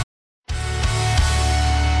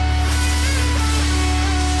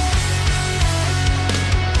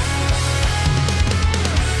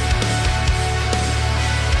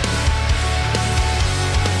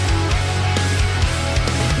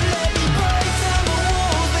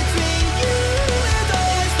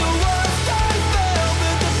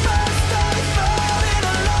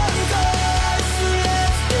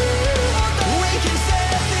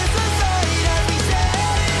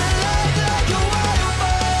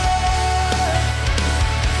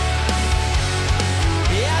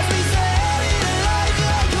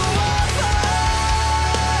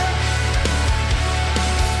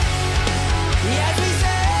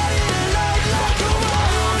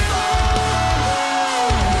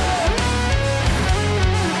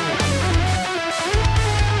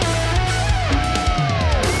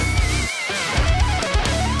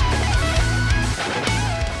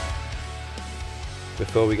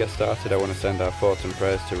Before we get started, I want to send our thoughts and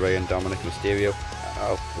prayers to Rey and Dominic Mysterio.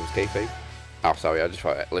 Oh, it was kayfabe. Oh, sorry, I just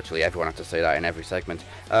thought literally everyone had to say that in every segment.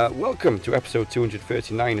 Welcome to episode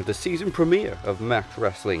 239 of the season premiere of Max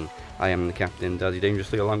Wrestling. I am the captain, Dazzy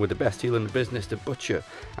Dangerously, along with the best heel in the business, the Butcher,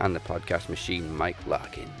 and the podcast machine, Mike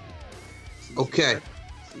Larkin. Okay,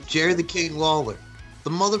 Jerry the King Lawler. The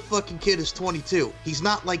motherfucking kid is 22. He's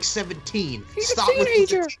not like 17. He's a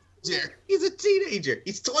teenager. He's a teenager.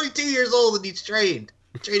 He's 22 years old and he's training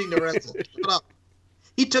to wrestle. Shut up.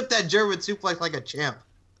 He took that German suplex like a champ.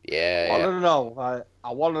 Yeah. I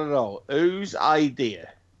want to know whose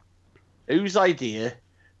idea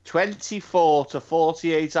 24 to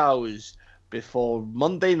 48 hours before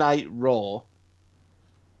Monday Night Raw,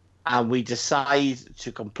 and we decide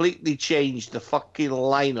to completely change the fucking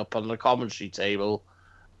lineup on the commentary table,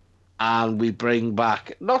 and we bring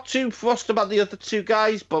back, not too fussed about the other two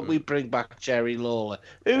guys, but we bring back Jerry Lawler.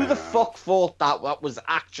 Who the fuck thought that was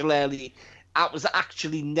actually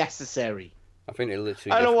necessary? I think they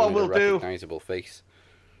literally I know just what wanted we'll a do. recognisable face.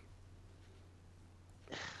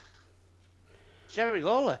 Jerry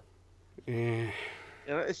Lawler. Yeah. You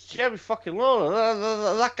know, it's Jerry fucking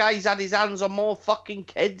Lawler. That guy's had his hands on more fucking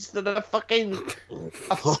kids than a fucking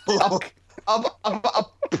a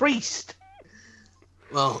priest.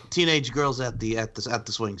 Well, teenage girls at the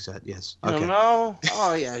swing set, yes. Okay. You know?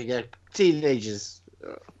 Oh yeah, teenagers.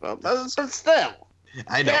 But still,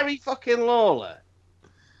 I know. Jerry fucking Lawler.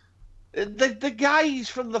 The guy's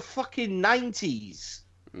from the fucking 90s.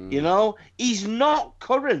 You know, he's not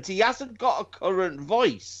current. He hasn't got a current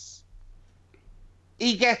voice.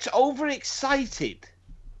 He gets overexcited.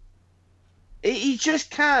 He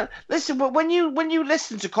just can't listen. But when you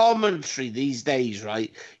listen to commentary these days,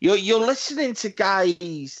 right? You're listening to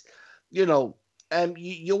guys. You know,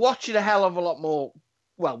 you're watching a hell of a lot more.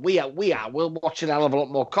 Well, we are. We're watching a hell of a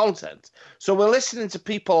lot more content. So we're listening to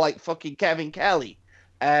people like fucking Kevin Kelly,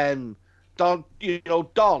 Don,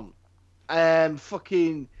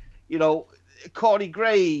 fucking, Corey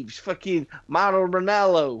Graves, fucking Mauro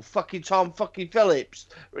Ranallo, fucking Tom fucking Phillips,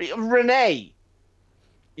 Renee,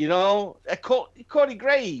 Corey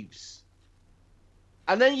Graves.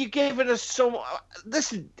 And then you're giving us some,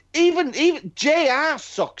 listen, even JR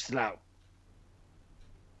sucks now.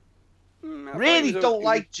 Really don't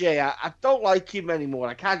like JR. I don't like him anymore.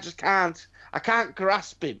 I can't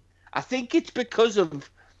grasp him. I think it's because of,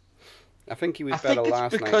 I think he was better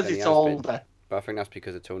last night because than he it's has older. been. But I think that's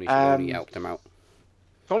because of Tony Schiavone helped him out.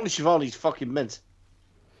 Tony Schiavone's fucking mint.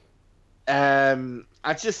 I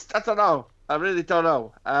don't know. I really don't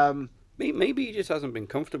know. Maybe he just hasn't been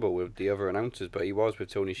comfortable with the other announcers, but he was with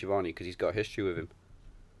Tony Schiavone because he's got a history with him.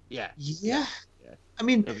 Yeah. I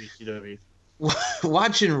mean,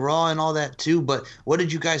 watching Raw and all that too, but what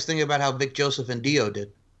did you guys think about how Vic Joseph and Dio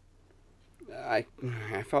did? I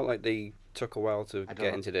felt like they took a while to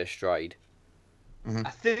get into their stride. Mm-hmm.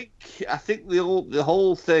 I think the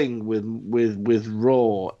whole thing with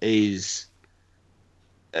Raw is,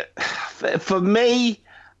 for me,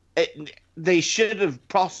 they should have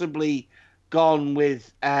possibly gone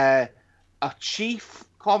with a chief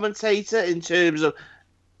commentator in terms of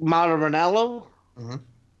Mauro Ranallo,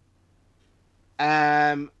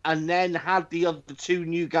 and then had the other two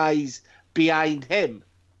new guys behind him.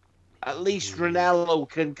 At least Ranallo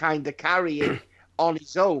can kind of carry it on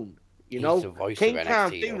his own. He's the voice King of NXT,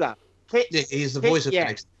 can't do that. He's the voice of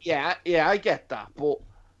NXT. Yeah, I get that. But,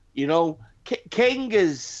 King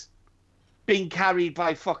has been carried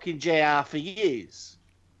by fucking JR for years.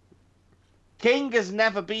 King has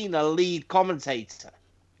never been a lead commentator.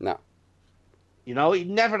 No. He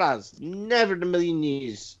never has. Never in a million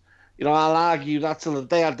years. I'll argue that till the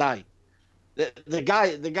day I die. The guy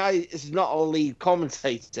is not a lead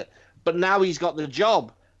commentator, but now he's got the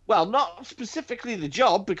job. Well, not specifically the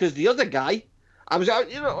job, because the other guy, I can't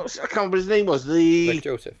remember what his name was. Rick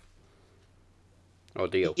Joseph. Or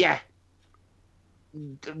Dio. Yeah.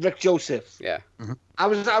 Rick Joseph. Yeah. Mm-hmm. I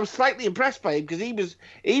was slightly impressed by him because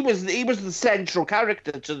he was the central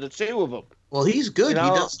character to the two of them. Well, he's good. He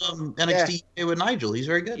does NXT with Nigel. He's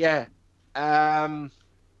very good. Yeah.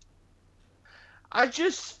 I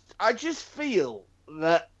just feel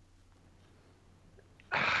that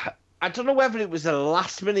I don't know whether it was a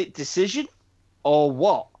last-minute decision or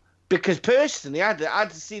what. Because personally, I had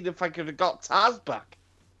to see if I could have got Taz back.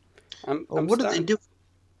 What did they do?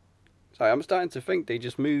 Sorry, I'm starting to think they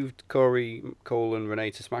just moved Corey, Cole, and Renee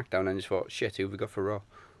to SmackDown and just thought, shit, who have we got for Raw?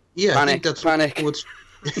 Yeah, panic. I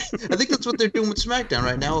think that's what they're doing with SmackDown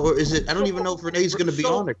right now. Or is it? I don't even know if Renee's going to be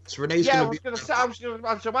on it. I was going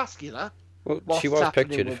to ask you that. Well, she was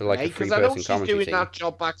pictured for like a three-person I know she's commentary doing team. that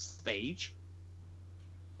job backstage.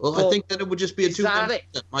 Well, But I think that it would just be a is two-man that it?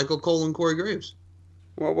 set, Michael Cole and Corey Graves.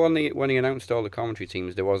 Well, when he announced all the commentary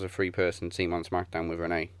teams, there was a 3-person team on SmackDown with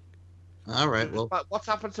Renee. All right, well, But what's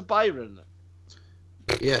happened to Byron?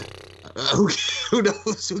 yeah. Who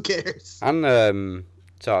knows? Who cares? And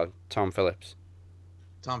Tom Phillips.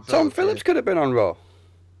 Tom Phillips could have been on Raw.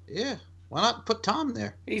 Yeah. Why not put Tom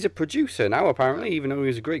there? He's a producer now, apparently, even though he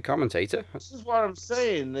was a great commentator. This is what I'm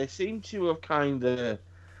saying. They seem to have kind of.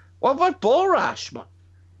 What about Borash, man?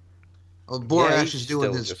 Well, Borash Yeah, is he's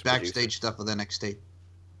doing still his just backstage stuff with NXT.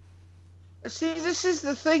 See, this is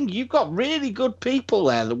the thing. You've got really good people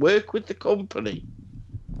there that work with the company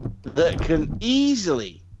that can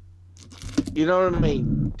easily, you know what I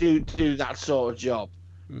mean, do that sort of job.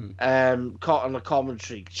 Caught on the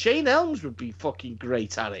commentary. Shane Helms would be fucking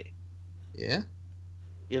great at it. Yeah.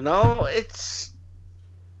 You know, it's.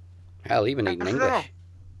 Hell, even I eating don't know. English.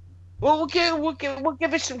 Well, we'll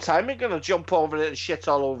give it some time. We're gonna jump over it and shit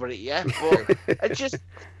all over it, yeah. But it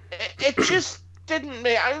just didn't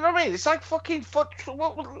make. I know what I mean. It's like fucking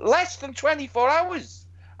less than 24 hours.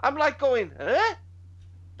 I'm like going, huh?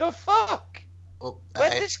 The fuck? Well,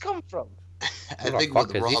 Where'd this come from? I Who the think fuck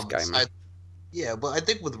with is Raw, this guy, man? yeah, but I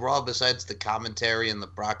think with Raw, besides the commentary and the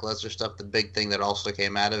Brock Lesnar stuff, the big thing that also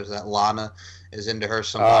came out is that Lana is into her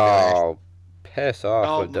some Bobby Oh, piss off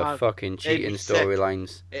Oh, with the man. fucking cheating me sick.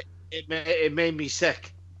 storylines. It made me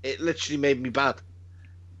sick. It literally made me bad.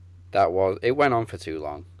 It went on for too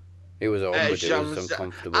long. It was onward, it Sean, was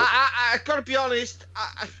uncomfortable. I gotta be honest.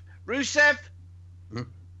 Rusev, Hmm?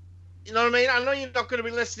 you know what I mean? I know you're not going to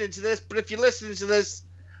be listening to this, but if you're listening to this,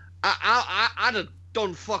 I'd have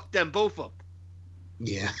done fuck them both up.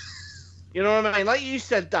 Yeah. You know what I mean? Like you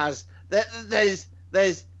said, Daz, there's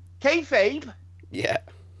kayfabe, Yeah.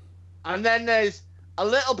 and then there's a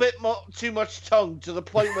little bit too much tongue to the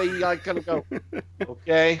point where you like kind of go,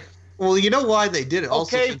 okay. Well, you know why they did it.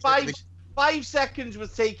 Also, Okay, since 5 seconds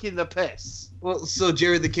was taking the piss. well, so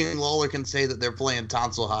Jerry the King Lawler can say that they're playing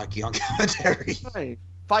tonsil hockey on commentary. Right.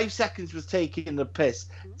 5 seconds was taking the piss.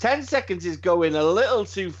 10 seconds is going a little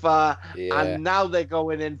too far, Yeah. and now they're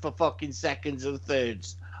going in for fucking seconds and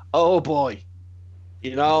thirds. Oh boy,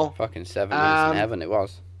 you know. Fucking 7 minutes in Um, heaven it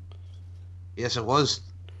was. Yes, it was.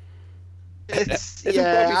 It's Isn't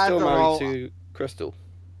yeah, Bobby I still don't married know. to Crystal?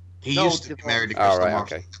 He No, used to be married to Oh, Crystal right,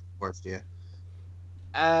 Marshall. okay. First, yeah.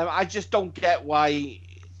 I just don't get why.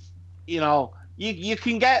 You know, you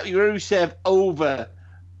can get Rusev over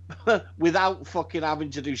without fucking having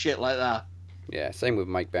to do shit like that. Yeah, same with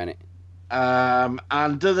Mike Bennett.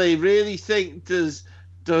 And do they really think does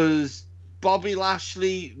Bobby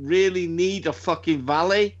Lashley really need a fucking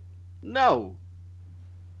valet? No.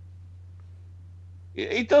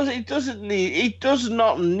 He doesn't need. He does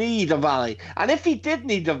not need a valet. And if he did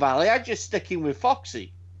need a valet, I'd just stick him with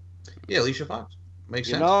Foxy. Yeah, Alicia Fox. Makes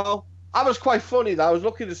You sense. know, I was quite funny. I was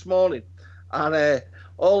looking this morning, and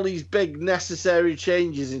all these big necessary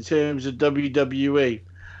changes in terms of WWE,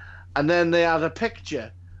 and then they had a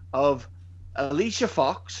picture of Alicia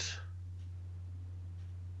Fox.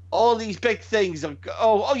 All these big things.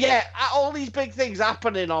 Oh yeah, all these big things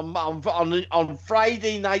happening on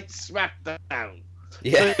Friday night SmackDown.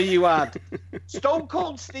 Yeah. So you had Stone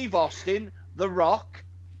Cold Steve Austin, The Rock,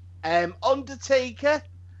 Undertaker,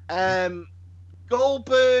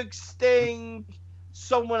 Goldberg, Sting,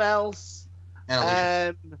 someone else,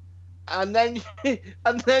 And Alicia.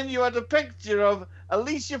 and then you had a picture of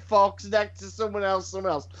Alicia Fox next to someone else.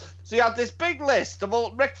 So you had this big list of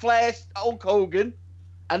all Ric Flair, Hulk Hogan,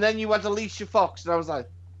 and then you had Alicia Fox, and I was like,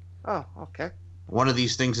 oh, okay. One of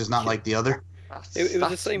these things is not like the other. It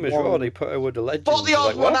was the same as Raw. They put her with the legends. Spot the odd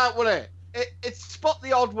like, one what? out, wasn't it? It's spot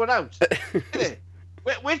the odd one out, isn't it?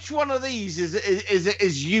 Which one of these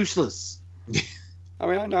is useless? I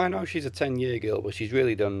mean, I know she's a 10-year girl, but she's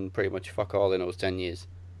really done pretty much fuck all in those 10 years.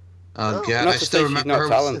 Oh, Oh. God. Not I to still say she's remember not her.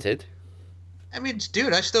 talented. I mean,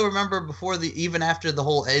 dude, I still remember even after the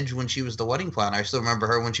whole Edge when she was the wedding planner. I still remember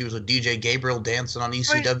her when she was with DJ Gabriel dancing on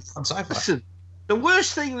ECW on Sci-Fi. Listen, the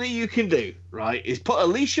worst thing that you can do, right, is put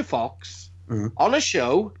Alicia Fox Mhm. on a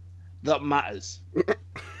show that matters.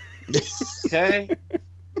 Okay?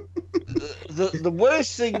 the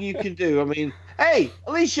worst thing you can do, I mean, hey,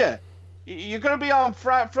 Alicia, you're going to be on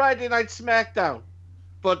Friday Night SmackDown,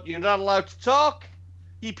 but you're not allowed to talk.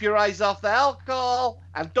 Keep your eyes off the alcohol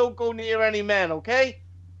and don't go near any men, okay?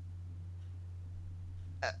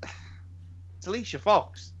 It's Alicia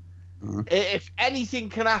Fox. Mhm. If anything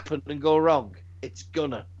can happen and go wrong, it's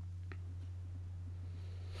gonna.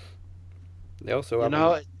 They also You have.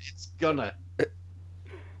 know, it's gonna.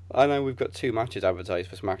 I know we've got 2 matches advertised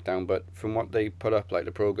for SmackDown, but from what they put up, like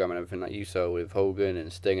the program and everything that you saw with Hogan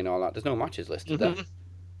and Sting and all that, there's no matches listed there. Mhm.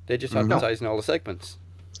 They're just advertising all the segments.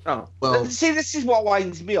 Oh, Well- see, this is what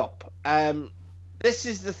winds me up. This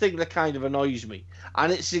is the thing that kind of annoys me,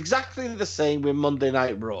 and it's exactly the same with Monday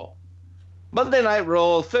Night Raw. Monday Night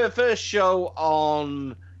Raw, first show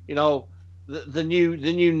on, you know, the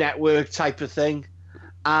new network type of thing,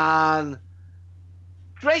 and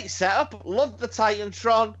great setup. Loved the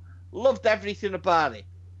Titantron, loved everything about it,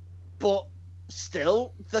 but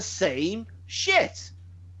still the same shit.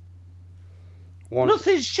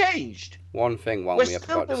 Nothing's changed. One thing while We're we have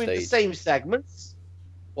still about the doing the stage, same segments.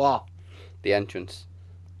 What? the entrance.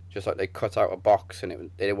 Just like they cut out a box and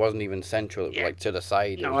it wasn't even central. It was Yeah. like to the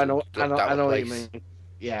side. No, It was I know looked out what of you place. mean.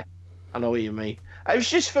 Yeah, I know what you mean. It was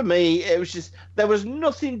just for me. It was just there was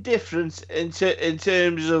nothing different in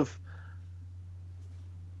terms of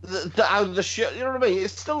how the show. You know what I mean?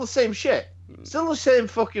 It's still the same shit. Still the same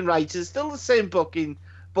fucking writers. Still the same booking,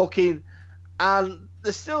 and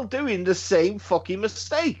they're still doing the same fucking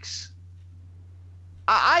mistakes.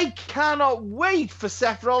 I cannot wait for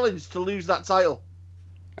Seth Rollins to lose that title.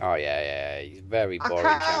 Oh yeah, he's very I boring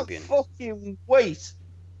can't champion. fucking wait.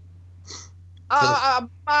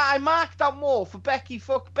 I marked that more for Becky.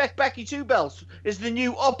 Becky Two Belts is the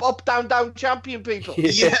new up down champion. People,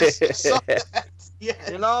 Yes, I saw that. Yes.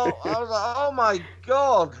 you know, I was like, oh my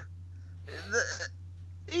god.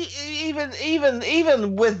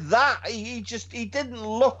 Even with that, he didn't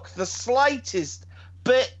look the slightest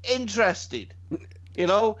bit interested. You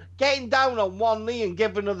know, getting down on one knee and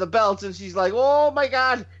giving her the belt, and she's like, "Oh my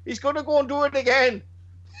god, he's gonna go and do it again.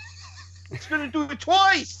 He's gonna do it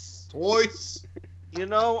twice." Twice. You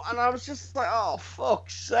know, and I was just like, "Oh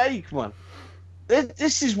fuck's sake, man!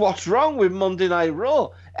 This is what's wrong with Monday Night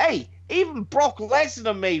Raw." Hey, even Brock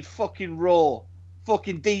Lesnar made fucking Raw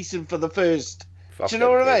fucking decent for the first. Do you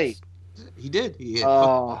know what I mean? He did. He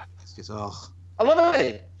Oh, oh. I love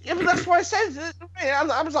it. Yeah, but that's why I said.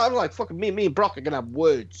 I was like, fucking me and Brock are gonna have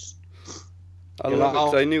words. I You love it know,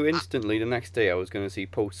 'cause I knew instantly the next day I was going to see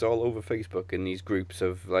posts all over Facebook in these groups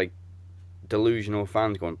of like delusional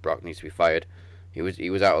fans going, Brock needs to be fired. He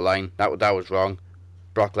was out of line. That was wrong.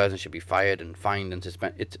 Brock Lesnar should be fired and fined and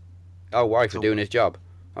suspended. Why for doing his job?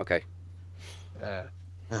 Okay.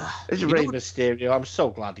 It's Rey Mysterio. I'm so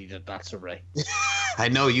glad he did that to Rey. I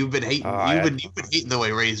know you've been hating. Oh, you've been hating the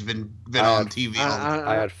way Ray's been on TV.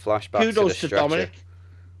 I had flashbacks to the Kudos to stretcher. Dominic.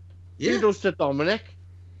 Yeah. Kudos to Dominic.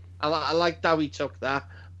 I liked how he took that,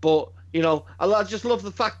 but you know, I just love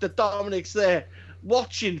the fact that Dominic's there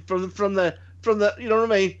watching from the you know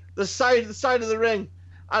what I mean, the side of the ring,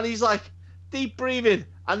 and he's like deep breathing,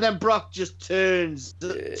 and then Brock just turns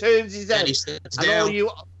his head, And he sits and down.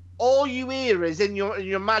 all you hear is in your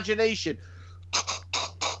imagination.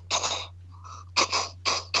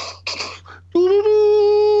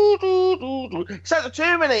 It's like the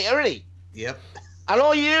Terminator, isn't he? Yep. And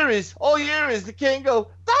all you hear is the King go,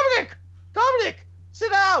 Dominic,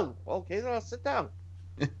 sit down. Okay, then I'll sit down.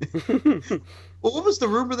 Well, what was the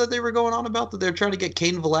rumor that they were going on about, that they're trying to get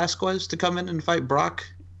Cain Velasquez to come in and fight Brock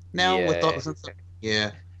now?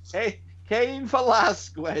 Yeah. Hey, Cain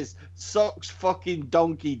Velasquez sucks fucking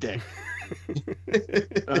donkey dick.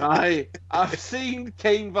 I've seen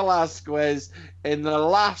Cain Velasquez in the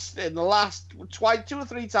last 2 or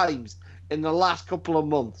 3 times in the last couple of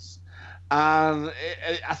months, and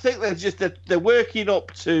I think they're working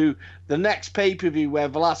up to the next pay-per-view where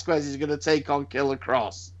Velasquez is going to take on Killer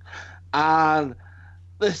Cross. And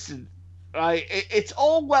listen, right, it's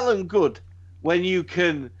all well and good when you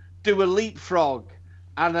can do a leapfrog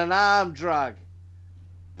and an arm drag,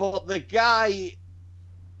 but the guy,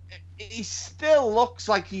 he still looks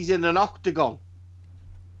like he's in an octagon.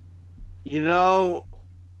 You know,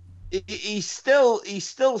 he's still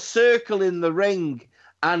circling the ring,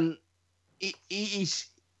 and he's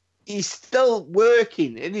still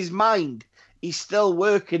working in his mind. He's still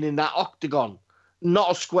working in that octagon,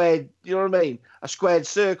 not a squared. You know what I mean? A squared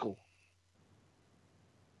circle.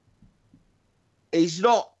 He's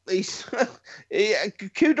not.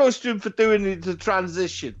 Kudos to him for doing the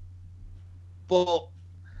transition, but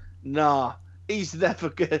nah, he's never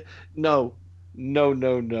good. No.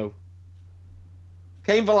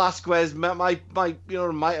 Cain Velasquez might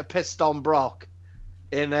have pissed on Brock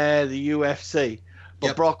in the UFC, but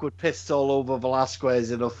Yep. Brock would piss all over Velasquez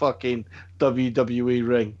in a fucking WWE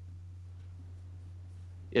ring.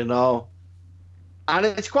 You know, and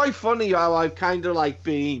it's quite funny how I've kind of like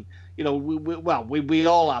been, you know, we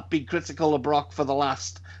all have been critical of Brock for the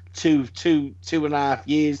last two and a half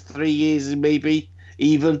years, 3 years maybe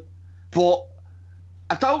even, but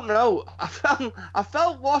I don't know. I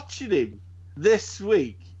felt watching him this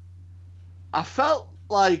week, I felt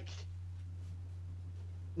like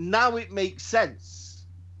now it makes sense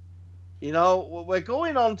You know, we're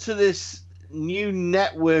going on to this new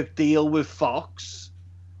network deal with Fox.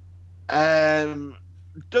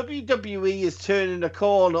 WWE is turning the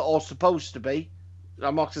corner, or supposed to be.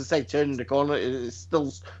 I'm not going to say turning the corner. It's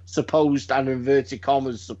still supposed, and inverted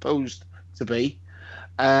commas, supposed to be.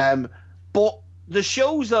 But the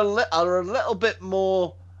shows are a little bit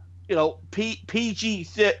more, you know,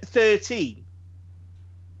 PG-13.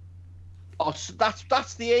 Oh, so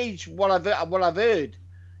that's the age. What I've heard.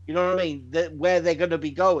 You know what I mean? Where they're going to be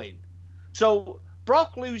going. So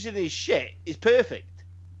Brock losing his shit is perfect.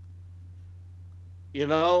 You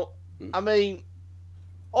know, I mean,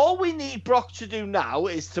 all we need Brock to do now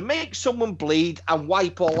is to make someone bleed and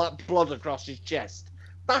wipe all that blood across his chest.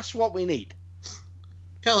 That's what we need.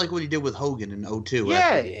 Kind of like what he did with Hogan in 02.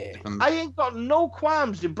 Yeah. I ain't got no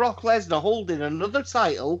qualms in Brock Lesnar holding another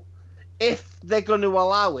title if they're going to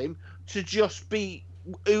allow him to just be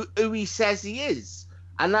who he says he is.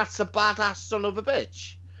 And that's a badass son of a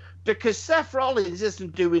bitch. Because Seth Rollins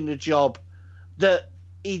isn't doing the job that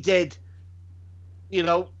he did, you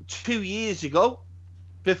know, 2 years ago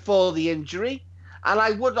before the injury. And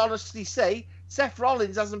I would honestly say Seth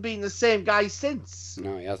Rollins hasn't been the same guy since.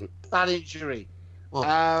 No, he hasn't. That injury.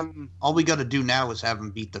 Well, all we got to do now is have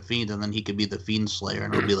him beat the Fiend, and then he could be the Fiend Slayer,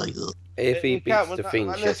 and it'll be like, ugh. If he beats the Fiend,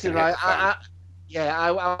 listen, I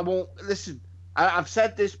won't listen. I've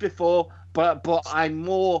said this before, but I've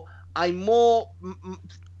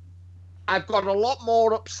got a lot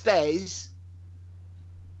more upstairs,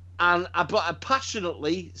 and but I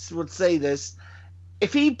passionately would say this: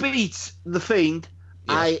 if he beats the Fiend,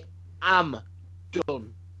 yes, I am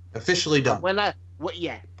done. Officially done. 100%.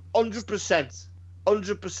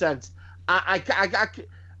 100%. I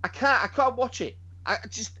can't watch it.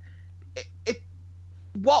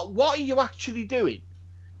 What are you actually doing?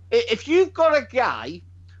 If you've got a guy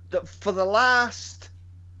that for the last,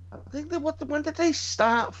 I think when did they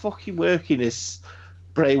start fucking working this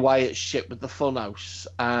Bray Wyatt shit with the Funhouse?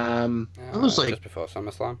 It was like just before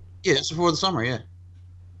SummerSlam. Yeah, it's before the summer. Yeah.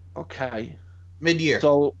 Okay. Mid-year.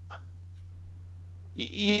 So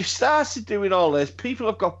you've started doing all this. People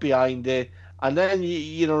have got behind it. And then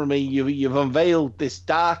you know what I mean. You've unveiled this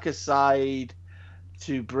darker side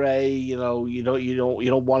to Bray. You know you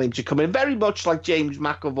don't want him to come in. Very much like James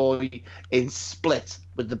McAvoy in Split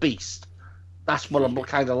with the Beast. That's what I'm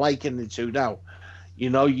kind of liking it to now.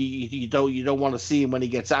 You know you don't want to see him when he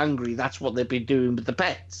gets angry. That's what they've been doing with the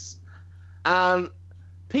pets. And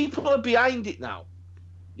people are behind it now.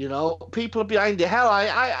 You know, people are behind it. Hell,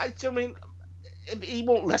 I mean, he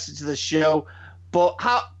won't listen to the show, but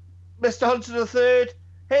how. Mr. Hunter the Third,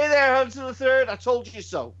 hey there, Hunter the Third. I told you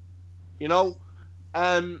so. You know,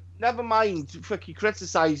 never mind fucking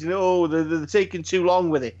criticizing. Oh, they're taking too long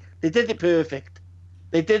with it. They did it perfect.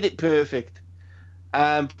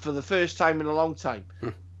 For the first time in a long time.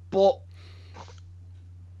 But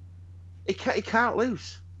it can't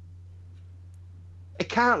lose. It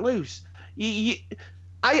can't lose.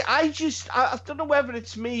 I don't know whether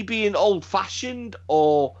it's me being old fashioned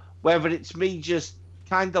or whether it's me just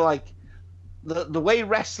kind of like the way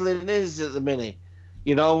wrestling is at the minute,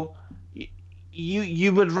 you know.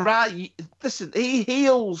 You would rather listen.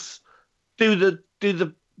 Heels do the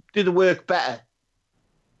work better.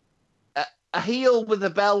 A heel with a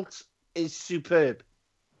belt is superb.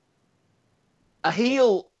 A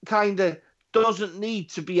heel kind of doesn't need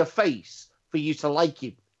to be a face for you to like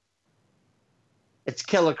him. It's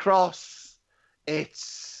Killer Cross.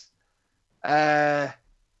 It's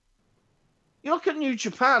you look at New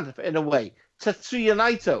Japan in a way. Tetsuya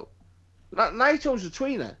Naito. Naito's a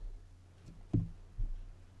tweener.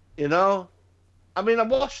 You know? I mean, I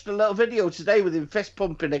watched a little video today with him fist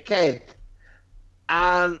pumping a kid.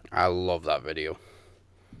 And I love that video.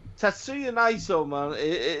 Tetsuya Naito, man,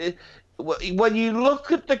 when you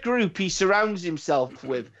look at the group he surrounds himself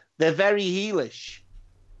with, they're very heelish.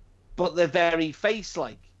 But they're very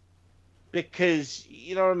face-like. Because,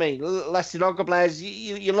 you know what I mean? Les Inogables,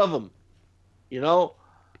 you love them. You know,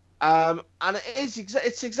 and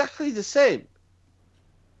it's exactly the same.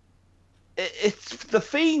 It's the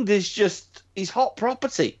Fiend is just he's hot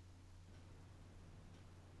property.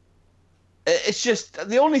 It's just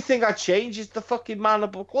the only thing I change is the fucking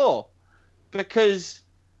Mandible Claw, because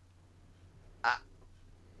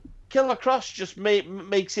Killer Cross just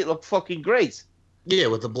makes it look fucking great. Yeah,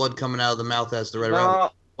 with the blood coming out of the mouth as the red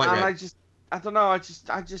rabbit. I don't know. I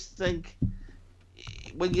just think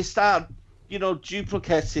when you start, you know,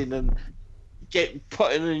 duplicating and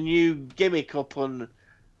putting a new gimmick up, and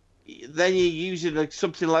then you're using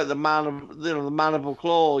something like the Mandible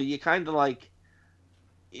Claw, you kind of like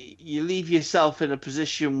you leave yourself in a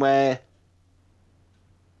position where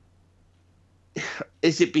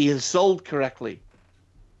is it being sold correctly?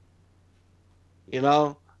 You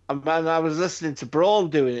know, and I was listening to Braun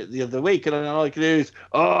doing it the other week, and all I could hear is,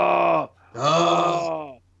 oh,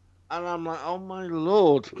 and I'm like, oh my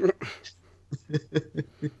Lord. You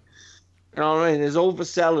know what I mean? There's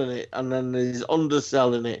overselling it, and then there's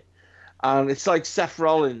underselling it. And it's like Seth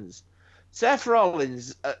Rollins. Seth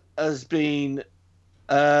Rollins has been,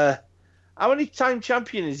 how many time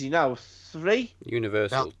champion is he now? 3?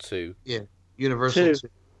 Universal 2. Yeah, Universal 2.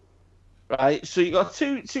 Right, so you got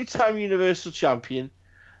two-time Universal champion,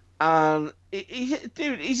 and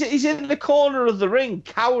he's in the corner of the ring,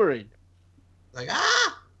 cowering. Like,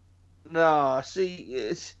 No, see,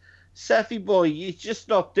 it's Seffy boy, you're just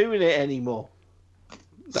not doing it anymore.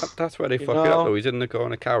 That's where they fuck it up, though. He's in the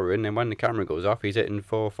corner cowering, and when the camera goes off, he's hitting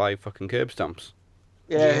 4 or 5 fucking curb stomps.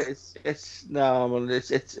 Yeah, it's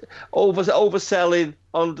overselling,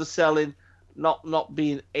 underselling, not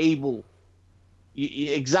being able.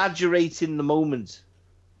 You exaggerating the moment.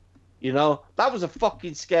 You know, that was a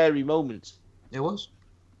fucking scary moment. It was.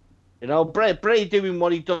 You know, Bray doing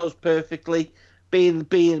what he does perfectly, being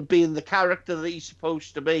the character that he's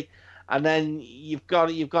supposed to be, and then you've got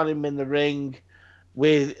him in the ring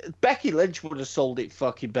with Becky Lynch would have sold it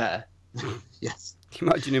fucking better. Yes.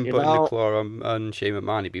 Imagine him putting the claw on Shane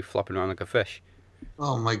McMahon, he'd be flopping around like a fish.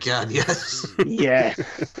 Oh my God, yes. Yeah.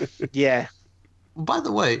 Yeah. By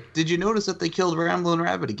the way, did you notice that they killed Ramblin'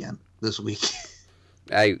 Rabbit again this week?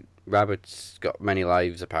 Hey, Rabbit's got many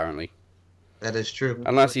lives, apparently. That is true.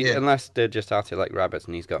 Unless they're just at it like rabbits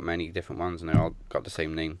and he's got many different ones and they're all got the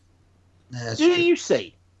same name. Do you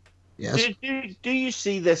see? Yes. Do you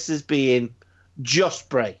see this as being just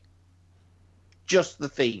Bray? Just the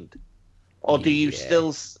Fiend? Or do you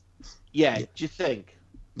still... Yeah, do you think?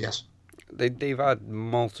 Yes. They've had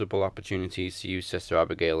multiple opportunities to use Sister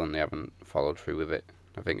Abigail and they haven't followed through with it.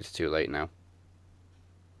 I think it's too late now.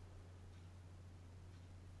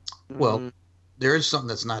 Well, there is something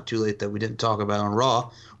that's not too late that we didn't talk about on Raw.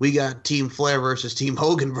 We got Team Flair versus Team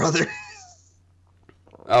Hogan, brother.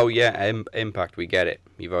 Oh, yeah, Impact, we get it.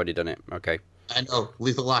 You've already done it. Okay. I know.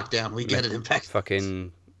 Lethal Lockdown, we get it, Impact.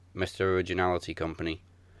 Fucking Mr. Originality Company.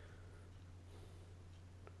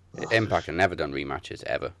 Impact have never done rematches,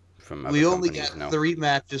 ever. We only got 3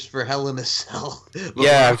 matches for Hell in a Cell.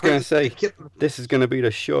 Yeah, I was going to say, this is going to be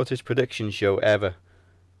the shortest prediction show ever.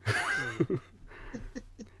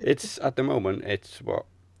 It's, at the moment, it's what,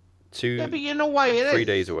 2, yeah, but you know why it 3 is.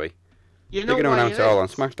 days away. You know They're going to announce it all on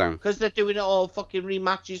SmackDown. Because they're doing it all fucking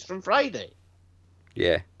rematches from Friday.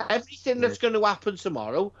 Yeah. Everything that's going to happen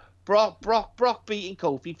tomorrow, Brock beating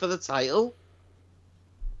Kofi for the title.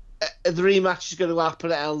 The rematch is going to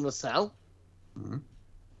happen at Hell in a Cell. Mm-hmm.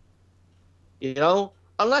 You know,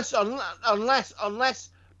 unless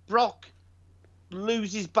Brock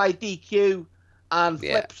loses by DQ and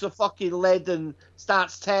flips a fucking lid and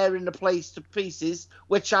starts tearing the place to pieces,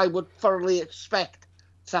 which I would thoroughly expect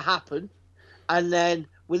to happen, and then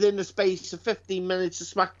within the space of 15 minutes of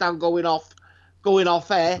SmackDown going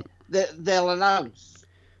off air, they'll announce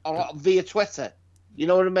via Twitter. You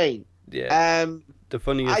know what I mean? Yeah. The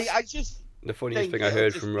funniest thing I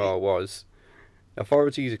heard from Raw was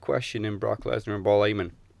authorities are questioning Brock Lesnar and Paul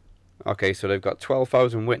Heyman. Okay, so they've got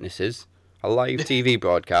 12,000 witnesses, a live TV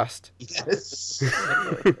broadcast. Yes.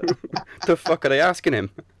 The fuck are they asking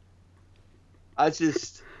him? I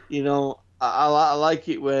just, you know, I like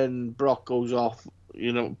it when Brock goes off,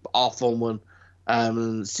 you know, off on one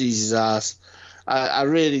and sees his ass. I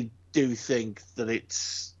really do think that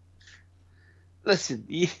it's... Listen,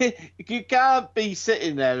 you can't be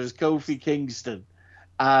sitting there as Kofi Kingston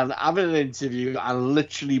and having an interview and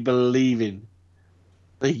literally believing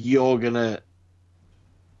that you're going to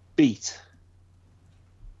beat.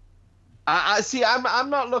 I see. I'm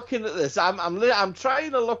not looking at this. I'm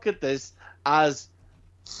trying to look at this as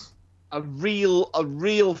a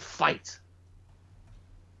real fight,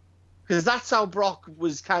 because that's how Brock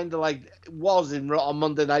was kind of like on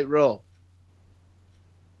Monday Night Raw.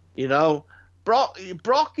 You know, Brock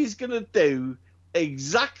is gonna do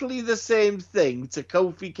exactly the same thing to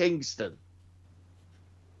Kofi Kingston.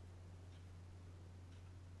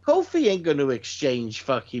 Kofi ain't gonna exchange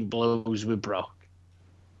fucking blows with Brock.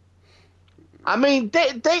 I mean,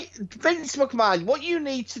 Vince McMahon, what you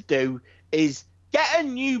need to do is get a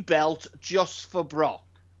new belt just for Brock.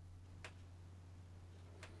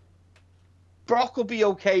 Brock will be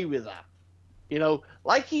okay with that. You know,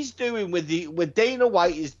 like he's doing with Dana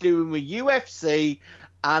White is doing with UFC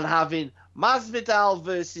and having Masvidal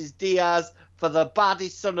versus Diaz for the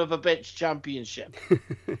baddest son of a bitch championship.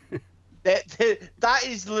 That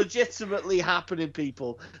is legitimately happening,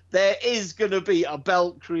 people. There is going to be a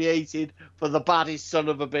belt created for the baddest son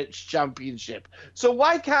of a bitch championship. So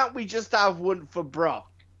why can't we just have one for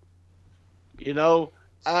Brock? You know,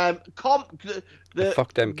 the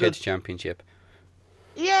fuck them kids championship.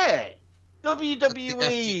 Yeah,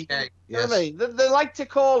 WWE. Yes. You know what I mean? They like to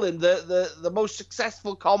call him the most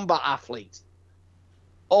successful combat athlete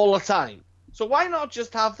all the time. So why not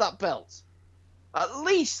just have that belt? At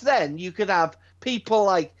least then you could have people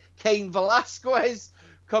like Cain Velasquez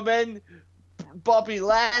come in, Bobby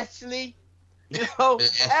Lashley, you know,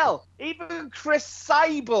 hell, even Chris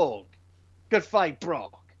Cyborg could fight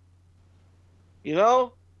Brock. You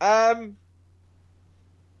know? Now,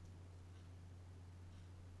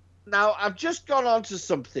 I've just gone on to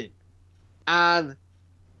something, and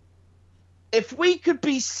if we could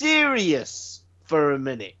be serious for a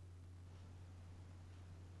minute,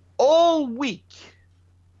 all week,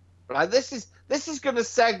 right? This is going to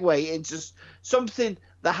segue into something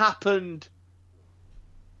that happened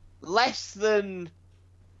less than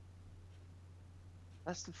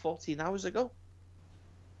 14 hours ago.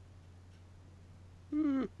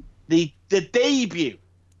 The debut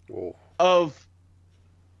of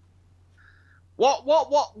what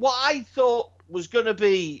I thought was going to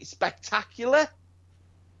be spectacular.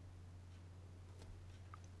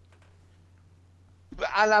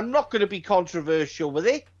 And I'm not going to be controversial with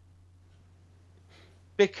it,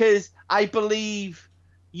 because I believe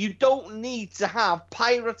you don't need to have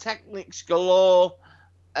pyrotechnics galore,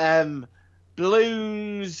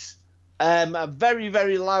 balloons, a very,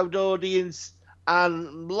 very loud audience,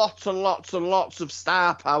 and lots and lots and lots of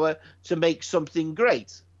star power to make something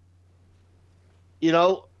great. You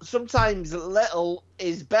know, sometimes little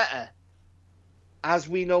is better, as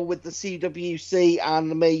we know with the CWC and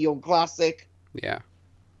the Mae Young Classic. Yeah.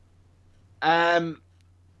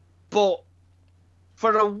 But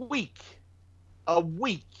for a week, I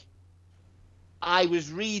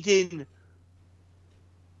was reading,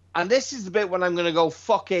 and this is the bit when I'm going to go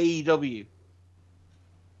fuck AEW.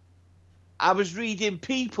 I was reading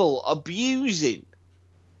people abusing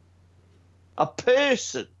a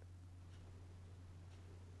person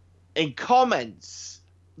in comments.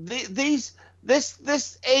 This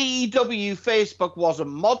AEW Facebook wasn't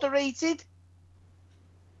moderated.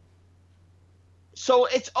 So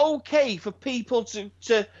it's okay for people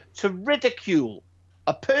to ridicule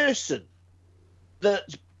a person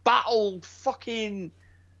that's battled fucking,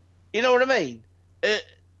 you know what I mean,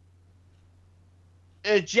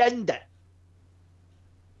 agenda.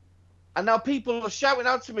 And now people are shouting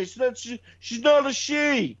out to me, she's not a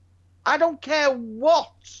she. I don't care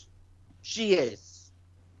what she is.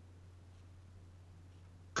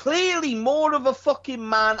 Clearly more of a fucking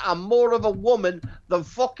man and more of a woman than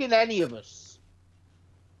fucking any of us.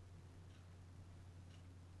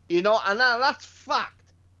 You know, and that's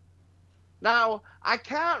fact. Now, I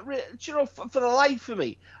can't, you know, for the life of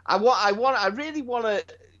me, I really want to,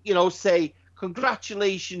 you know, say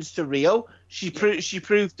congratulations to Rio. She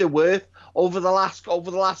proved her worth over the last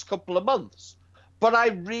couple of months. But I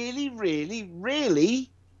really, really,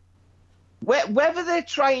 really, whether they're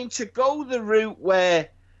trying to go the route where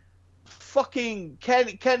fucking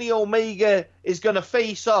Kenny Omega is going to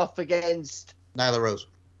face off against Nyla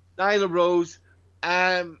Rose.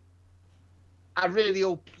 I really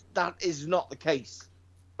hope that is not the case.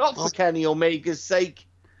 Not for Kenny Omega's sake.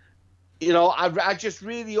 You know, I just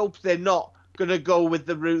really hope they're not going to go with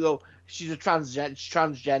the route, though, she's a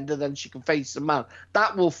transgender, then she can face a man.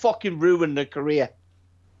 That will fucking ruin her career.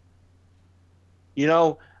 You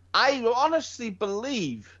know, I honestly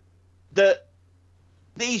believe that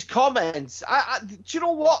these comments, do you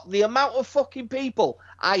know what? The amount of fucking people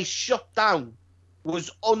I shut down was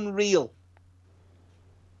unreal.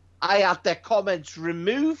 I had their comments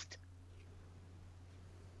removed.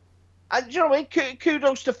 And you know what I mean?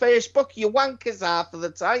 Kudos to Facebook. You wankers half of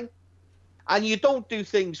the time. And you don't do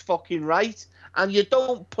things fucking right. And you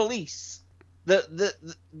don't police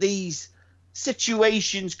these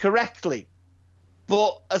situations correctly.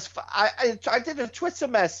 But I did a Twitter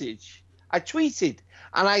message. I tweeted.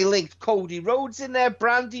 And I linked Cody Rhodes in there.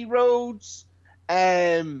 Brandy Rhodes.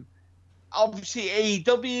 Obviously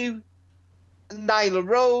AEW. Nyla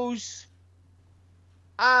Rose,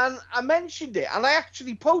 and I mentioned it, and I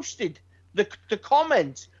actually posted the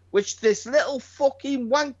comment which this little fucking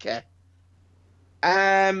wanker,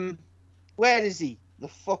 where is he? The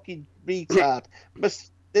fucking retard. But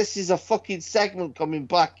this is a fucking segment coming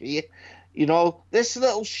back here, you know. This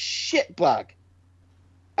little shitbag,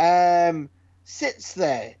 sits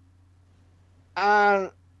there,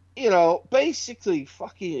 and you know, basically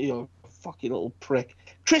fucking, you know, fucking little prick.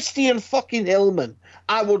 Christian fucking Hillman.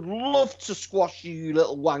 I would love to squash you, you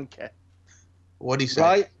little wanker. What'd he say?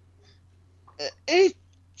 Right? It's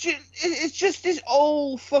just this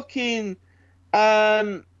old fucking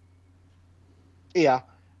yeah.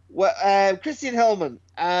 Well, Christian Hellman.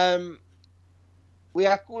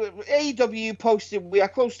 AEW posted. We are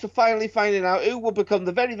close to finally finding out who will become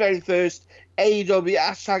the very, very first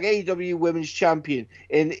AEW Women's Champion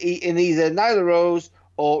in either Nyla Rose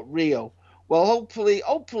or Rio. Well, hopefully,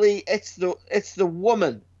 it's the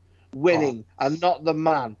woman winning and not the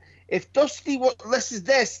man. If Dusty was,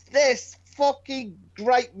 this fucking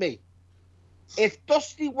gripe me. If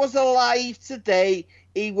Dusty was alive today,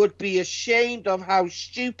 he would be ashamed of how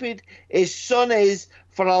stupid his son is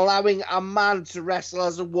for allowing a man to wrestle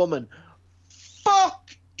as a woman.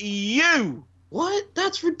 Fuck you! What?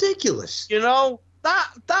 That's ridiculous. You know, that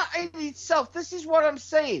in itself, this is what I'm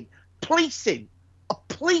saying. Policing.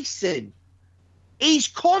 He's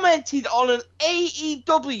commented on an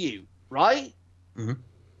AEW, right? Mm-hmm.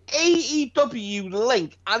 AEW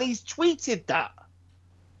link, and he's tweeted that.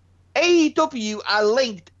 AEW are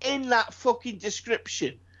linked in that fucking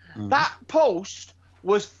description. Mm-hmm. That post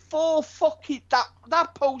was that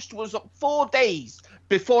post was up 4 days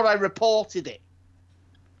before I reported it.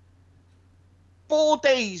 4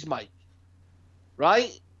 days, Mike.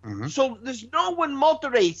 Right? Mm-hmm. So there's no one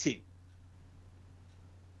moderating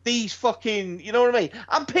these fucking, you know what I mean?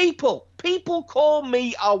 And people call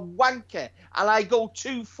me a wanker and I go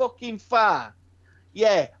too fucking far.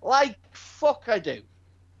 Yeah, like fuck I do.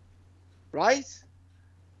 Right?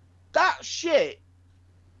 That shit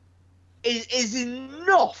is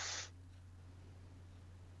enough.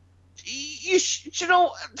 You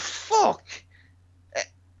know, fuck.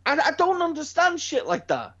 I don't understand shit like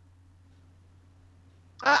that.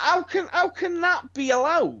 How can that be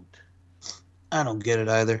allowed? I don't get it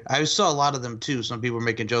either. I saw a lot of them too. Some people were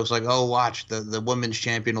making jokes like, "Oh, watch the women's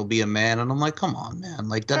champion will be a man," and I'm like, "Come on, man!"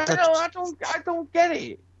 Like that. I don't get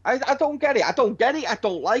it. I don't get it. I don't get it. I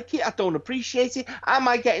don't like it. I don't appreciate it. Am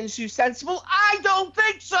I getting too sensible? I don't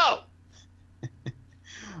think so.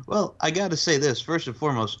 Well, I got to say this first and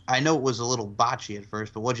foremost. I know it was a little botchy at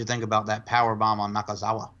first, but what'd you think about that power bomb on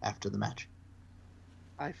Nakazawa after the match?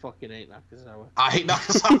 I fucking hate Nakazawa. I hate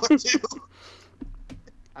Nakazawa too.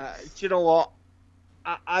 Do you know what?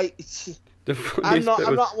 I'm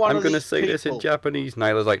going to say this in Japanese.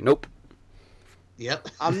 Nyla's like, nope. Yep.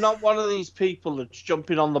 I'm not one of these people that's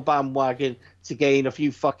jumping on the bandwagon to gain a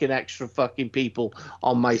few fucking extra fucking people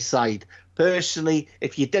on my side. Personally,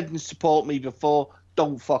 if you didn't support me before,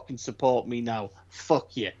 don't fucking support me now.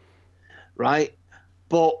 Fuck you. Right?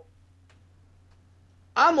 But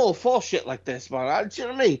I'm all for shit like this, man. Do you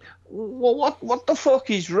know what I mean? What the fuck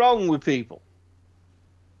is wrong with people?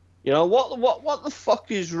 You know, what the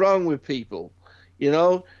fuck is wrong with people? You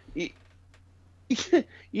know,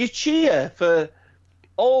 you cheer for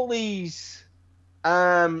all these.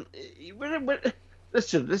 Listen,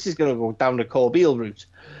 this is going to go down the Corbeil route.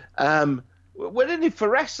 We're in it for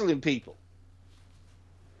wrestling people.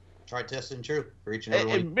 Try testing true for each and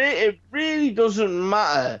every one. It really doesn't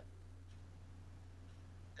matter.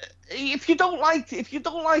 If you don't like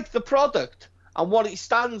the product and what it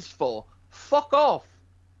stands for, fuck off.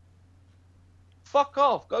 Fuck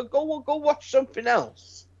off. Go watch something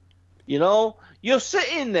else. You know? You're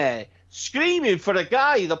sitting there screaming for a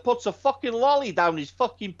guy that puts a fucking lolly down his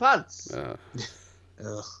fucking pants.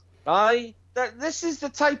 Right? This is the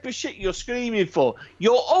type of shit you're screaming for.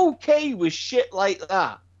 You're okay with shit like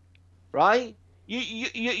that. Right?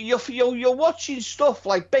 You're watching stuff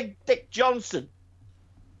like Big Dick Johnson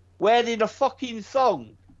wearing a fucking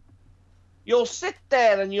thong. You'll sit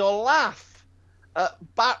there and you'll laugh at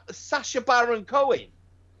Sacha Baron Cohen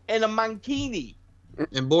in a mankini.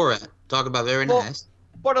 And Borat. Talk about very nice.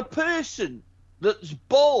 But a person that's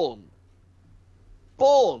born,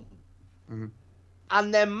 mm-hmm.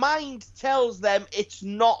 and their mind tells them it's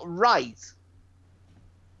not right,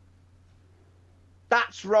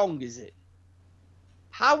 that's wrong, is it?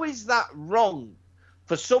 How is that wrong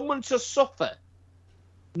for someone to suffer,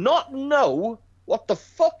 not know what the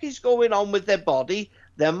fuck is going on with their body,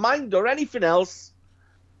 their mind or anything else,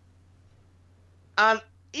 and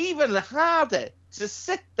even harder to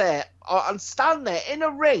sit there and stand there in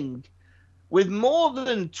a ring with more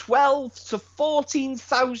than 12 to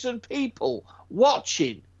 14,000 people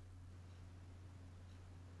watching?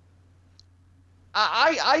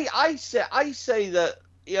 I say that,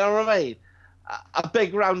 you know what I mean, a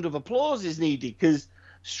big round of applause is needed, because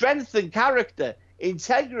strength and character,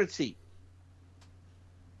 integrity.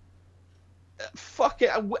 Fuck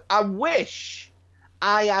it, I wish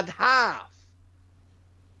I had half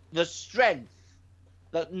the strength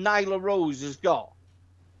that Nyla Rose has got.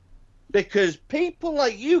 Because people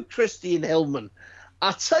like you, Christian Hillman,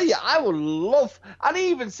 I tell you, I would love, and I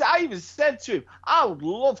even said to him, I would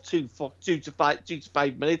love 2 to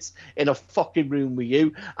 5 minutes in a fucking room with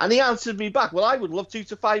you. And he answered me back, well, I would love 2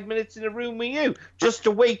 to 5 minutes in a room with you, just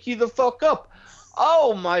to wake you the fuck up.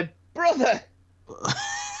 Oh, my brother.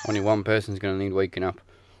 Only one person's going to need waking up.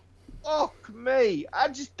 Fuck me. I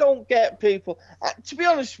just don't get people. To be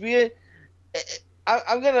honest with you,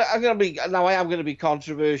 I'm gonna be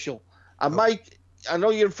controversial. And Mike, I know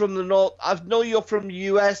you're from the North. I know you're from the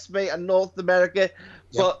US, mate, and North America.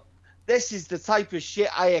 But this is the type of shit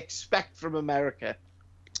I expect from America.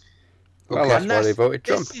 Well, that's why they voted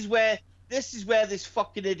Trump. This is where this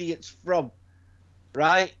fucking idiot's from,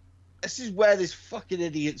 right? This is where this fucking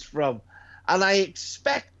idiot's from, and I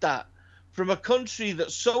expect that from a country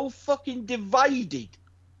that's so fucking divided.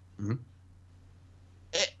 Mm-hmm.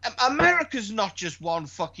 America's not just one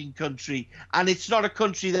fucking country, and it's not a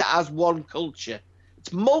country that has one culture. It's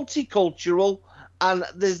multicultural, and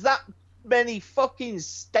there's that many fucking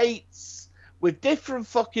states with different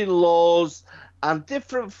fucking laws and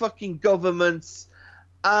different fucking governments,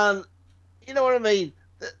 and you know what I mean?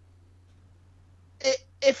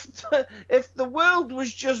 If the world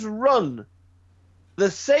was just run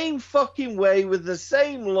the same fucking way with the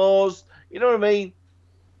same laws, you know what I mean?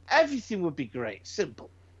 Everything would be great. Simple.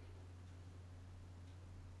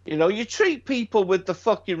 You know, you treat people with the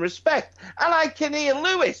fucking respect. And I can hear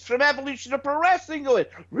Lewis from Evolution of Pro Wrestling going,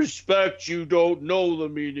 respect, you don't know the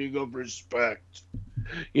meaning of respect.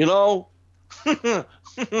 You know?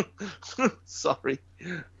 Sorry.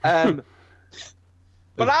 But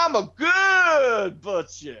I'm a good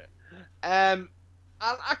butcher. And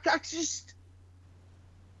I just...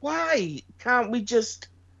 Why can't we just...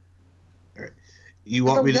 You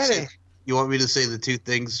want me to say the two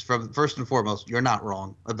things from first and foremost, you're not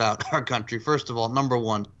wrong about our country. First of all, number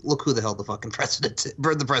one, look who the hell the fucking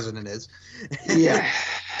president is. Yeah.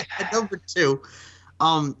 And number two,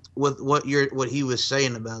 with what he was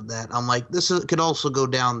saying about that, I'm like, could also go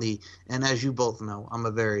down and as you both know, I'm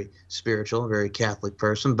a very spiritual, very Catholic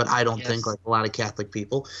person, but I don't think like a lot of Catholic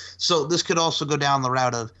people. So this could also go down the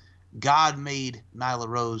route of God made Nyla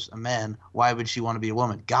Rose a man. Why would she want to be a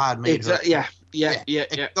woman? God made her. Yeah.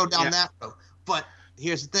 Go down that road. But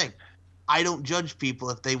here's the thing. I don't judge people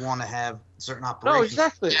if they want to have certain operations. No,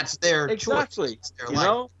 exactly. That's their choice. It's their life.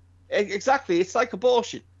 Know? Exactly. It's like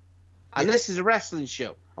abortion. And this is a wrestling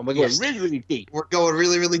show. And we're getting really, really deep. We're going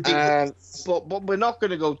really, really deep. But we're not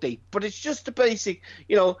going to go deep. But it's just a basic,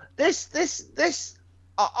 you know, this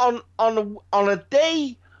on a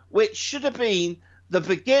day which should have been the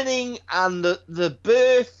beginning and the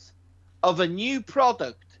birth of a new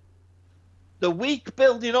product, the week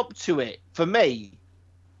building up to it, for me,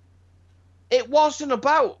 it wasn't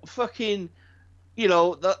about fucking, you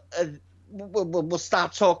know, we'll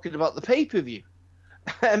start talking about the pay-per-view.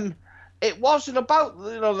 It wasn't about,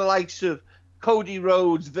 you know, the likes of Cody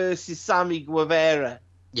Rhodes versus Sammy Guevara.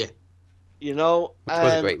 Yeah. You know? Which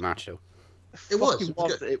was a great match, though. It was.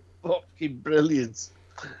 It fucking brilliant.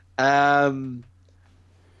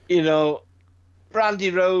 You know,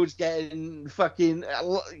 Brandy Rhodes getting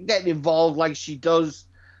involved like she does.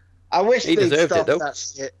 I wish they'd stop that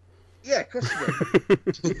shit. Yeah, of course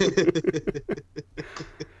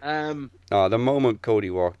the moment Cody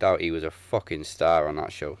walked out, he was a fucking star on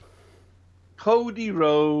that show. Cody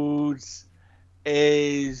Rhodes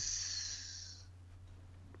is,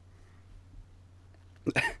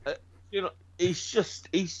 you know, he's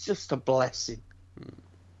just a blessing.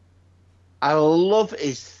 I love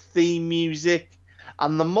his theme music,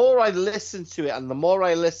 and the more I listen to it and the more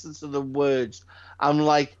I listen to the words, I'm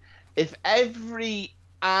like, if every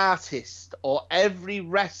artist or every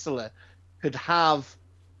wrestler could have,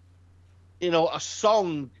 you know, a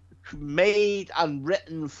song made and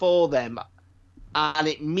written for them and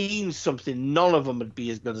it means something, none of them would be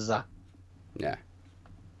as good as that. Yeah.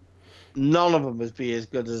 None of them would be as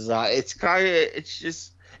good as that.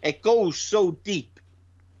 It goes so deep.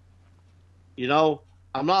 You know,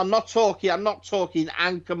 I'm not talking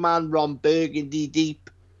Anchorman, Ron Burgundy deep.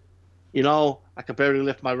 You know, I could barely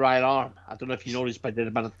lift my right arm. I don't know if you noticed, but I did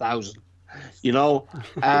about 1,000. You know,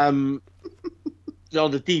 you know,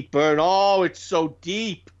 the deep burn. Oh, it's so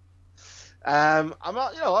deep. I'm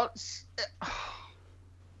not, you know,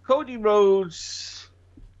 Cody Rhodes.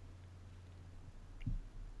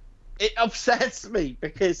 It upsets me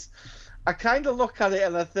because I kind of look at it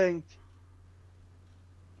and I think,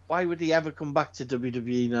 why would he ever come back to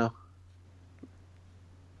WWE now?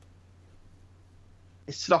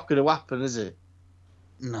 It's not going to happen, is it?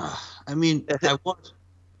 No. I mean,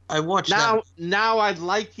 I watched Now I'd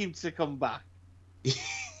like him to come back.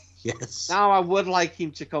 Yes. Now I would like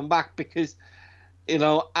him to come back because,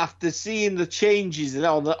 after seeing the changes and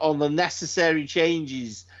on the necessary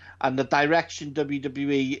changes and the direction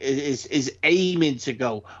WWE is aiming to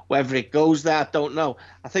go, whether it goes there, I don't know.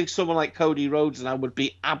 I think someone like Cody Rhodes now would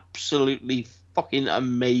be absolutely fucking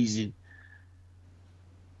amazing.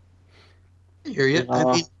 I hear you. I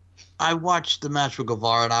mean, I watched the match with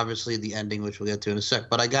Guevara and obviously the ending, which we'll get to in a sec.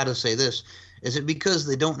 But I got to say this. Is it because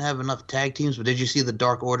they don't have enough tag teams? But did you see the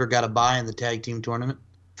Dark Order got a bye in the tag team tournament?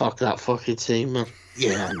 Fuck that fucking team, man.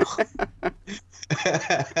 Yeah, I know.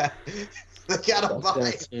 They got a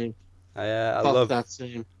bye. I love that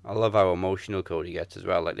team. I love how emotional Cody gets as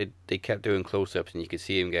well. Like they kept doing close-ups and you could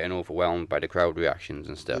see him getting overwhelmed by the crowd reactions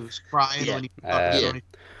and stuff. He was crying when he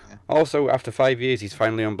Also, after 5 years, he's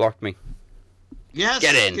finally unblocked me. Yes,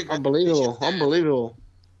 get in. Unbelievable.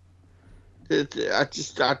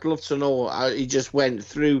 I'd love to know how he just went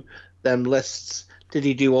through them lists. Did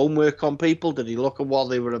he do homework on people? Did he look at what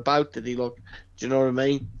they were about? Did he look? Do you know what I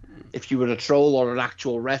mean? If you were a troll or an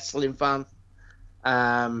actual wrestling fan,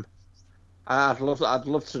 I'd love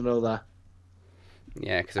to know that.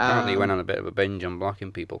 Yeah, because apparently he went on a bit of a binge on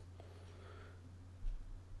blocking people.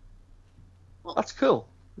 Well, that's cool.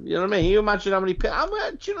 You know what I mean? You imagine how many people.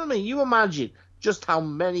 Do you know what I mean? You imagine just how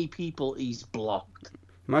many people he's blocked.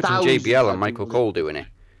 Imagine JBL and Michael Cole doing it.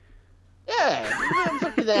 Yeah, you'd be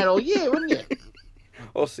fucking there all year, wouldn't you?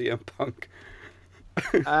 Or CM Punk.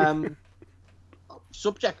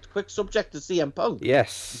 Quick subject to CM Punk.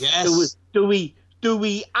 Yes. Do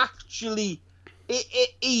we actually?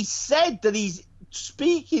 He said that he's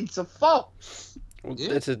speaking to Fox. Well,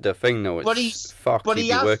 this is the thing, though. It's Fox he'd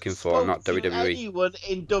be working for, not WWE. Anyone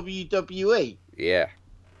in WWE? Yeah.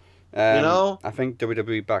 I think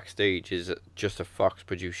WWE Backstage is just a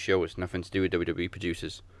Fox-produced show. It's nothing to do with WWE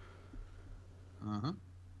producers.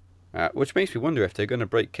 Which makes me wonder if they're going to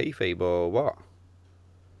break kayfabe or what.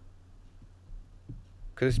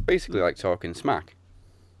 Because it's basically like talking smack.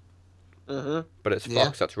 But it's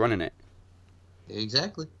Fox that's running it.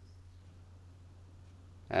 Exactly.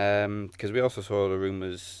 Because we also saw the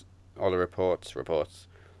rumours, all the reports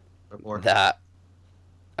that,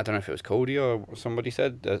 I don't know if it was Cody or somebody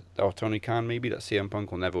said, or Tony Khan maybe, that CM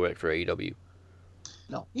Punk will never work for AEW.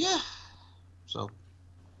 No. Yeah. So.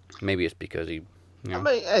 Maybe it's because he, I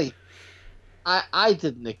mean, hey, I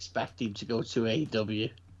didn't expect him to go to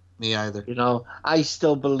AEW. Me either. I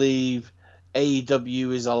still believe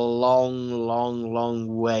AEW is a long, long,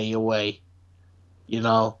 long way away.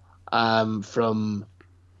 From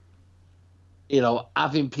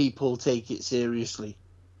having people take it seriously.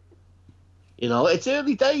 It's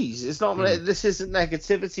early days. It's not. This isn't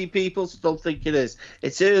negativity, people. So don't think it is.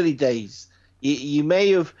 It's early days. You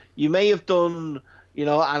may have done,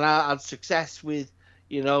 and had success with,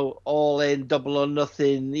 All In, Double or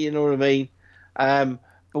Nothing. You know what I mean?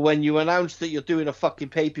 But when you announce that you're doing a fucking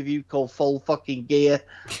pay-per-view called Full Fucking Gear,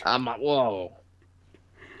 I'm like, whoa.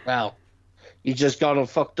 Well, you just gone and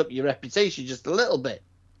fucked up your reputation just a little bit.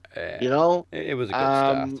 It was a good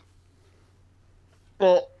start.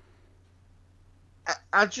 But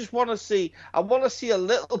I just want to see. I want to see a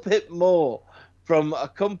little bit more from a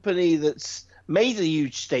company that's made a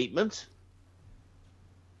huge statement.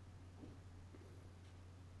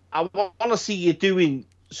 I want to see you doing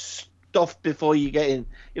stuff before you get in.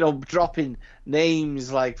 Dropping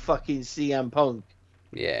names like fucking CM Punk.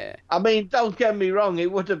 Yeah. I mean, don't get me wrong.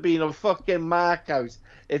 It would have been a fucking mark out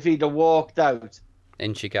if he'd have walked out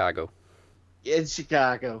in Chicago.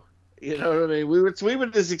 You know what I mean? We were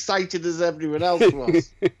as excited as everyone else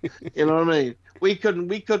was. You know what I mean? We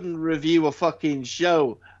couldn't review a fucking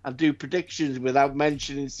show and do predictions without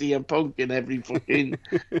mentioning CM Punk in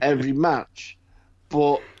every match.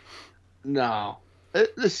 But no,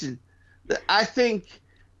 listen. I think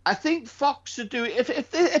Fox should do it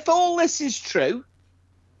if all this is true.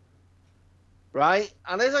 Right?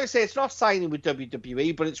 And as I say, it's not signing with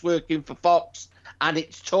WWE, but it's working for Fox and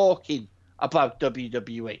it's talking about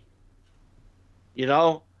WWE.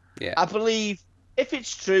 Yeah. I believe if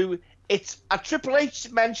it's true, it's a Triple H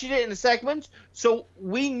mentioned it in the segment, so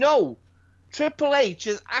we know Triple H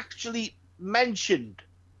has actually mentioned,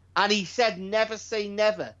 and he said never say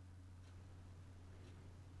never.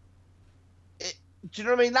 Do you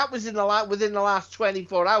know what I mean? That was within the last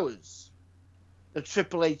 24 hours. The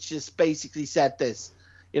Triple H just basically said this.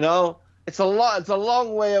 It's a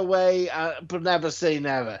long way away, but never say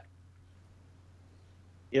never.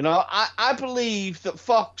 I believe that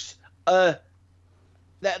Fox, that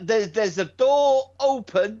there's a door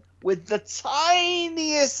open with the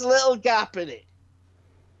tiniest little gap in it.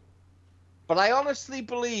 But I honestly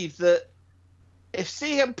believe that if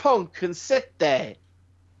CM Punk can sit there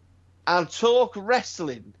and talk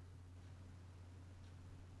wrestling,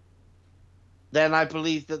 then I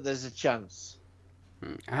believe that there's a chance.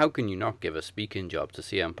 How can you not give a speaking job to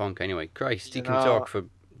CM Punk anyway? Christ, he can know, talk for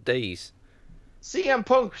days. CM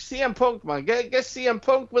Punk, man. Get CM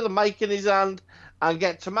Punk with a mic in his hand and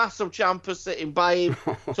get Tommaso Ciampa sitting by him.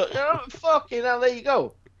 So, fucking hell, there you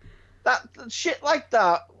go. That shit like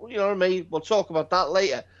that, you know what I mean? We'll talk about that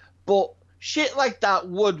later. But shit like that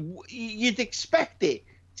you'd expect it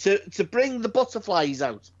to bring the butterflies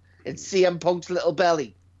out in CM Punk's little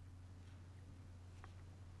belly.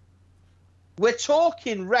 We're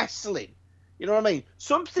talking wrestling. You know what I mean?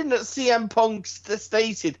 Something that CM Punk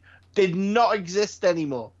stated did not exist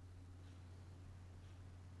anymore.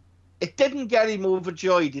 It didn't get him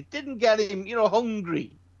overjoyed. It didn't get him,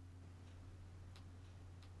 hungry.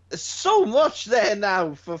 There's so much there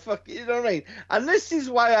now for fucking, you know what I mean? And this is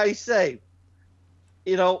why I say,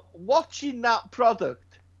 watching that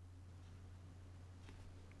product,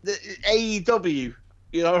 the AEW,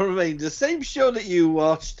 you know what I mean? The same show that you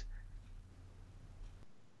watched,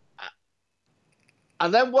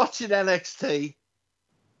 and then watching NXT,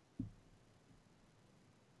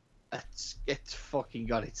 it's fucking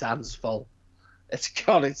got its hands full. It's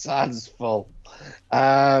got its hands full.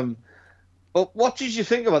 But what did you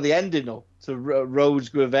think about the ending, though, to Rhodes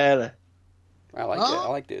Guevara? I liked it. I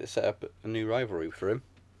liked it to set up a new rivalry for him.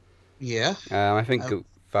 Yeah. I think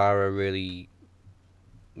Guevara really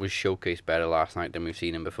was showcased better last night than we've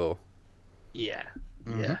seen him before. Yeah.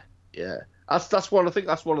 Mm-hmm. Yeah. That's one. I think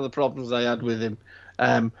that's one of the problems I had with him.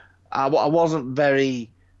 I wasn't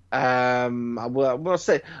very. I will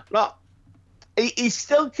say not. He's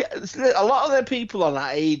still a lot of the people on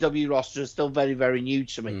that AEW roster are still very, very new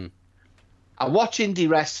to me. I watch indie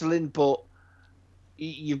wrestling, but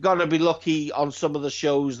you've got to be lucky on some of the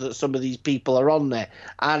shows that some of these people are on there.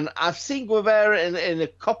 And I've seen Guevara in a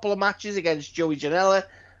couple of matches against Joey Janela,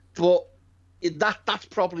 but that's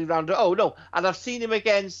probably round. Oh no, and I've seen him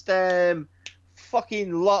against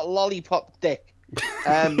fucking lollipop dick,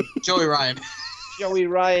 Joey Ryan. Joey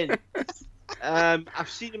Ryan. I've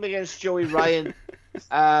seen him against Joey Ryan.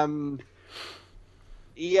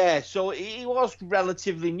 Yeah, so he was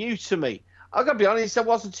relatively new to me. I gotta be honest, I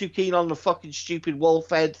wasn't too keen on the fucking stupid wolf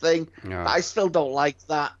head thing. No. But I still don't like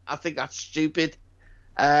that. I think that's stupid.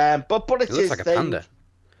 But it's it looks like thing. A panda.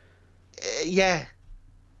 Yeah.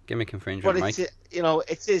 Gimmick infringement, but Mike.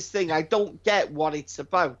 It's his thing. I don't get what it's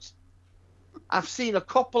about. I've seen a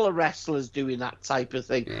couple of wrestlers doing that type of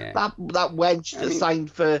thing. Yeah. That wench that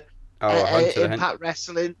signed for Impact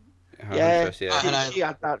Wrestling. Yeah. She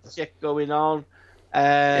had that shit going on.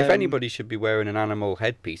 If anybody should be wearing an animal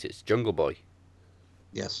headpiece, it's Jungle Boy.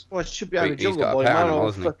 Yes. Well, it should be either Jungle Boy,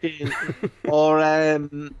 or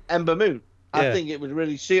Ember Moon. Yeah. I think it would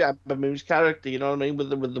really suit Ember Moon's character. You know what I mean, with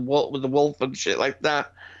the wolf and shit like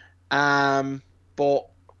that. But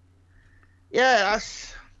yeah,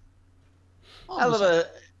 that's hell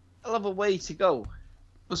of a way to go.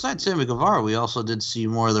 Besides Sammy Guevara, we also did see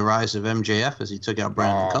more of the rise of MJF as he took out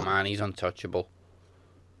Brandon Cutler. Oh man, he's untouchable.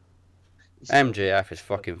 MJF is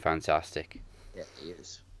fucking fantastic. Yeah, he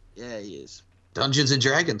is. Yeah, he is. Dungeons and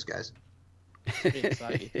Dragons, guys.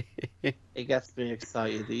 He gets me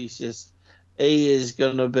excited. He is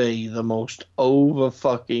gonna be the most over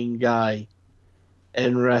fucking guy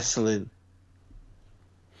in wrestling.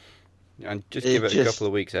 And give it a couple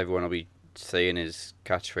of weeks, everyone will be saying his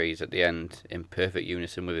catchphrase at the end in perfect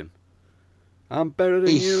unison with him. I'm better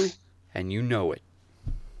than you, and you know it.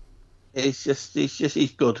 He's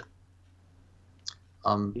good.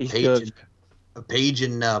 Paige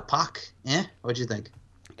and Pac. Yeah, what'd you think?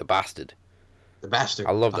 The bastard. The bastard.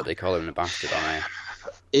 I love that they call him the bastard on air.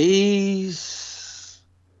 He's.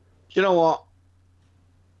 Do you know what?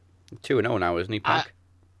 2-0 now, isn't he, Pac?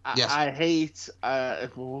 Yes. I hate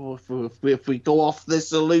if we go off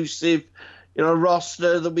this elusive,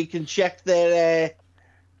 roster that we can check their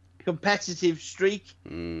competitive streak.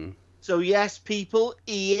 So yes, people,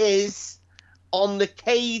 he is on the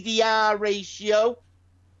KDR ratio.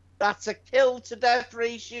 That's a kill to death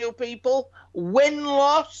ratio, people.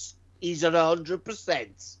 Win-loss, he's at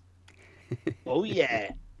 100%. Oh,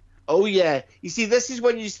 yeah. Oh, yeah. You see, this is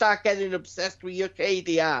when you start getting obsessed with your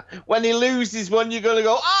KDR. When he loses one, you're going to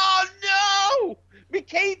go, oh, no! My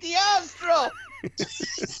KDR's dropped!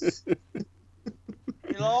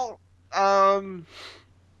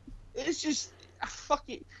 It's just,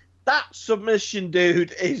 fucking, that submission,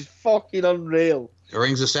 dude, is fucking unreal. The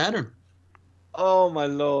Rings of Saturn. Oh, my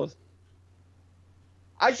Lord.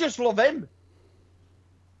 I just love him.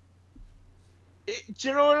 Do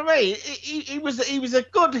you know what I mean? He was a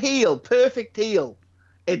good heel, perfect heel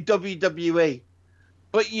in WWE.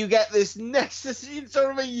 But you get this next, you know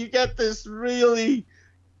what I mean? You get this really.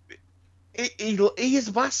 He is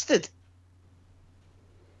a bastard.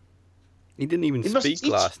 He didn't even speak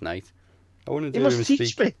last night. I wanted to He hear him must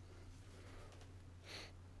teach speak. me.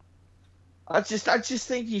 I just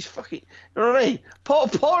think he's fucking. You know what I mean?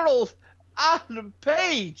 Poor old Adam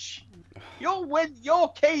Page. Your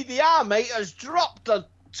KDR mate has dropped a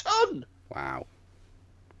ton. Wow.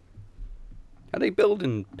 Are they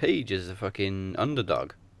building Page as a fucking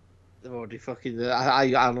underdog? They've already fucking.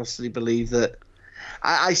 I honestly believe that.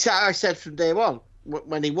 I said from day one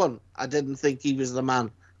when he won, I didn't think he was the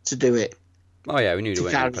man to do it. Oh yeah, we knew he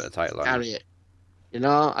wouldn't put the title on. Carry it. You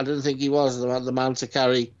know, I didn't think he was the man to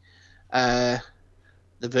carry the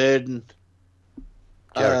burden.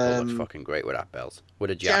 Jericho looks fucking great with that belt,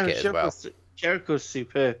 with a jacket as well. Jericho's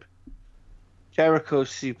superb.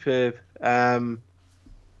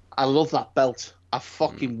 I love that belt. I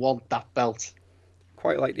fucking want that belt.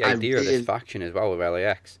 Quite like the idea of this faction as well with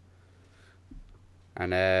LAX.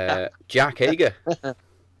 And Jack Hager.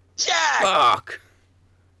 Jack! Fuck!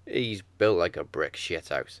 He's built like a brick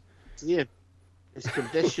shithouse. Yeah. His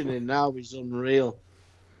conditioning now is unreal.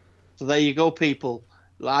 So there you go, people.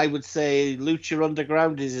 I would say Lucha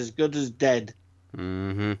Underground is as good as dead.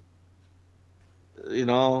 Mm-hmm. You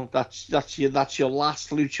know, that's your last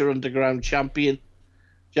Lucha Underground champion.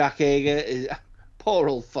 Jack Hager is poor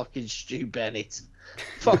old fucking Stu Bennett.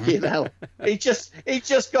 Fucking hell. He just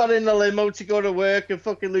got in the limo to go to work and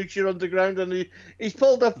fucking Lucha Underground, and he's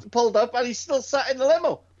pulled up and he's still sat in the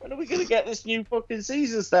limo. When are we gonna get this new fucking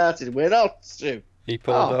season started? We're not, Stu. He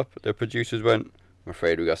pulled up, the producers went, I'm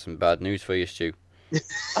afraid we got some bad news for you, Stu.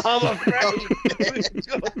 I'm afraid we've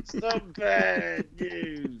got some bad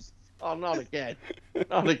news. Oh, not again.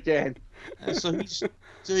 Not again. So he's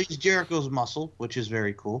Jericho's muscle, which is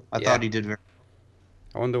very cool. I thought he did very.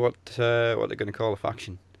 I wonder what they're going to call the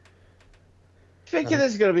faction. Thinking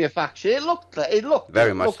there's going to be a faction. It looked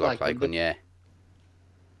very much looked like one, yeah.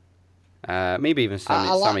 Maybe even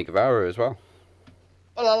Sammy Guevara as well.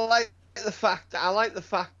 Well, I like the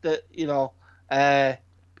fact that you know, I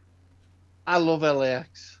love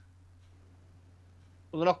LAX.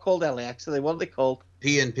 Well, they're not called LAX, are they? What are they called?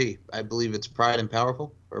 PNP. I believe it's Pride and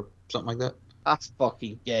Powerful or something like that. That's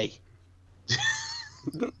fucking gay.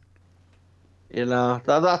 You know,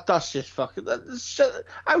 that's just fucking.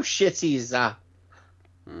 How shitty is that?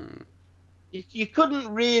 You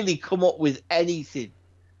couldn't really come up with anything.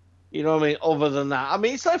 You know what I mean? Other than that, I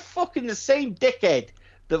mean, it's like fucking the same dickhead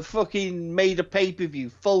that fucking made a pay-per-view,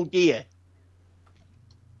 Full Gear.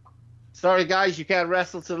 Sorry, guys, you can't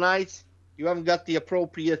wrestle tonight. You haven't got the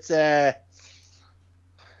appropriate health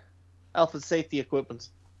and safety equipment.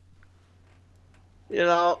 You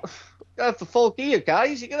know, you gotta have the Full Gear,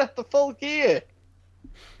 guys. You gotta have the Full Gear.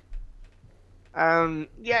 Yeah,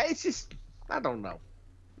 it's just, I don't know.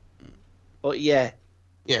 But yeah.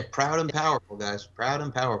 Yeah, proud and powerful, guys. Proud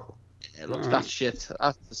and powerful. It looks that shit.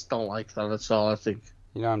 I just don't like that. That's all I think.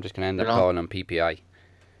 You know, I'm just going to end up calling them PPI.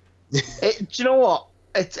 Do you know what?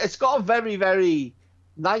 It's got a very, very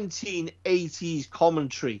 1980s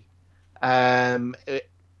commentary. On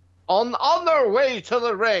their way to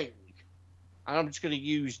the ring. And I'm just going to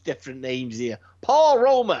use different names here. Paul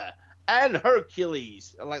Roma and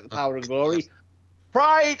Hercules. I like the Power and Glory.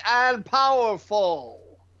 Pride and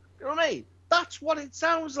Powerful. You know what I mean? That's what it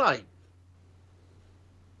sounds like.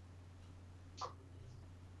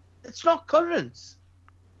 It's not current.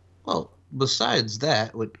 Well, besides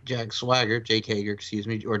that, with Jake Hager, excuse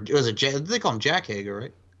me, or was it they call him Jack Hager,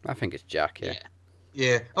 right? I think it's Jack, yeah.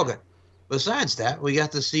 Yeah, okay. Besides that, we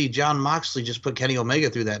got to see Jon Moxley just put Kenny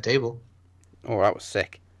Omega through that table. Oh, that was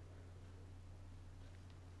sick.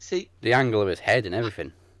 See, the angle of his head and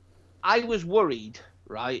everything. I was worried,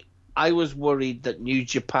 right? I was worried that New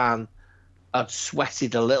Japan had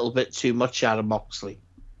sweated a little bit too much out of Moxley.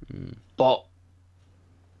 But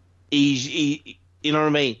he you know what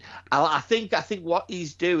I mean? I think what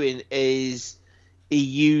he's doing is he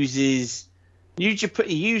uses New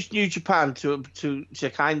Japan to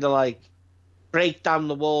kind of like break down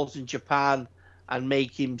the walls in Japan and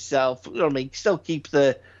make himself, you know what I mean, still keep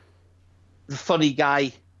the funny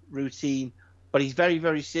guy routine, but he's very,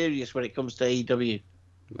 very serious when it comes to AEW.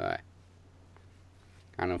 Right.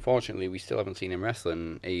 And unfortunately, we still haven't seen him wrestle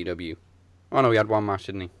in AEW. Oh no, he had one match,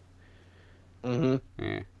 didn't he? Mm-hmm.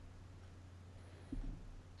 Yeah.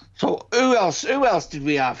 So who else did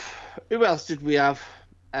we have? Well,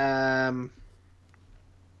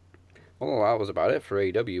 that was about it for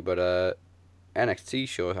AEW, but NXT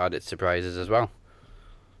sure had its surprises as well.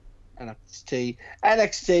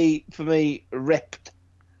 NXT for me ripped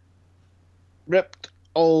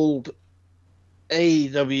old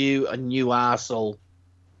AEW a new arsehole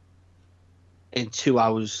in 2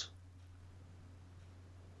 hours.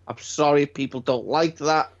 I'm sorry people don't like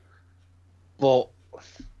that, but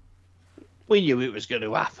we knew it was going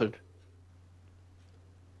to happen.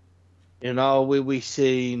 You know, we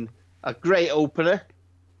seen a great opener.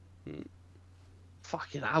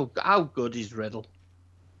 Fucking how good is Riddle?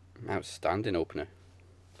 Outstanding opener.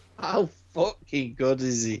 How fucking good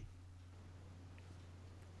is he?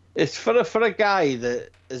 It's for a guy that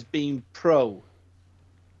has been pro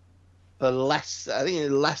for less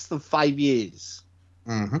than 5 years.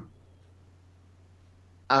 Mm-hmm.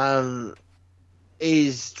 And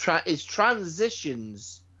his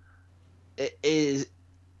transitions is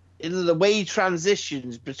in the way he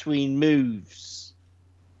transitions between moves.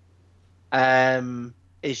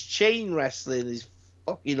 His chain wrestling is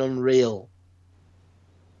fucking unreal.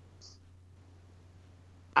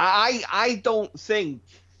 I don't think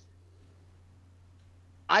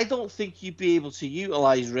you'd be able to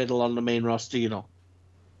utilize Riddle on the main roster, you know.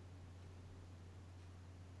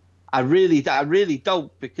 I really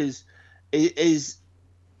don't, because his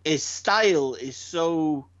style is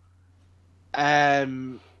so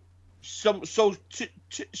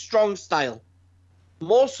strong style,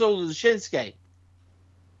 more so than Shinsuke.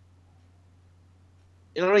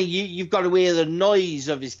 You know what I mean? You've got to hear the noise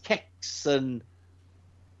of his kicks, and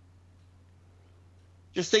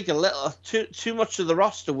just think a little too much of the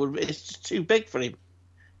roster it's just too big for him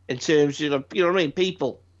in terms of, you know what I mean,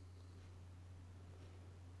 people.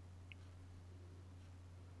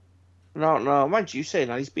 No, mind you saying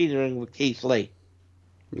that, he's been in the ring with Keith Lee.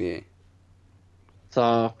 Yeah.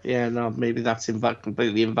 So, yeah, no, maybe that's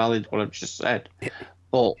completely invalid what I've just said.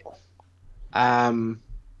 But,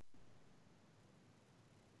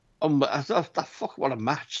 fuck, what a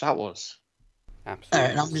match that was.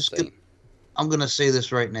 Absolutely. All right, I'm gonna say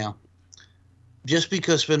this right now. Just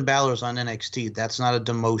because Finn Balor's on NXT, that's not a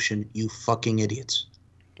demotion, you fucking idiots.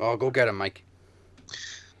 Oh, go get him, Mike.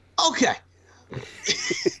 Okay. I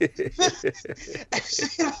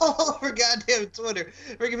see it all over goddamn Twitter.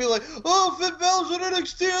 Freaking people like, oh, Finn Balor's on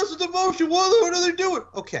NXT, that's a demotion. What are they doing?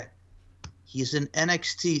 Okay. He's an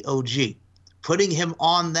NXT OG. Putting him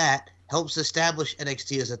on that helps establish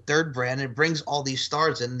NXT as a third brand, and it brings all these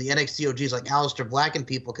stars in. The NXT OGs like Aleister Black and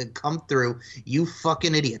people can come through. You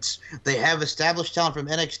fucking idiots. They have established talent from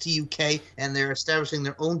NXT UK, and they're establishing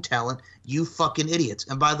their own talent. You fucking idiots.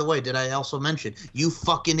 And by the way, did I also mention, you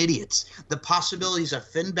fucking idiots, the possibilities of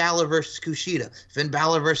Finn Balor versus Kushida, Finn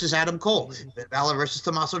Balor versus Adam Cole, Finn Balor versus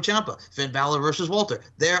Tommaso Ciampa, Finn Balor versus Walter.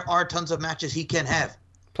 There are tons of matches he can have.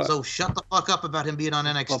 So shut the fuck up about him being on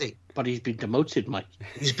NXT. But he's been demoted, Mike.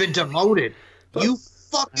 He's been demoted. You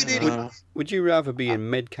fucking idiot. Would you rather be in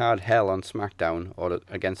mid-card hell on SmackDown or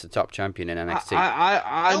against the top champion in NXT?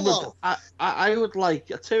 I would like.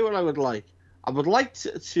 I'll tell you what I would like. I would like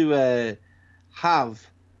to have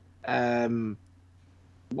one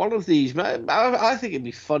of these. I think it'd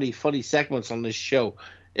be funny segments on this show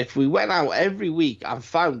if we went out every week and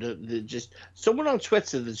found just someone on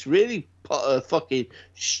Twitter that's really fucking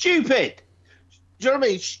stupid. Do you know what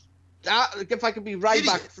I mean? If I could be right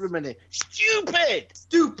back for a minute. Stupid!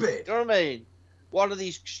 Do you know what I mean? One of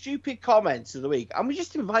these stupid comments of the week. And we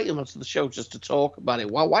just invite them onto the show just to talk about it.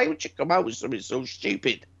 Why would you come out with something so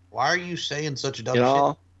stupid? Why are you saying such dumb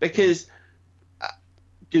shit? Because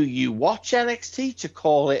do you watch NXT to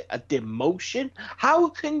call it a demotion? How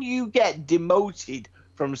can you get demoted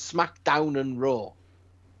from SmackDown and Raw?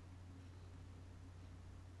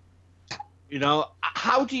 You know,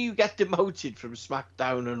 how do you get demoted from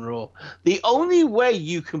SmackDown and Raw? The only way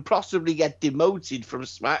you can possibly get demoted from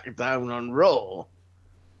SmackDown and Raw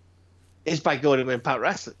is by going to Impact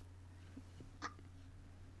Wrestling.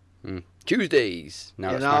 Tuesdays.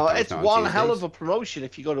 No, it's one hell of a promotion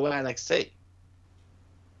if you go to NXT.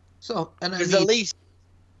 So, and at least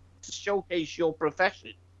to showcase your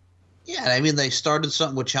profession. Yeah, I mean, they started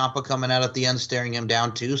something with Ciampa coming out at the end, staring him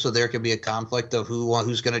down too, so there could be a conflict of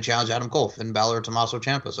who's going to challenge Adam Cole, Finn Balor or Tommaso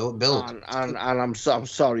Ciampa. So it builds. And I'm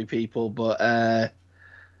sorry, people, but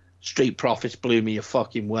Street Profits blew me a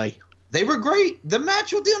fucking way. They were great. The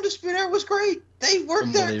match with the Undisputed Era was great. They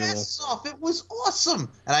worked their asses off. It was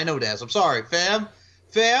awesome. And I know, Daz. I'm sorry, fam.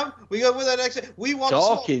 We go with that next. We want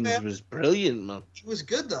Dawkins was brilliant, man. He was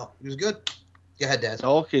good though. He was good. Go ahead, Daz.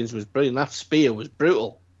 Dawkins was brilliant. That spear was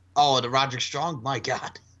brutal. Oh, the Roderick Strong? My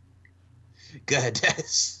God. Go ahead,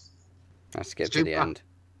 Des. I skipped to the end.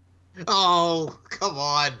 Oh, come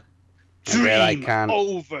on. Dream I can.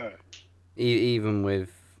 Over. Even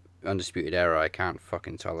with Undisputed Era, I can't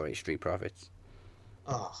fucking tolerate Street Profits.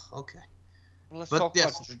 Oh, okay. Well, let's But talk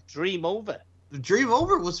yes. about Dream Over. Dream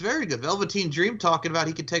Over was very good. Velveteen Dream talking about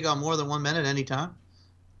he could take on more than 1 minute anytime.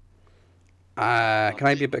 Can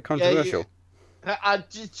I be a bit controversial? Do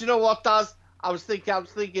you know what, Daz? I was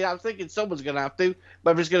thinking someone's gonna have to,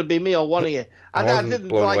 whether it's gonna be me or one of you. I I wasn't didn't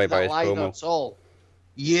blown away like by that his line promo. at all.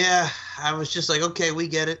 Yeah, I was just like, okay, we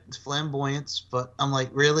get it. It's flamboyance, but I'm like,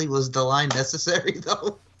 really? Was the line necessary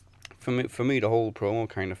though? For me, the whole promo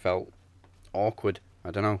kind of felt awkward.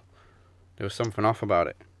 I don't know. There was something off about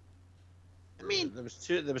it. I mean, There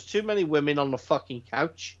was too many women on the fucking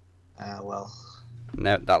couch. well,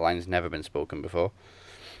 That line's never been spoken before.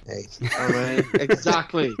 hey. I mean,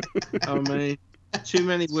 exactly. I mean, too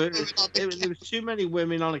many women. There was too many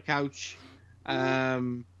women on a couch.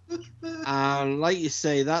 And like you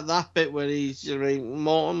say, that bit where he's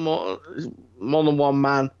more than one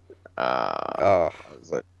man. Oh, I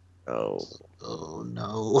was like, oh. Oh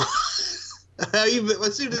no.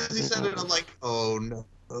 As soon as he said it, I'm like, oh no.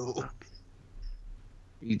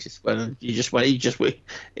 He just went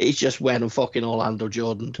and fucking Orlando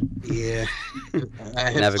Jordan. Yeah. I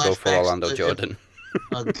had never go for flashbacks Orlando to- Jordan.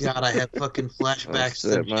 Oh god, I had fucking flashbacks That's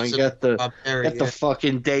to it, man. Jason Get the Bob Perry, Get the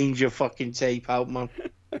fucking danger fucking tape out, man.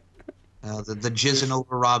 the jizzing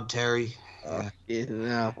over Rob Terry. Yeah. You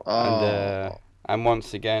know. And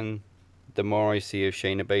once again, the more I see of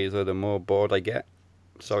Shayna Baszler, the more bored I get.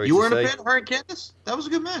 Sorry You to weren't say. a fan of her and Candice? That was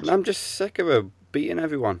a good match. I'm just sick of her beating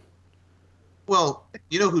everyone. Well,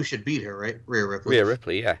 you know who should beat her, right? Rhea Ripley. Rhea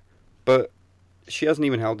Ripley, yeah. But she hasn't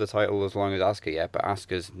even held the title as long as Asuka yet, but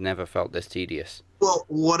Asuka's never felt this tedious. Well,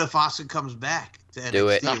 what if Asuka comes back to NXT? Do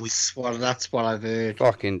it. That's what I've heard.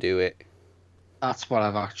 Fucking do it. That's what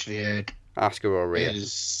I've actually heard. Asuka or Rhea.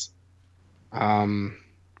 Is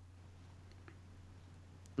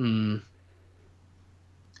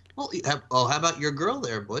Well, how about your girl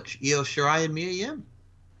there, Butch? Io Shirai and Mia Yim.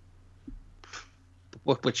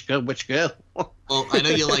 which girl? Well, I know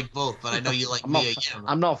you like both, but I know you like I'm not, Mia Yim.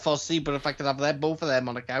 I'm not fussy, but if I could have both of them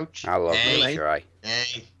on a couch, I love Hey. Rhea Shirai.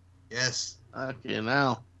 Hey, yes. okay,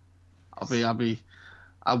 now I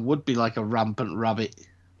would be like a rampant rabbit.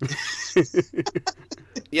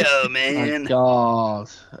 Yo, My man. God,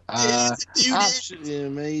 Dude, absolutely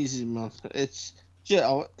amazing, man. It's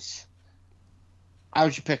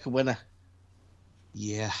how'd you pick a winner?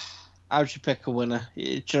 yeah. How'd you pick a winner? Do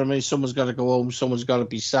you know what I mean? Someone's got to go home. Someone's got to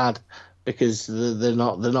be sad because they're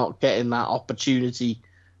not getting that opportunity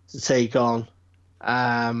to take on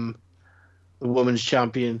the women's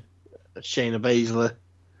champion, Shayna Baszler.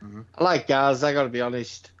 Mhm. I like Gaz. I got to be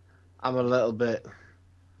honest. I'm a little bit,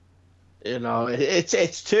 it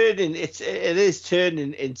is turning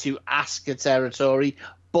into Asuka territory,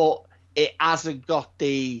 but it hasn't got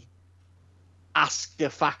the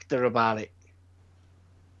Asuka factor about it.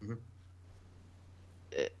 Mhm.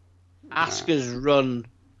 Asuka's run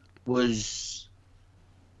was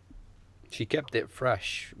She kept it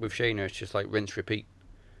fresh. With Shayna, it's just like rinse, repeat.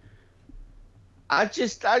 I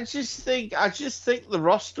just think the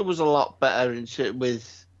roster was a lot better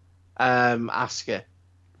with Asuka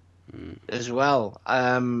as well.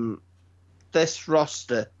 This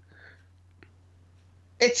roster,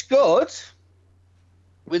 it's good.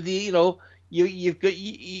 With the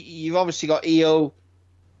you've obviously got Io,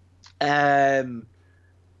 I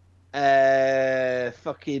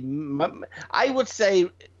would say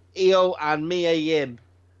Io and Mia Yim.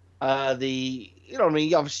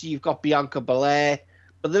 Obviously you've got Bianca Belair,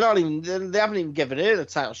 but they haven't even given her the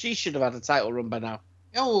title. She should have had a title run by now.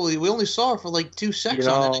 Yeah, well, we only saw her for like 2 seconds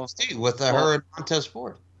on NXT with her and Montez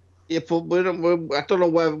Ford. Yeah, but I don't know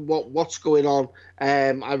what's going on.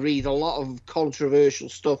 I read a lot of controversial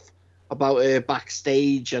stuff about her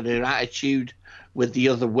backstage and her attitude with the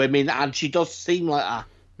other women, and she does seem like that.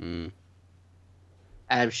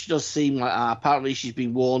 She does seem like that. Apparently, she's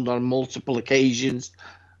been warned on multiple occasions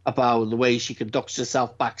about the way she conducts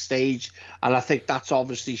herself backstage, and I think that's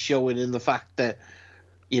obviously showing in the fact that,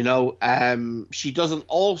 she doesn't.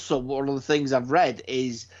 Also, one of the things I've read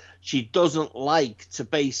is she doesn't like to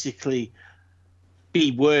basically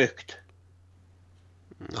be worked.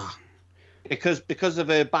 Because of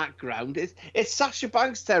her background, it's Sasha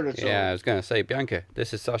Banks territory. Yeah, I was going to say, Bianca,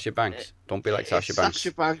 this is Sasha Banks. Don't be like Sasha Banks.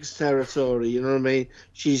 Sasha Banks territory, you know what I mean?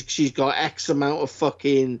 She's got X amount of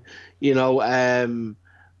fucking,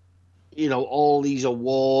 all these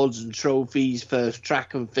awards and trophies for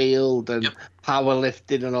track and field and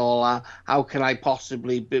powerlifting and all that. How can I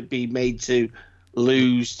possibly be made to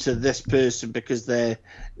lose to this person because they're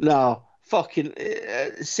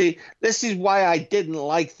see? This is why I didn't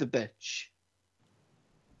like the bitch.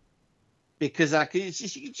 because you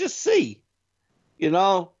can just see, you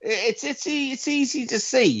know, it's easy to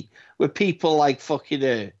see with people like fucking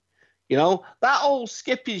her, you know, that whole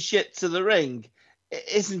skipping shit to the ring,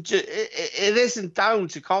 it isn't down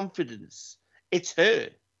to confidence. It's her.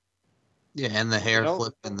 Yeah, and the hair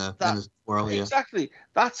flip and the twirl. Yeah, exactly.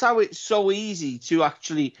 That's how it's so easy to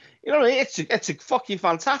actually, you know, it's a fucking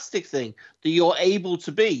fantastic thing that you're able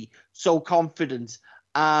to be so confident,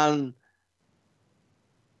 and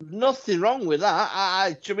nothing wrong with that.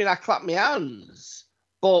 I mean, I clap my hands,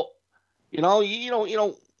 but you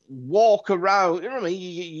know, walk around. You know what I mean?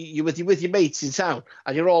 You with your mates in town,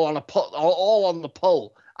 and you're all on the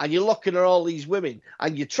pole, and you're looking at all these women,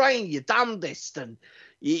 and you're trying your damnedest, and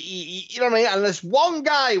you know what I mean? And this one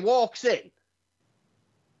guy walks in,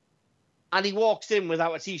 and he walks in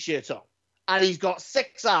without a t-shirt on, and he's got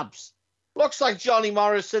 6 abs. Looks like Johnny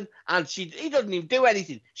Morrison, and he doesn't even do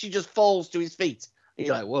anything. She just falls to his feet. And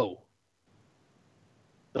you're like, whoa,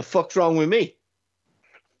 the fuck's wrong with me?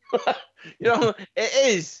 You know, it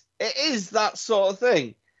is that sort of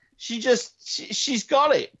thing. She's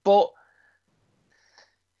got it, but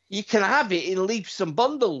you can have it in leaps and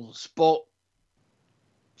bundles, but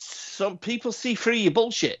some people see through your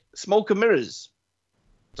bullshit. Smoke and mirrors.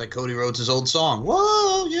 It's like Cody Rhodes' old song.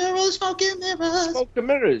 Whoa, you're a smoke and mirrors. Smoke and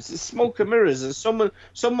mirrors. It's smoke and mirrors. And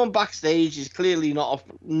someone backstage is clearly not.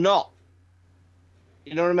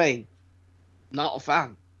 You know what I mean? Not a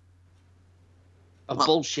fan of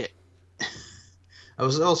bullshit. I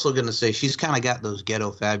was also gonna say she's kind of got those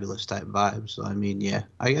Ghetto Fabulous type vibes. So I mean, yeah,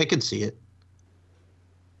 I can see it.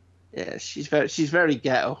 Yeah, she's very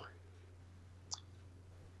ghetto.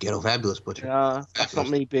 Ghetto Fabulous Butcher. Yeah, that's not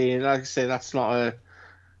me being. Like I say, that's not a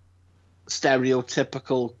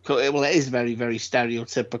stereotypical. Well, it is very, very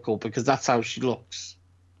stereotypical because that's how she looks.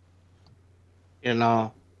 You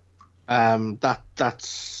know,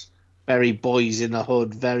 that's very boys in the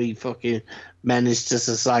hood, very fucking menace to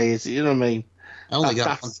society. You know what I mean? I only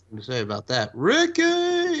got one thing to say about that.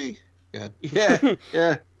 Ricky. God.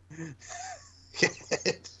 Yeah.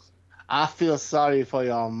 I feel sorry for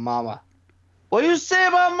your mama. What you say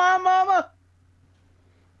about my mama?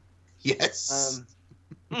 Yes.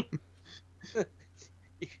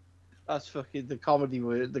 That's fucking the comedy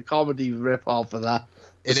rip off of that.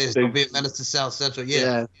 It is. Don't be a menace to South Central.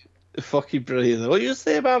 Yeah. Fucking brilliant. What you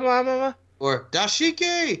say about my mama? Or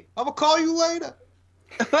Dashiki, I'm gonna call you later.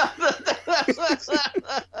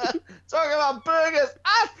 Talking about burgers.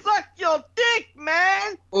 I suck your dick,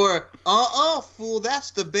 man. Or fool,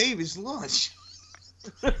 that's the baby's lunch.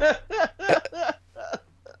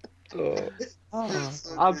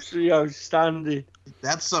 Absolutely outstanding.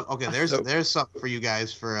 That's some okay. There's something for you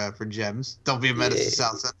guys for gems. Don't be a menace to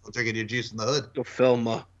South Central drinking your juice in the hood. Go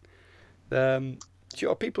filmer.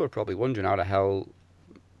 Sure, people are probably wondering how the hell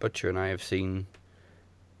Butcher and I have seen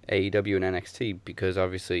AEW and NXT because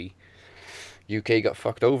obviously UK got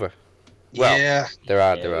fucked over. Well, yeah, there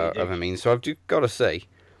are other means. So I've got to say,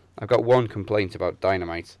 I've got one complaint about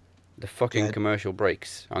Dynamite. The fucking commercial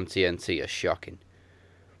breaks on TNT are shocking.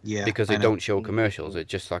 Yeah, because they don't show commercials. It's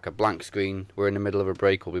just like a blank screen. We're in the middle of a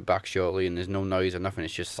break. We'll be back shortly, and there's no noise or nothing.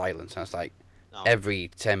 It's just silence. And it's like every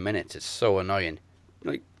 10 minutes. It's so annoying.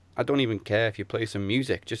 Like I don't even care if you play some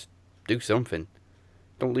music. Just do something.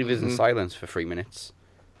 Don't leave us in silence for 3 minutes.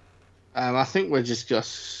 I think I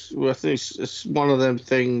think it's one of them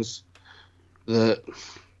things that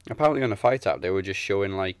apparently on the Fight app they were just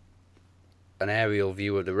showing like an aerial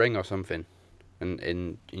view of the ring or something,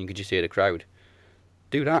 and you could just hear the crowd.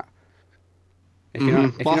 Do that.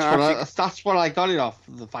 That's what I got it off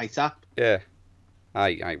the Fight app. Yeah,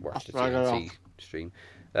 I watched the TNT stream.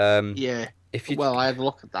 Yeah. I had a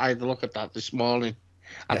look at that this morning,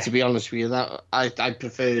 and to be honest with you, that I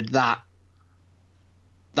preferred that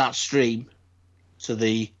stream to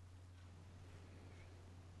the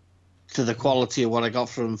quality of what I got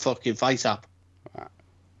from fucking Fight app.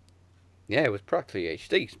 Yeah, it was practically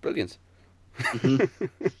HD. It's brilliant.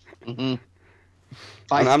 The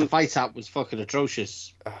Fight app was fucking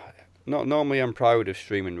atrocious. Not normally I'm proud of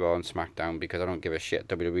streaming Raw and SmackDown because I don't give a shit.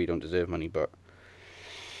 WWE don't deserve money, but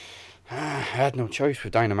I had no choice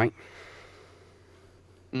with Dynamite.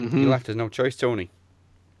 You left us no choice, Tony.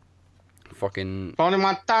 Fucking Tony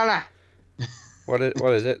Montana. What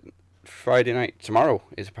is it? Friday night tomorrow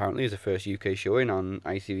is the first UK showing on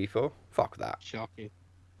ITV4. Fuck that. Shocking.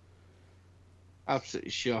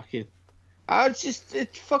 Absolutely shocking.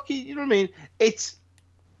 It's fucking, you know what I mean? It's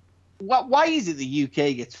why is it the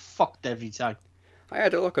UK gets fucked every time? I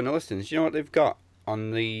had a look on the listings. You know what they've got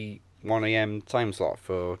on the 1 a.m. time slot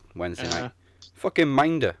for Wednesday night? Fucking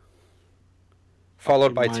Minder.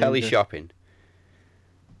 Followed by Telly Shopping.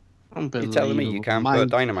 You're telling me you can't put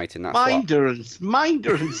Dynamite in that slot?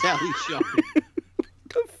 Minder and Telly Shopping.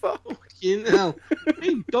 The fuck? You know,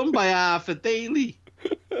 being done by half a daily.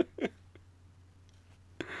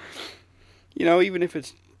 You know, even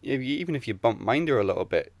if you bump Minder a little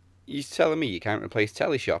bit, you're telling me you can't replace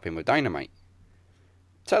Telly Shopping with Dynamite?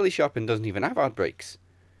 Telly Shopping doesn't even have ad breaks.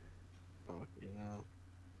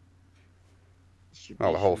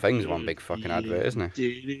 Well, the whole thing's one big fucking advert, isn't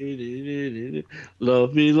it?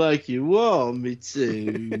 Love me like you want me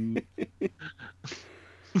to.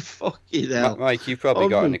 Fucking hell. Mike, you've probably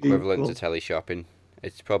got an equivalent to Telly Shopping.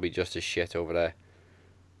 It's probably just as shit over there.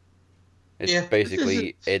 It's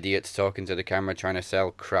basically idiots talking to the camera trying to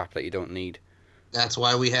sell crap that you don't need. That's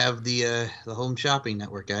why we have the home shopping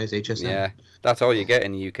network, guys, HSN. Yeah, that's all you get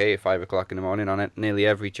in the UK at 5 o'clock in the morning on it, nearly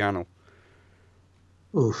every channel.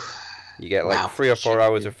 Oof. You get like 3 or 4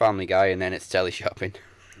 hours of Family Guy, and then it's Telly Shopping.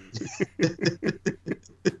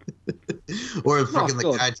 Or fucking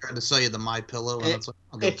the guy trying to sell you the My Pillow, and it's like,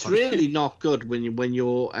 it's really not good when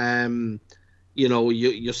you're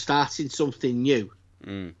you're starting something new,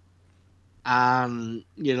 and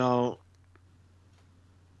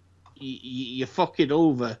you're fucking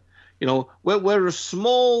over. You know, we're a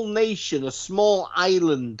small nation, a small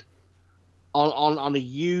island on a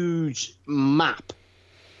huge map.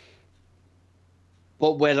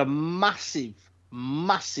 But we're a massive,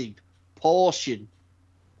 massive portion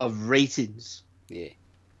of ratings. Yeah.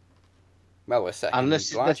 Well, we're second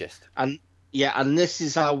largest. And this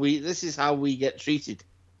is how we get treated.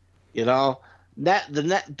 You know,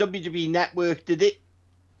 the WWE Network did it.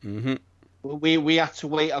 Mm-hmm. We had to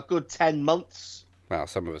wait a good 10 months. Well,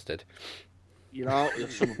 some of us did. You know,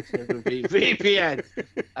 some of us did with VPN.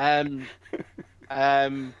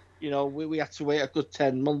 We had to wait a good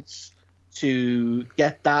 10 months to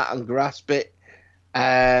get that and grasp it.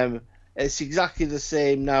 It's exactly the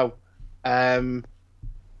same now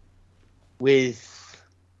with,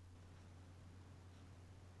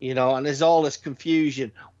 and there's all this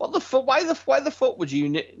confusion. What the fuck? Why the fuck would you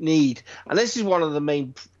need? And this is one of the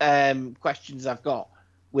main questions I've got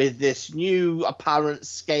with this new apparent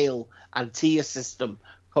scale and tier system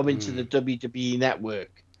coming to the WWE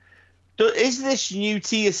Network. Is this new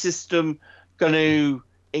tier system going to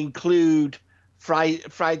include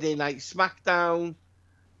Friday Night SmackDown,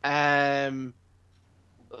 all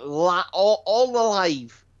the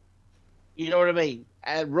live, you know what I mean?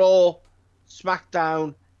 Raw,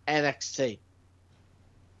 SmackDown, NXT.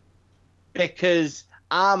 Because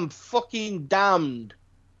I'm fucking damned.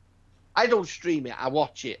 I don't stream it. I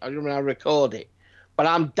watch it. I record it. But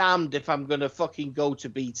I'm damned if I'm going to fucking go to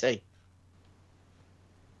BT.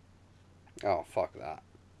 Oh, fuck that.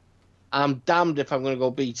 I'm damned if I'm going to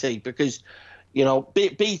go BT because,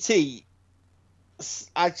 BT,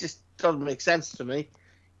 I just doesn't make sense to me.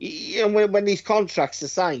 When these contracts are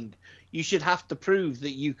signed, you should have to prove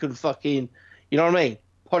that you can fucking, you know what I mean,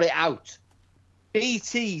 put it out.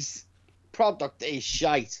 BT's product is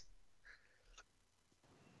shite.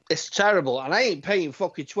 It's terrible, and I ain't paying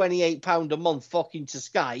fucking £28 a month fucking to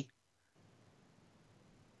Sky,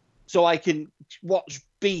 so I can watch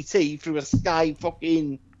BT through a Sky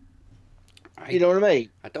fucking. You know what I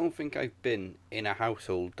mean? I don't think I've been in a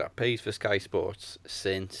household that pays for Sky Sports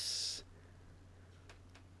since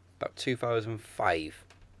about 2005.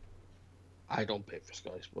 I don't pay for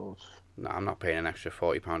Sky Sports. No, I'm not paying an extra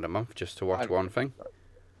 £40 a month just to watch one thing.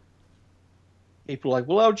 People are like,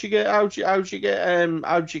 well, how'd you get watch the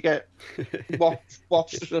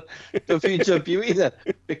WWE then?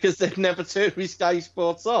 Because they've never turned me Sky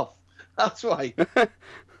Sports off. That's why.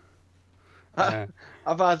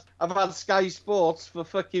 I've had Sky Sports for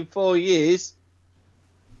fucking 4 years,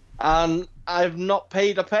 and I've not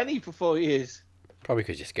paid a penny for 4 years. Probably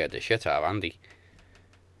because you scared the shit out of Andy.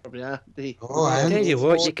 Probably Andy. Oh, I tell you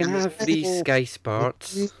what, you can have these Sky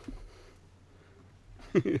Sports.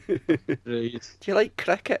 Do you like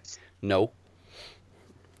cricket? No.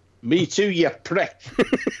 Me too, you prick.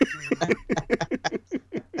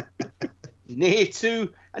 Near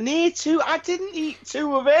two. I didn't eat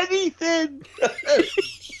two of anything.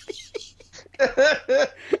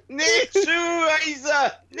 Near two,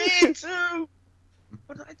 Isa. Near two.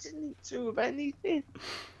 But I didn't eat two of anything.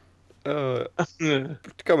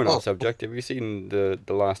 Coming on subject, have you seen the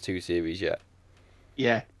last two series yet?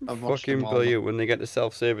 Yeah. Fucking brilliant when they get the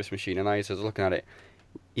self-service machine and Isa's looking at it.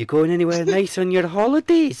 You going anywhere nice on your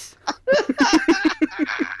holidays?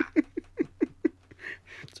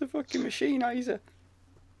 It's a fucking machine, Isa.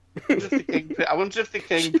 I wonder if the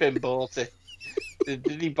Kingpin bought it.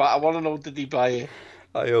 Did he buy? I want to know. Did he buy it?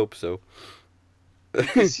 I hope so.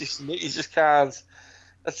 He just can't.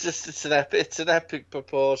 It's an epic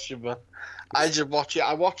proportion, man. I just watch it.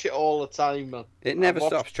 I watch it all the time, man. It never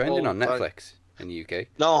stops trending on Netflix in the UK.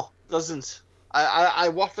 No, it doesn't. I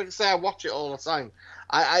watch. Like I say, I watch it all the time.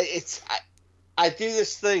 I do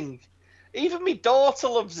this thing. Even my daughter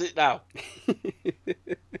loves it now. and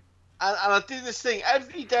I do this thing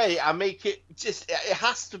every day. I make it it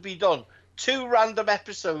has to be done. 2 random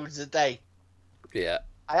episodes a day. Yeah.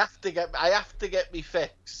 I have to get me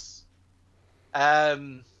fix.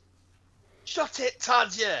 Shut it,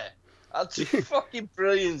 Tadja. That's fucking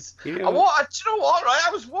brilliant. Do you know what? Right,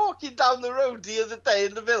 I was walking down the road the other day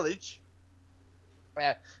in the village.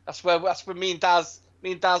 Yeah, that's where me and Dad's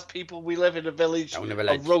people. We live in a village of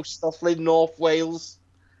Roastaflin, North Wales,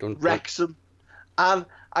 Wrexham, and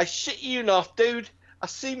I shit you not, dude. I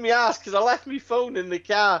seen my ass because I left my phone in the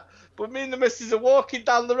car. But me and the missus are walking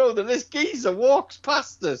down the road, and this geezer walks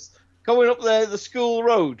past us, going up the school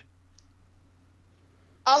road.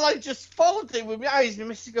 And I just followed him with my eyes, and the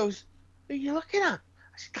missus goes, "Who are you looking at?"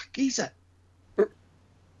 I said, "That geezer." He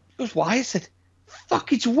goes, "Why?" I said,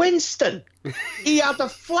 "Fuck, it's Winston." He had a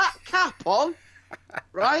flat cap on,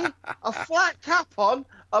 right? A flat cap on,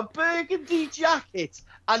 a burgundy jacket,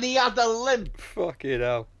 and he had a limp. Fucking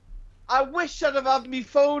hell. I wish I'd have had my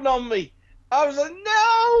phone on me. I was like,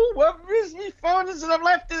 "No, where is my phone?" I said, "I've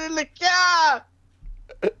left it in the car."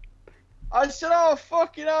 I said, "Oh,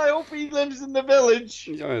 fucking hell, I hope he lives in the village."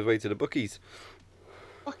 He's on his way to the bookies.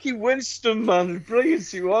 Fucking Winston, man. Brilliant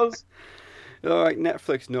he was. All right,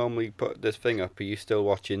 Netflix normally put this thing up. Are you still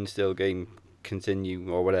watching Still Game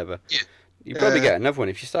Continue or whatever? Yeah. You probably get another one.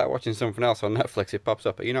 If you start watching something else on Netflix, it pops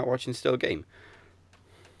up. Are you not watching Still Game?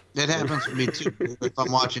 That happens to me too. If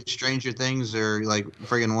I'm watching Stranger Things or like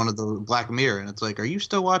friggin' one of the Black Mirror, and it's like, "Are you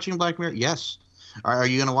still watching Black Mirror?" Yes. Are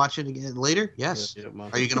you gonna watch it again later? Yes.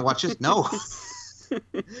 Are you gonna watch this? No.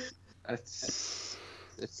 By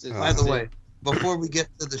the way, before we get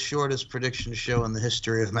to the shortest prediction show in the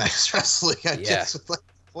history of Max Wrestling, I just would like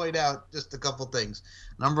to point out just a couple things.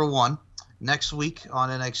 Number one, next week on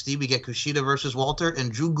NXT, we get Kushida versus Walter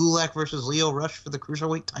and Drew Gulak versus Lio Rush for the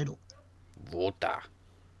Cruiserweight title. Walter.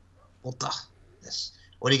 Yes.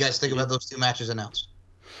 What do you guys think about those 2 matches announced?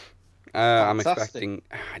 I'm expecting.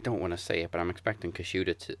 I don't want to say it, but I'm expecting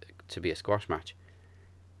Kushida to be a squash match.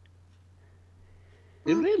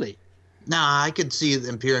 Really? Nah, I could see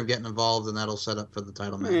Imperium getting involved, and that'll set up for the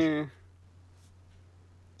title match.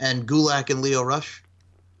 And Gulak and Lio Rush?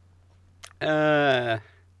 To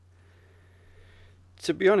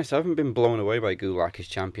be honest, I haven't been blown away by Gulak as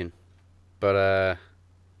champion, but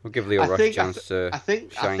we'll give Lio Rush a chance to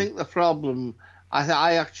shine. I think the problem.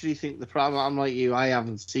 I actually think the problem. I'm like you. I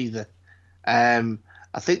haven't either. I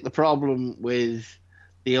think the problem with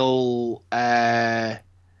the old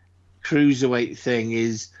cruiserweight thing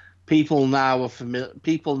is people now are familiar.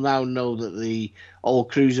 People now know that the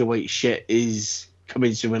old cruiserweight shit is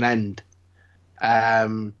coming to an end. I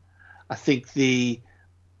think I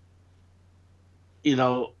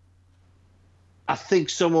think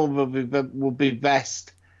someone would be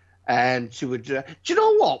best to address. Do you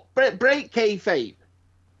know what? Break kayfabe.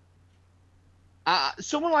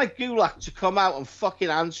 Someone like Gulak to come out and fucking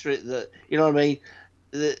answer it. That, you know what I mean?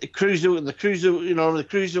 The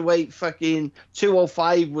cruiserweight fucking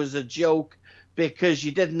 205 was a joke because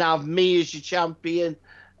you didn't have me as your champion.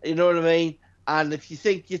 You know what I mean? And if you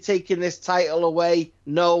think you're taking this title away,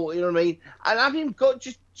 no, you know what I mean? And have him go,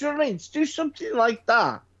 just, do you know what I mean? Do something like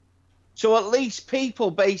that. So at least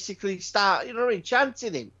people basically start, you know what I mean,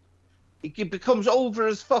 chanting him. He becomes over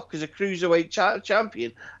as fuck as a cruiserweight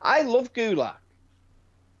champion. I love Gulak.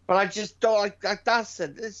 But I just don't, like Dad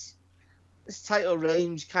said, this title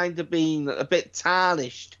reign's kind of been a bit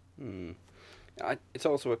tarnished. It's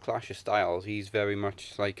also a clash of styles. He's very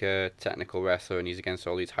much like a technical wrestler, and he's against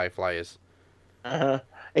all these high flyers.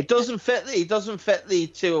 It doesn't fit. He doesn't fit the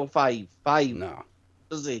 205. No,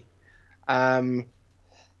 does he?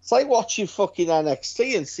 It's like watching fucking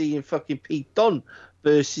NXT and seeing fucking Pete Dunne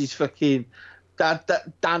versus fucking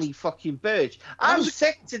Danny fucking Burch. I'm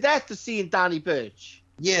sick to death of seeing Danny Burch.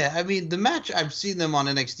 Yeah, I mean, the match, I've seen them on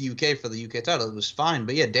NXT UK for the UK title. It was fine.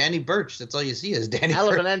 But yeah, Danny Burch, that's all you see is Danny Hell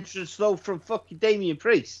Burch. of an entrance, though, from fucking Damian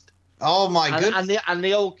Priest. Oh, my goodness. And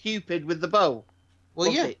the old Cupid with the bow. Well,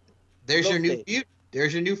 Loved yeah. it. There's your new feud.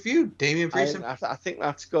 There's your new feud. Damian Priest. I think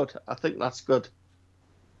that's good.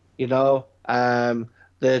 You know, the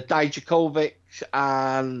Dijakovic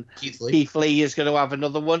and Keith Lee is going to have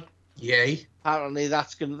another one. Yay. Apparently,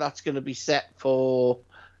 that's going to be set for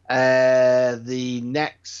the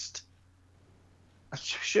next.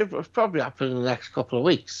 Should probably happen in the next couple of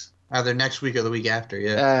weeks. Either next week or the week after,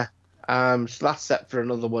 yeah. So that's set for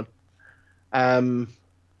another one.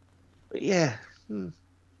 But yeah, I Okay.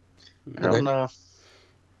 don't know.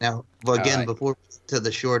 Now, again, Alright. before to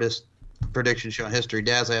the shortest prediction show in history,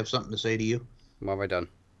 Daz, I have something to say to you. What have I done?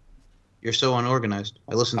 You're so unorganized.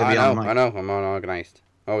 I listened to I Beyond know, Mike. I know. I'm unorganized.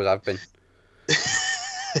 Always have been.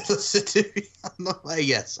 Listen to Beyond Mike.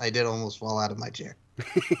 Yes, I did almost fall out of my chair.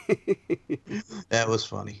 That was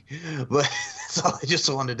funny. But that's all I just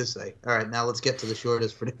wanted to say. All right, now let's get to the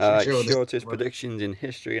shortest prediction Alright, show. shortest predictions in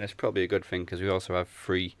history, and it's probably a good thing because we also have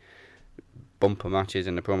 3 bumper matches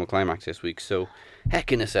in the promo climax this week. So,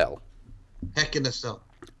 Heck in a Cell. Heck in a Cell.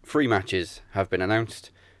 3 matches have been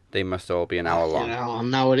announced. They must all be an hour long.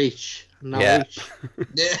 An hour each. Yeah.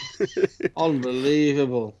 Yeah.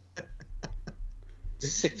 Unbelievable.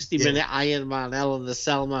 60-minute Iron Man Hell in the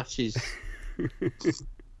Cell matches.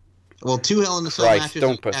 Well, 2 Hell in a Cell Christ, matches.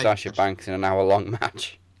 don't put and- Sasha Banks in an hour long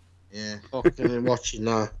match. Yeah, Fucking watching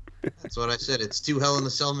that. that's what I said. It's 2 Hell in a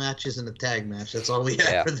Cell matches and a tag match. That's all we have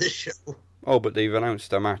Yeah. for this show. Oh, but they've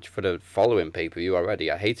announced a match for the following pay-per-view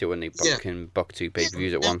already. I hate it when they Yeah. can book 2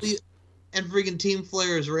 pay-per-views at And once. And freaking Team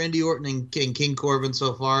Flair is Randy Orton and King Corbin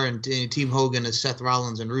so far, and Team Hogan is Seth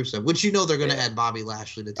Rollins and Rusev, which you know they're going to Yeah. add Bobby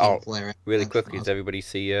Lashley to Team Flair. Really That's quickly, awesome. does everybody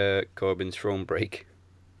see Corbin's throne break?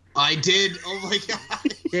 I did. Oh my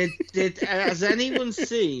god. Has anyone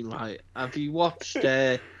seen, like, have you watched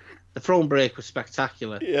the Throne Break was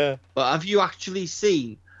spectacular, Yeah. but have you actually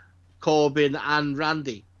seen Corbin and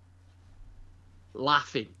Randy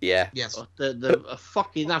laughing? Yeah. Yes. The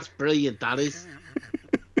fucking, that's brilliant, that is.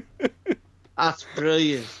 That's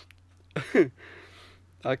brilliant.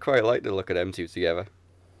 I quite like the look of them 2 together.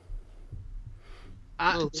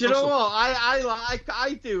 Well, Do you know also- what?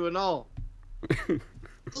 I do and all.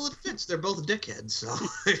 Well, it fits. They're both dickheads, so.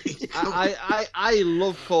 I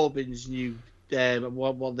love Corbin's new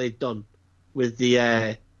what they've done with the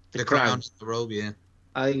crown. The robe, yeah.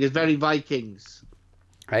 I think it's very Vikings.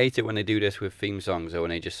 I hate it when they do this with theme songs or when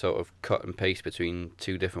they just sort of cut and paste between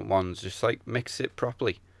 2 different ones. Just like mix it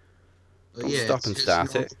properly. But Don't yeah, stop it's and his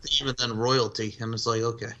start normal it. theme and then royalty, and it's like,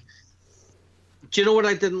 okay, Do you know what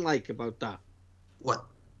I didn't like about that? what?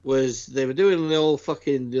 Was they were doing the whole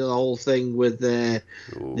thing with the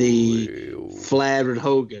Ooh. Flair and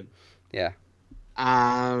Hogan. Yeah.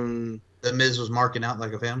 The Miz was marking out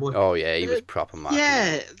like a fanboy. Oh yeah, he was proper mad.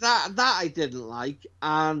 Yeah, that I didn't like,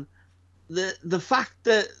 and the fact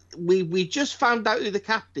that we just found out who the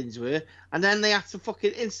captains were, and then they had to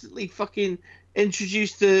fucking instantly fucking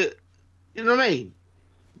introduce the, you know what I mean?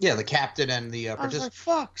 Yeah, the captain and the I was participant. like,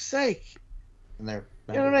 fuck's sake. And they're,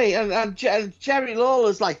 You know what I mean? And Jerry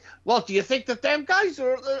Lawler's like, well, do you think that them guys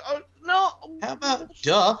are no? How about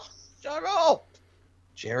duh, Shut up.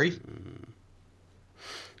 Jerry?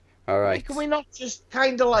 All right. Can we not just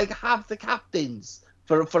kind of like have the captains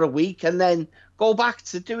for a week and then go back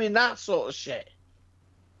to doing that sort of shit?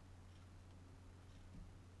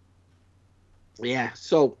 Yeah.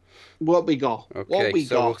 So, what we got? What Okay, we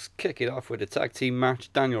so got? we'll kick it off with a tag team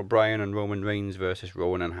match: Daniel Bryan and Roman Reigns versus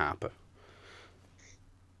Rowan and Harper.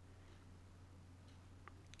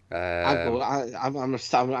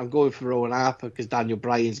 I'm going for Rowan Harper because Daniel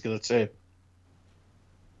Bryan's going to turn.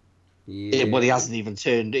 Yeah. Well, he hasn't even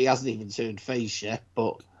turned face yet,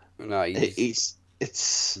 but No, he's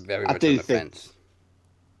it's. very I much do on the think fence.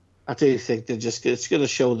 I do think it's going to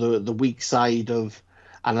show the weak side of,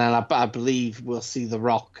 and then I believe we'll see The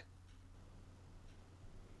Rock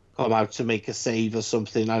come out to make a save or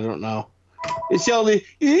something. I don't know. It's the only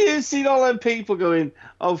you've seen all them people going,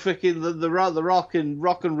 oh, freaking the Rock and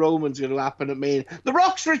Roman's going to happen at me. The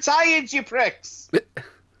Rock's retired, you pricks.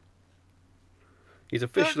 He's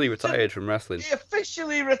officially retired from wrestling. He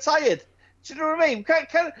officially retired. Do you know what I mean?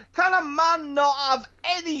 Can a man not have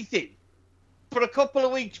anything for a couple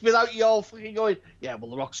of weeks without you all fucking going, yeah, well,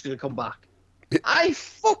 The Rock's going to come back? I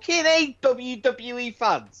fucking hate WWE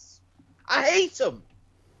fans. I hate them.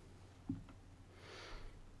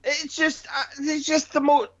 It's just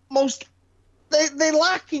the most. They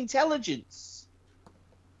lack intelligence.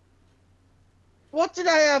 What did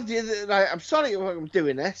I have the other night? I'm sorry I'm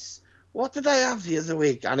doing this. What did I have the other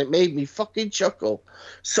week? And it made me fucking chuckle.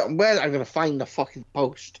 Somewhere I'm going to find the fucking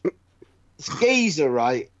post. This geezer,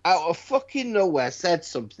 right, out of fucking nowhere said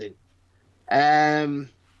something.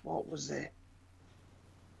 What was it?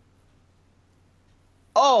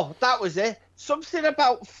 Oh, that was it. Something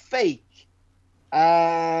about fake.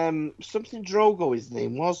 Something Drogo, his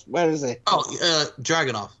name was. Where is it? Oh,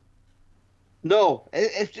 Dragunov. No,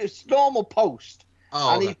 it's normal post.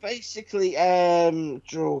 Oh, And okay. he basically,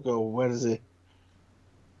 Drogo, where is it?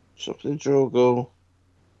 Something Drogo.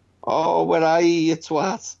 Oh, where are you, you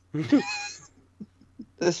twat?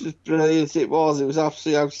 This was brilliant. It was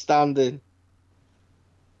absolutely outstanding.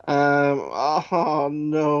 Oh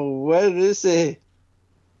no, where is he?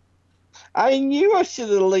 I knew I should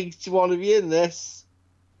have linked one of you in this.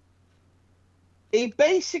 He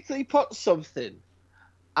basically put something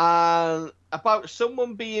about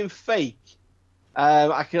someone being fake.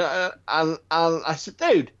 And I said,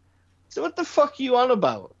 dude, so what the fuck are you on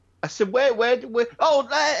about? I said, where?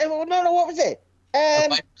 Oh, no, what was it?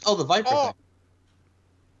 The Viper oh.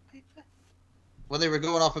 thing. Well, they were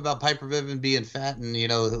going off about Piper Niven being fat and,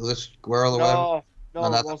 this squirrel or whatever.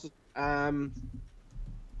 No, it wasn't.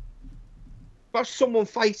 About someone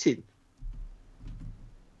fighting.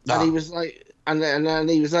 No. And he was like, and then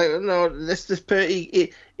he was like, no, there's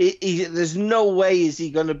no way is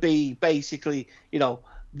he going to be basically,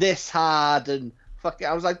 this hard and fucking.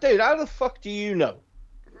 I was like, dude, how the fuck do you know?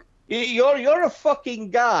 You're a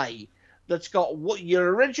fucking guy that's got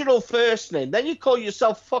your original first name, then you call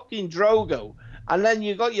yourself fucking Drogo, and then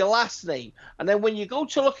you got your last name, and then when you go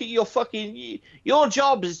to look at your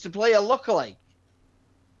job is to play a lookalike.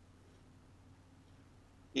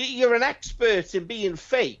 You're an expert in being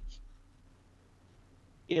fake.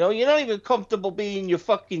 You're not even comfortable being your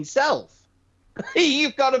fucking self.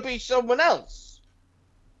 You've got to be someone else.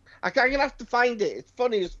 I'm going to have to find it. It's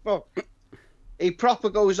funny as fuck. He proper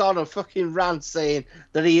goes on a fucking rant saying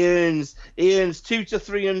that he earns $200 to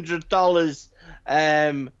 $300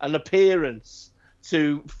 an appearance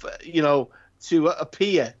to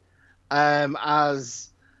appear as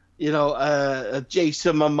a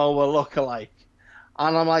Jason Momoa lookalike.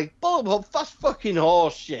 And I'm like, Bob, that's fucking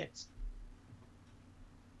horse shit.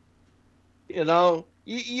 You want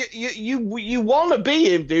to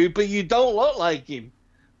be him, dude, but you don't look like him.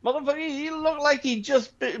 Motherfucker, you look like he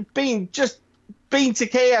just been to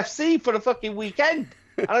KFC for the fucking weekend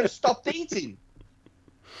and I've stopped eating.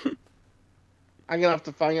 I'm gonna have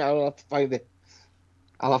to find it. I'll have to find it.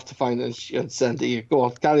 I'll have to find it and send it to you. Go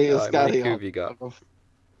on, carry on. Mike, who have you got?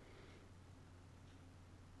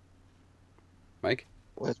 Mike?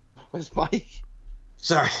 Where's Mike?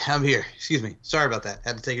 Sorry, I'm here. Excuse me. Sorry about that.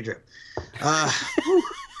 Had to take a drink.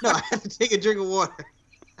 No, I had to take a drink of water.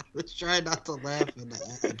 I was trying not to laugh and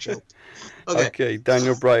I choked. Okay,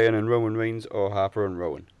 Daniel Bryan and Roman Reigns or Harper and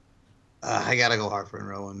Rowan? I gotta go Harper and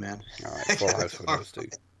Rowan, man. All right, full house for those two.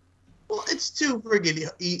 Well, it's too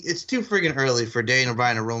friggin' early for Daniel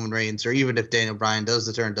Bryan and Roman Reigns, or even if Daniel Bryan does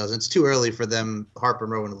the turn, doesn't. It's too early for them, Harper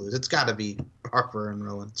and Rowan, to lose. It's got to be Harper and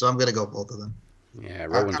Rowan. So I'm gonna go both of them. Yeah,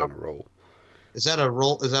 Rowan's on a roll. Is that a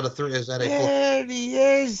roll? Is that a three? Is that a? There he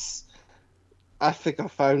is. I think I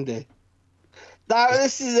found it.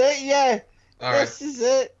 This is it. Yeah. All right. This is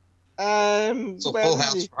it. So full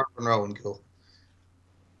house for Harper and Rowan. Cool.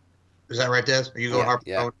 Is that right, Des? Are you going Harper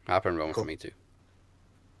and Rowan? Harper and Rowan for me too.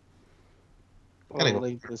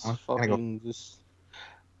 It's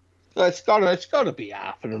gotta be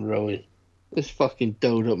Harper and Rowan. This fucking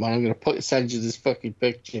donut, man. I'm gonna send you this fucking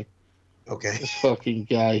picture. Okay. This fucking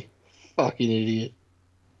guy. Fucking idiot.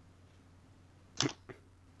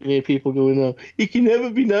 You hear people going on, he can never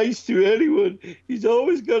be nice to anyone. He's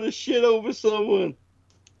always got a shit over someone.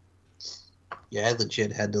 Yeah, I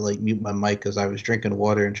legit had to mute my mic because I was drinking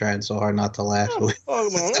water and trying so hard not to laugh. Oh,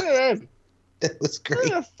 man, look at him. That was great.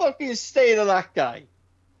 Look at the fucking state of that guy.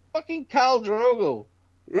 Fucking Khal Drogo.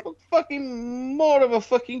 Fucking more of a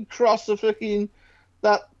fucking cross of fucking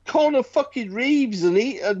that Conor fucking Reeves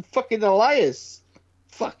and fucking Elias.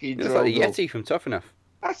 Fucking It's Drogo. like the Yeti from Tough Enough.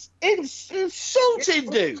 That's insulting,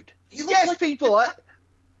 dude. Yes, people.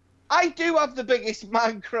 I do have the biggest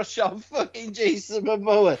man crush on fucking Jason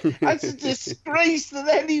Momoa. It's a disgrace that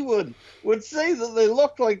anyone would say that they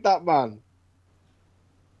look like that man.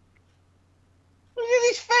 Look at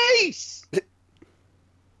his face.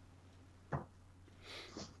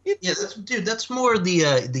 Yeah, that's more the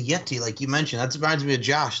Yeti, like you mentioned. That reminds me of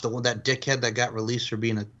Josh, that dickhead that got released for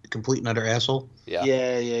being a complete and utter asshole.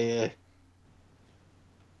 Yeah.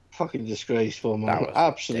 Fucking disgraceful, man. That was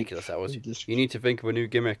absolutely ridiculous. That was. You need to think of a new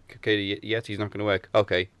gimmick. Okay, the Yeti's not going to work.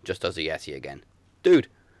 Okay, just does a Yeti again, dude.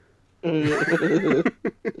 And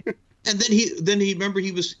then he remember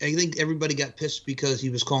he was. I think everybody got pissed because he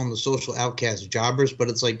was calling the social outcasts jobbers. But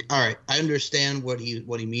it's like, all right, I understand what he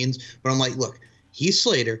means, but I'm like, look, Heath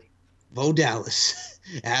Slater, Bo Dallas,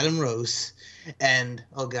 Adam Rose, and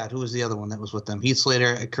oh god, who was the other one that was with them? Heath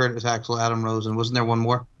Slater, Curtis Axel, Adam Rose, and wasn't there one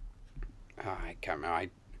more? Oh, I can't remember. I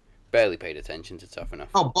barely paid attention to Tough Enough.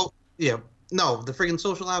 Oh, yeah. No, the friggin'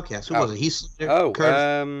 social outcast. Who was it? Heath Slater, Oh,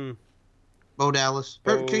 Curtis, Bo Dallas.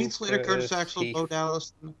 Bo, Heath Slater, Curtis Axel, Heath. Bo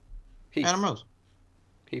Dallas, Heath. Adam Rose.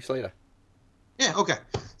 Heath Slater. Yeah, okay.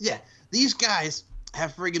 Yeah, these guys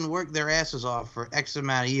have friggin' worked their asses off for X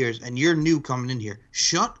amount of years, and you're new coming in here.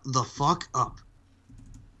 Shut the fuck up.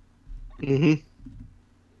 Mm-hmm.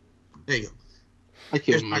 There you go. I like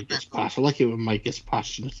it when Mike gets passionate. I like it when Mike gets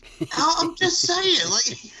passionate. I'm just saying, like,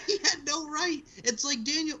 he had no right. It's like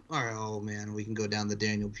Daniel. All right, oh man, we can go down the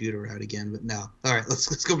Daniel Puder route again, but no. All right,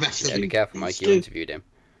 let's go back to Yeah, be careful, Mike. You interviewed him.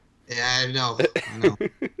 Yeah, I know.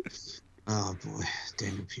 Oh boy,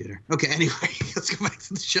 Daniel Puder. Okay, anyway, let's go back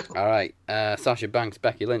to the show. All right, Sasha Banks,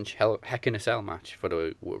 Becky Lynch, Heck in a Cell match for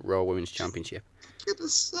the Raw Women's Championship. Heck in a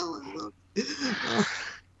Cell, I love it.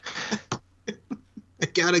 I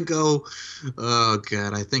gotta go. Oh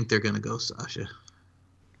god, I think they're gonna go Sasha.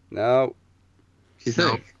 No. You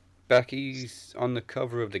think? Becky's on the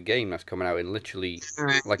cover of the game that's coming out in literally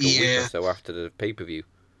like a week or so after the pay-per-view.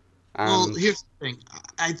 Well, here's the thing.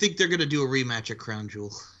 I think they're gonna do a rematch at Crown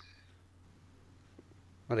Jewel.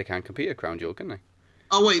 Well, they can't compete at Crown Jewel, can they?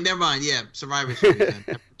 Oh wait, never mind. Yeah, Survivor Series.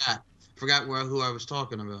 Then. I forgot who I was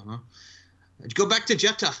talking about. Huh? Go back to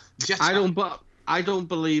Jetta. I don't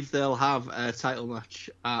believe they'll have a title match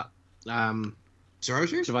at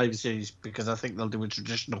Survivor Series because I think they'll do a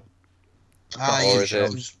traditional. Or is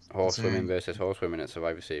it horsewomen versus horsewomen at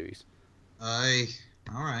Survivor Series? All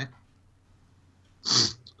right.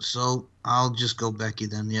 So I'll just go Becky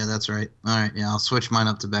then. Yeah, that's right. All right. Yeah, I'll switch mine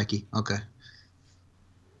up to Becky. Okay.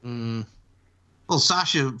 Well,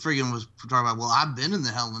 Sasha friggin' was talking about, well, I've been in the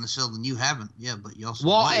Hell in a Cell and you haven't. Yeah, but you also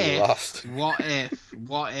lost. What if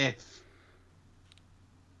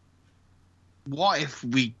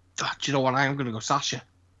we... Do you know what? I am going to go Sasha.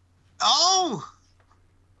 Oh!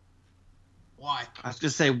 Why? I was going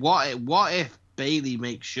to say, what if Bayley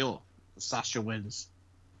makes sure Sasha wins?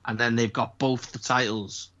 And then they've got both the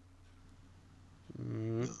titles.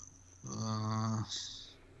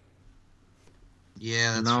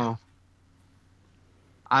 Yeah, that's no. Right.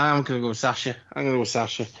 I'm going to go Sasha.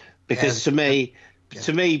 Because to me,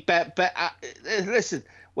 listen,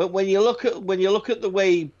 when you look at the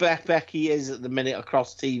way Becky is at the minute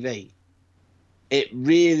across TV, it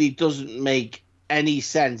really doesn't make any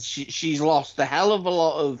sense. She's lost a hell of a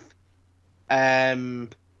lot of.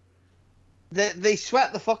 They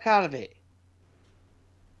sweat the fuck out of it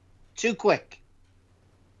too quick.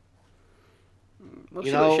 Well,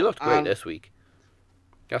 she looked great this week.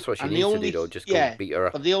 That's what she needs to do, though. Just go beat her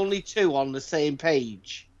up. But the only two on the same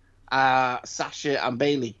page are Sasha and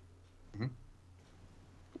Bayley.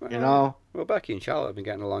 Well, Becky and Charlotte have been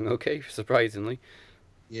getting along okay, surprisingly.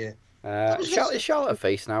 Yeah. Is Charlotte a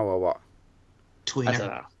face now or what? Tweener. I don't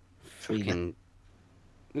know. Fucking.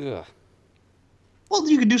 Ugh. Well,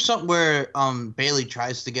 you could do something where Bayley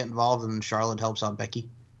tries to get involved and Charlotte helps out Becky.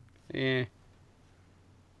 Yeah.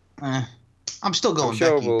 I'm still going I'm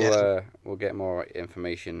sure Becky. We'll get more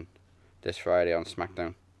information this Friday on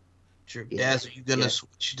SmackDown. Sure. Daz, are you going to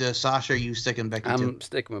switch to Sasha or are you sticking Becky I'm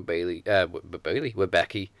sticking with Bayley. With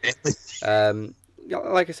Becky.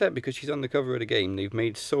 Like I said, because she's on the cover of the game, they've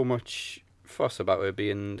made so much fuss about her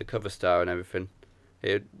being the cover star and everything.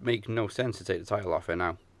 It'd make no sense to take the title off her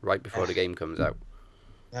now, right before the game comes out.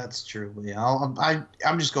 That's true. Yeah,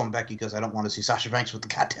 I'm just going Becky because I don't want to see Sasha Banks with the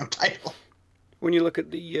goddamn title. When you look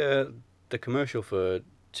at the commercial for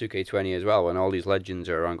 2K20 as well, and all these legends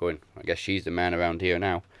are on going, I guess she's the man around here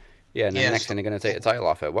now. Yeah, and then the next thing they're going to take the title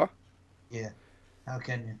off her. What? Yeah. How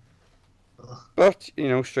can you? Ugh. But,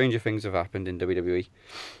 stranger things have happened in WWE.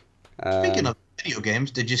 Speaking of video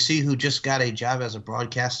games, did you see who just got a job as a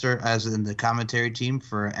broadcaster, as in the commentary team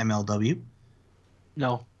for MLW?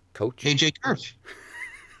 No. Coach? AJ Kirsch.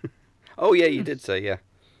 Oh, yeah, you did say, yeah.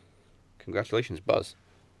 Congratulations, Buzz.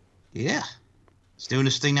 Yeah. He's doing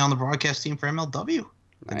his thing now on the broadcast team for MLW.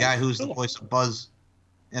 The guy who's the voice of Buzz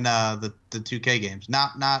in the 2K games.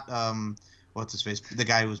 Not what's his face? The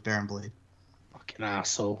guy who was Baron Blade. Fucking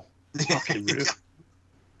asshole. Fucking rude.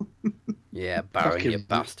 Yeah, Baron, you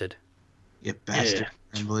bastard. You bastard.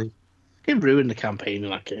 Baron Blade. He ruined the campaign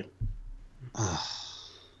in that game.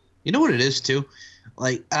 You know what it is, too?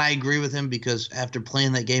 Like, I agree with him because after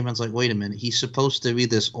playing that game, I was like, wait a minute. He's supposed to be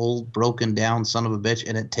this old, broken down son of a bitch,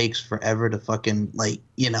 and it takes forever to fucking,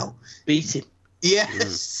 beat him.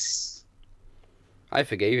 Yes. I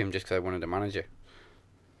forgave him just because I wanted to manage it.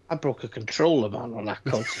 I broke a controller, man, on that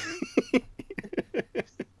console.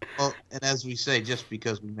 Well, and as we say, just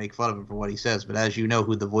because we make fun of him for what he says, but as you know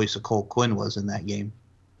who the voice of Cole Quinn was in that game.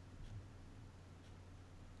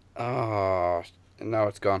 Oh, no,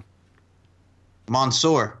 it's gone.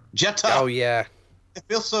 Mansoor. Jetta. Oh, yeah. It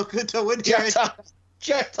feels so good to win here.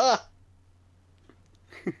 Jetta.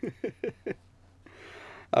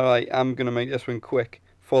 All right, I'm going to make this one quick.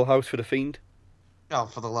 Full House for the Fiend. Oh,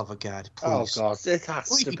 for the love of God, please. Oh, God, it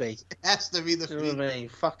has to be. It has to be the Fiend. You know what I mean?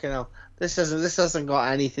 Fucking hell. This hasn't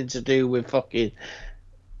got anything to do with fucking...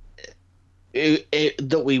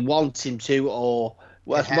 that we want him to, or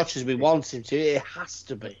as much as we want him to, it has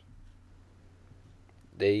to be.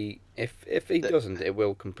 If he doesn't, it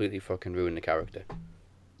will completely fucking ruin the character.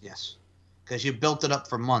 Yes. Because you built it up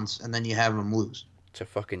for months, and then you have him lose. To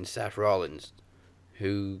fucking Seth Rollins,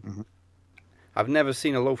 who... I've never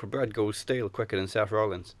seen a loaf of bread go stale quicker than Seth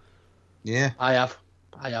Rollins. Yeah. I have.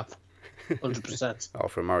 100%. Oh,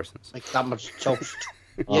 from Morrison's. Like that much toast.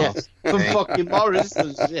 Yeah. From fucking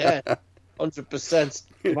Morrison's, yeah. 100%.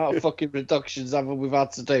 The amount of fucking reductions we've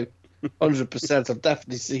had to do. 100%. I've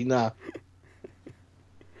definitely seen that.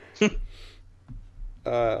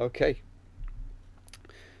 Okay.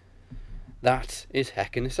 That is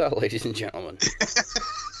Heck in a Cell, ladies and gentlemen.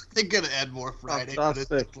 They're going to add more Friday.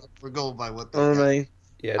 We're going by what I mean,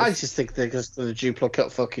 yeah, I just think they're just the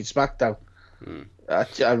duplicate fucking SmackDown.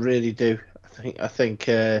 I really do. I think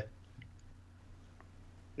yeah,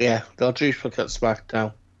 they'll duplicate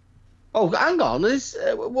SmackDown. Oh, hang on.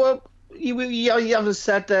 You haven't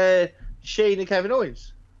said Shane and Kevin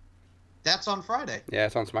Owens? That's on Friday. Yeah,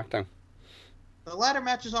 it's on SmackDown. The ladder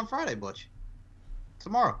match is on Friday, Butch.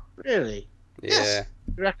 Tomorrow. Really? Yeah. Yes.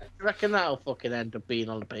 You reckon that'll fucking end up being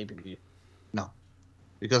on the pay-per-view? No.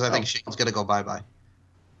 Because I think Shane's going to go bye-bye.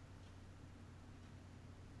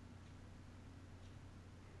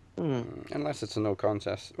 Unless it's a no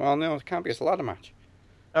contest. Well, no, it can't be. It's a ladder match.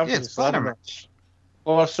 Yeah, it's a ladder match.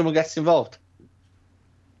 Or if someone gets involved.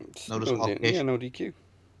 No disqualification. No DQ.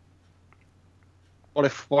 What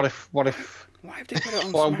if? Why have they put it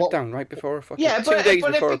on SmackDown right before a fucking 2 days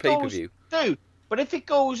before a pay-per-view? Dude, but if it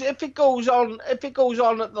goes on at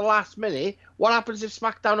the last minute, what happens if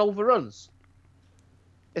SmackDown overruns?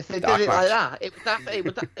 If they did it like that, it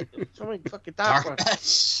would something fucking dark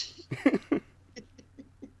match.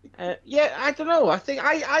 Yeah, I don't know. I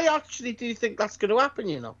actually do think that's going to happen.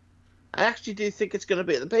 You know, I actually do think it's going to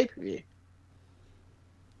be at the pay-per-view.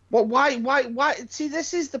 Well, why? See,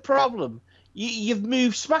 this is the problem. You've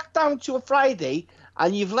moved SmackDown to a Friday,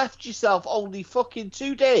 and you've left yourself only fucking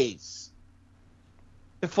 2 days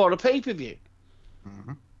before a pay-per-view.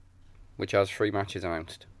 Which has 3 matches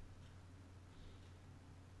announced.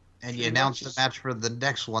 And you announced the match for the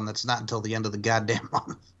next one that's not until the end of the goddamn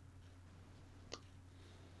month.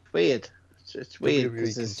 Weird. It's weird.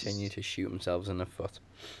 WWE continue to shoot themselves in the foot.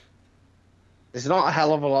 There's not a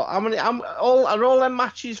hell of a lot. How many? Are all them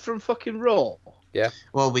matches from fucking Raw? Yeah.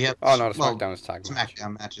 Well, we have. Oh no, the SmackDown is tag match.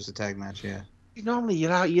 SmackDown match is a tag match. Yeah. Normally,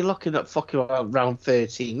 you're looking at fucking around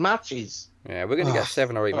 13 matches. Yeah, we're gonna get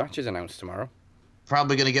 7 or 8 matches announced tomorrow.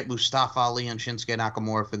 Probably gonna get Mustafa Ali and Shinsuke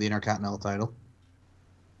Nakamura for the Intercontinental title.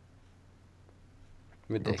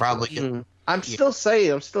 Ridiculous. Probably get. I'm still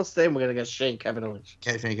saying we're gonna get Shane Kevin Owens.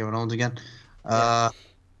 Shane Kevin Owens again.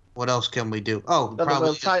 What else can we do? Oh, the probably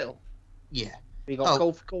world title. Yeah. We got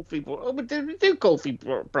Kofi. Oh, but did we do Kofi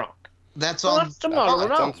Brock? That's on tomorrow.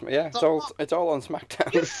 It's all on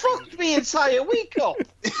SmackDown. You fucked the entire week up.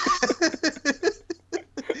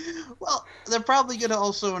 Well, they're probably going to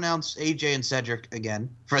also announce AJ and Cedric again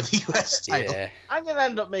for the US title. Yeah. I'm going to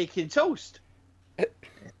end up making toast.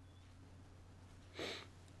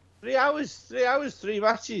 3 hours, 3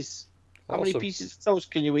 matches. How many pieces of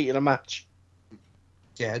toast can you eat in a match?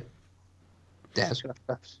 Dad. Have to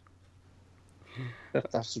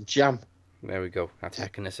have some jam. There we go. That's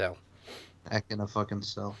Heck in a Cell. Heck in a fucking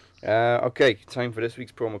cell. Okay, time for this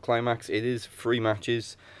week's promo climax. It is 3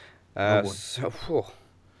 matches.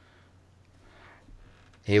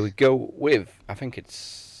 Here we go with, I think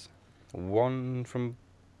it's 1 from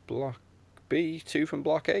Block B, 2 from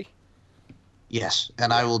Block A. Yes,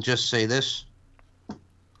 and I will just say this.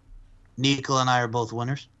 Nicola and I are both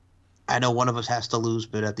winners. I know one of us has to lose,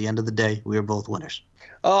 but at the end of the day, we are both winners.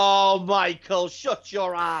 Oh, Michael, shut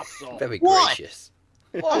your ass off. Very gracious.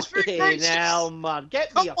 Fucking hell, man.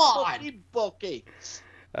 Get me a fucking bucket.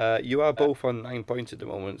 You are both on 9 points at the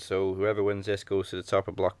moment, so whoever wins this goes to the top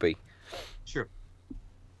of Block B. Sure.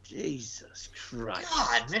 Jesus Christ.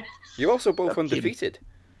 God, man. You're also both undefeated.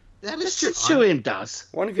 That is true. Listen to him, Daz.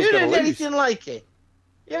 One of you you's ever going heard to lose. anything like it?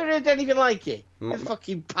 You ever heard anything like it? You're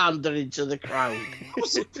fucking pandering to the crowd.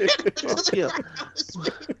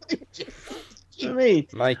 I mean,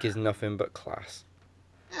 Mike is nothing but class.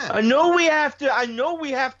 Yeah. I know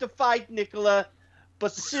we have to fight Nicola,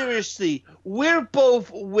 but seriously, we're both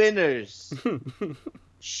winners.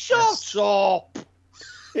 Shut up.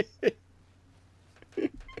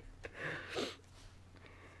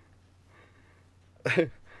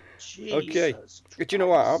 Okay. Do you know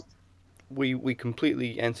what? We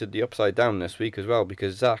completely entered the upside down this week as well,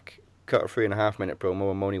 because Zach cut a 3.5 minute promo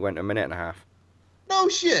and Moni went 1.5 minutes. No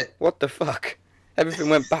shit. What the fuck? Everything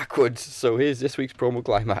went backwards, so here's this week's promo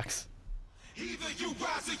climax. Either you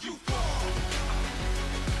rise or you fall.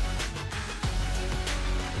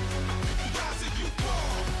 Rise or you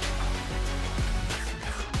fall.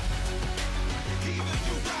 Either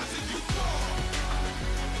you rise or you fall.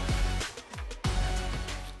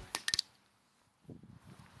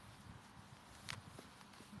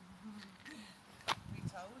 We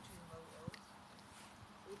told you, mortals,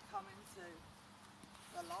 we'd come into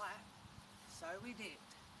the light, so we did.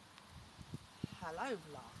 Hello,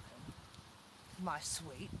 Larkin, my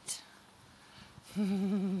sweet.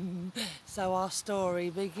 So our story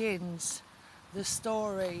begins. The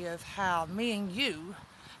story of how me and you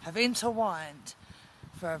have intertwined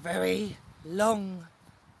for a very long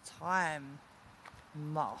time,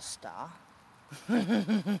 Master.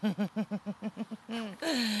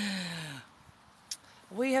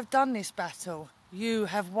 We have done this battle. You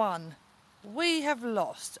have won. We have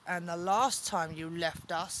lost. And the last time you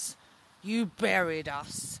left us, you buried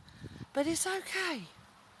us. But it's okay.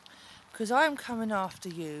 Because I'm coming after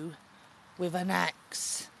you with an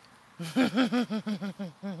axe.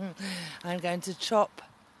 I'm going to chop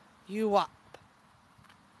you up.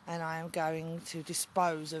 And I am going to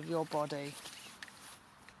dispose of your body.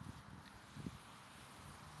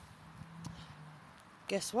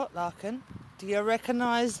 Guess what, Larkin? Do you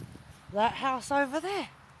recognise that house over there?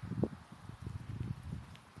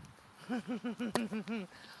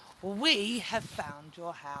 We have found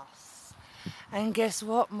your house. And guess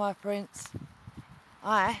what, my prince?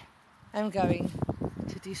 I am going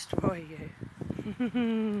to destroy you.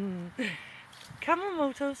 Come on,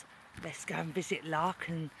 mortals. Let's go and visit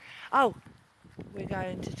Larkin. Oh, we're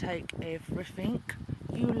going to take everything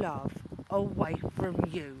you love away from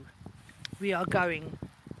you. We are going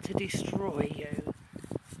to destroy you.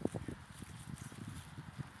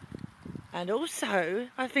 And also,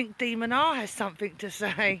 I think Demon R has something to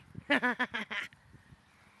say.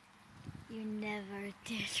 You never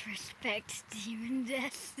disrespect Demon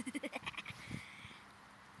Death.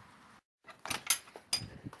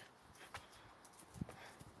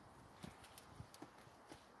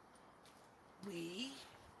 We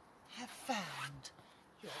have found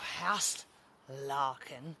your house,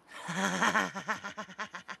 Larkin.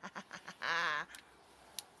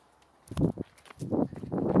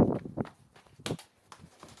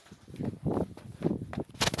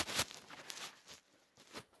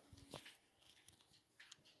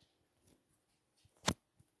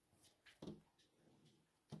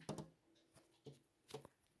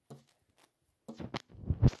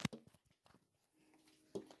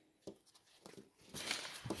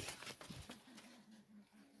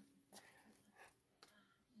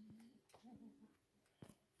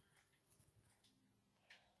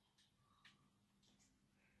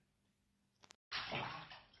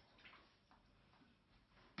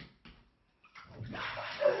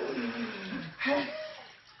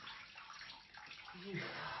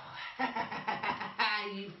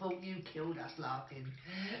 You thought you killed us, Larkin.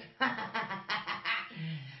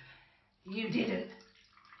 You didn't.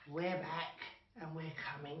 We're back and we're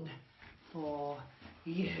coming for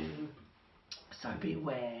you. So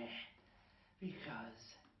beware,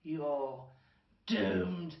 because you're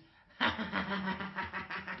doomed.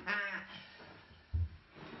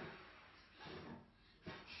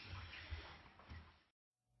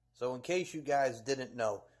 So in case you guys didn't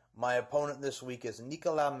know, my opponent this week is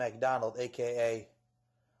Nicola MacDonald, aka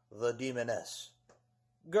the Demoness.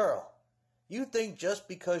 Girl, you think just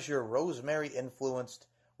because you're Rosemary influenced,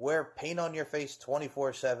 wear paint on your face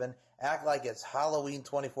 24/7, act like it's Halloween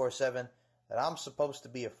 24/7, that I'm supposed to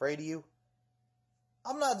be afraid of you?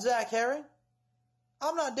 I'm not Zach Herring.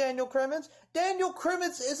 I'm not Daniel Crimmins. Daniel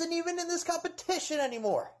Crimmins isn't even in this competition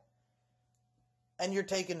anymore. And you're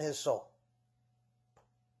taking his soul.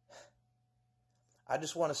 I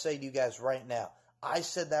just want to say to you guys right now, I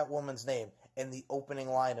said that woman's name in the opening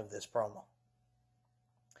line of this promo.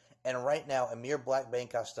 And right now, Amir Blackbane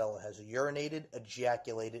Costello has urinated,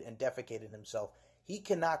 ejaculated, and defecated himself. He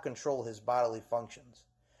cannot control his bodily functions.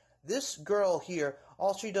 This girl here,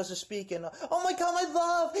 all she does is speak in, oh my god, my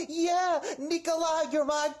love, yeah, Nicola, you're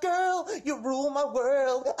my girl, you rule my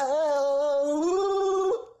world,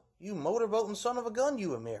 oh. You motorboating son of a gun,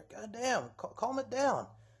 you Amir, goddamn, calm it down.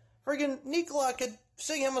 Friggin' Nicola could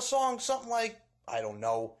sing him a song, something like, I don't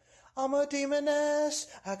know, I'm a demoness,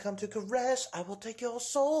 I come to caress, I will take your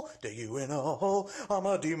soul, dig you in a hole, I'm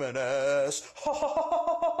a demoness, ha ha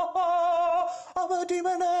ha ha ha, I'm a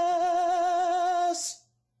demoness.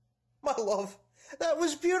 My love, that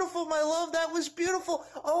was beautiful, my love, that was beautiful.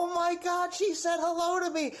 Oh my god, she said hello to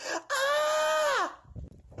me. Ah!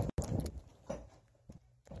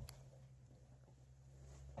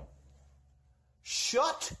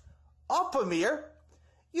 Shut Amir,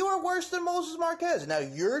 you are worse than Moses Marquez. Now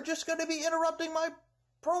you're just going to be interrupting my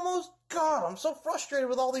promos? God, I'm so frustrated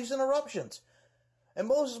with all these interruptions. And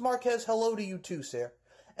Moses Marquez, hello to you too, sir.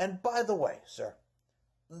 And by the way, sir,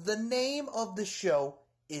 the name of the show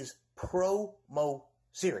is Promo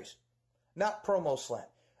Series, not Promo Slam.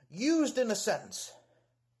 Used in a sentence.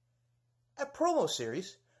 At Promo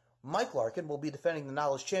Series, Mike Larkin will be defending the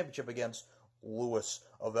Knowledge Championship against Lewis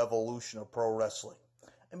of Evolution of Pro Wrestling,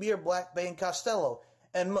 Amir Blackbane Costello,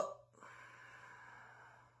 and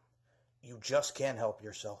you just can't help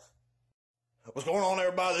yourself. What's going on,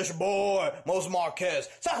 everybody? This your boy, Moses Marquez.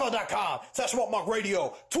 SoundCloud.com, /SmartMark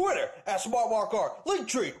Radio, Twitter, @SmartMarkR,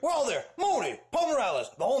 Linktree, we're all there. Mooney, Paul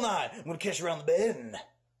Morales, the whole nine. I'm going to catch you around the bend.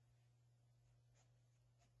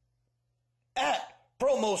 At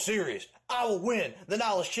Promo Series, I will win the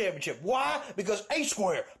Knowledge Championship. Why? Because A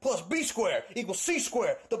squared plus B squared equals C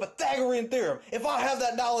squared, the Pythagorean theorem. If I have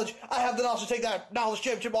that knowledge, I have the knowledge to take that Knowledge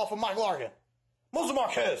Championship off of Mike Larkin. Moses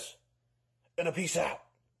Marquez, and a peace out.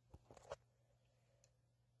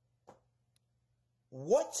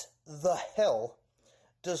 What the hell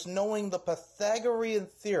does knowing the Pythagorean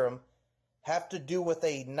theorem have to do with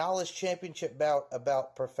a Knowledge Championship bout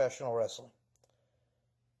about professional wrestling?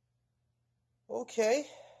 Okay.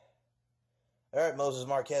 All right, Moses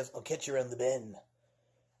Marquez, I'll catch you around the bend.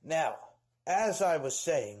 Now, as I was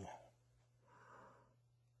saying,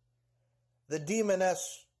 the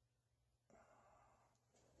Demoness...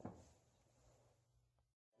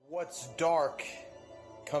 What's dark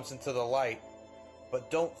comes into the light, but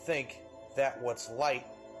don't think that what's light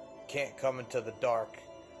can't come into the dark.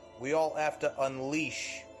 We all have to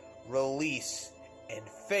unleash, release, and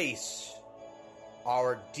face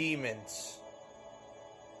our demons.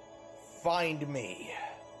 Find me.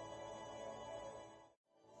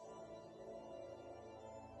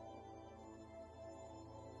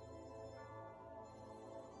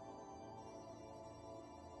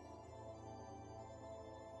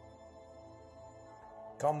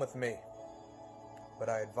 Come with me, but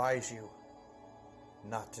I advise you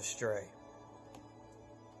not to stray.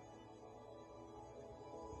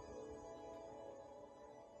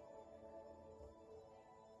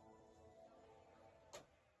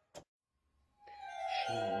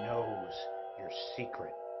 She knows your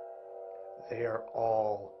secret. They're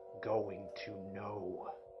all going to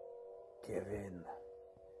know. Give in.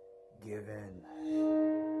 Give in.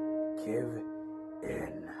 Give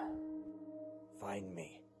in. Find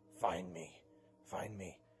me. Find me. Find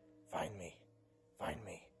me. Find me. Find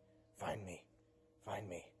me. Find me. Find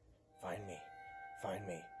me. Find me. Find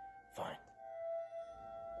me. Find.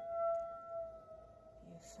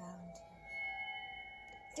 You found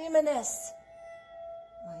him. Demoness!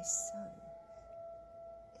 My son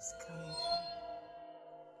is coming home.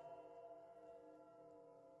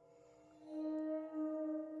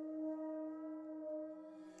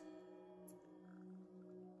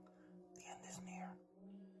 The end is near.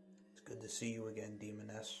 It's good to see you again,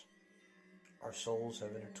 Demoness. Our souls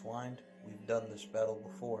have intertwined. We've done this battle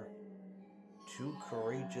before. Two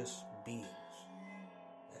courageous beings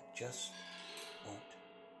that just won't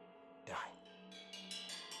die.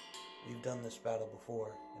 We've done this battle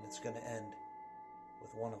before, and it's going to end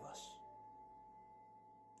with one of us.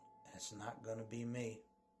 And it's not going to be me.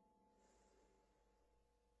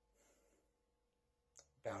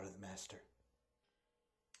 Bow to the master.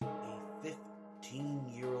 A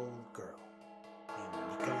 15-year-old girl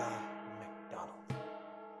named Nicola McDonald.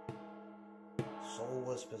 Soul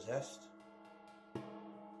was possessed. You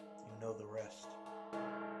know the rest.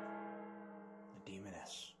 The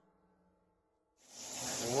Demoness.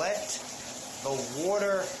 Let the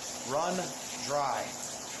water run dry.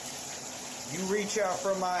 You reach out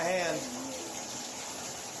from my hand.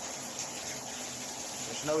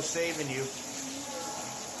 There's no saving you.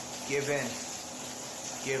 Give in.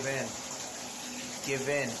 Give in. Give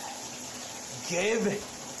in. Give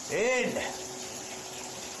in.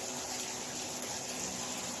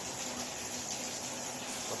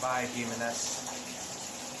 Bye-bye, Demoness.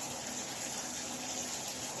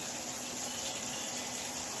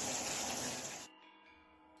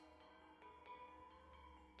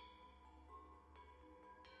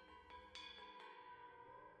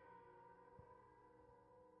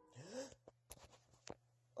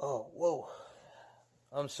 Oh, whoa.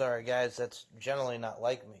 I'm sorry, guys. That's generally not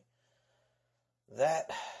like me. That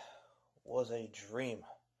was a dream.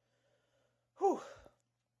 Whew.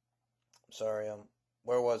 I'm sorry,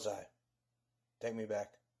 where was I? Take me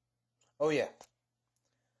back. Oh, yeah.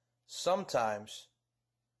 Sometimes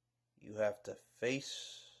you have to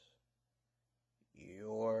face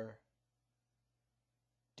your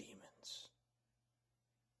demons.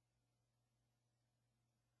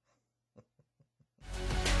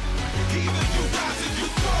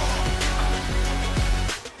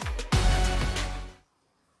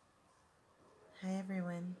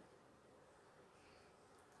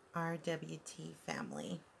 RWT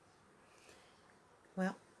family.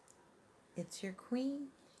 Well, it's your queen,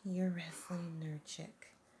 your wrestling nerd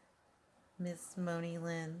chick, Miss Moni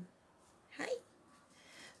Lynn. Hi.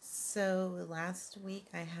 So last week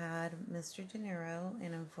I had Mr. De Niro,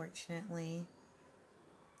 and unfortunately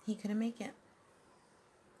he couldn't make it.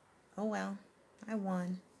 Oh well, I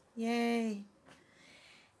won. Yay.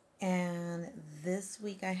 And this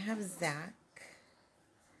week I have Zach.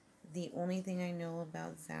 The only thing I know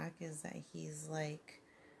about Zach is that he's like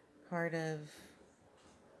part of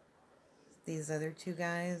these other two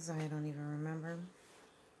guys. I don't even remember.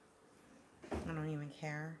 I don't even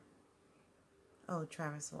care. Oh,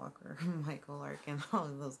 Travis Walker, Michael Larkin, all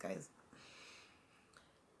of those guys.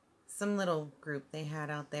 Some little group they had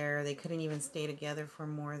out there. They couldn't even stay together for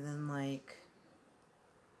more than like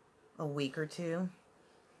a week or two.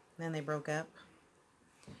 Then they broke up.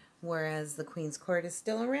 Whereas the Queen's Court is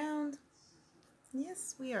still around.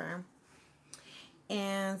 Yes, we are.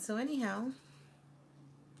 And so anyhow,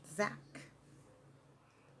 Zach.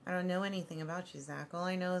 I don't know anything about you, Zach. All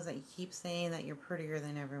I know is that you keep saying that you're prettier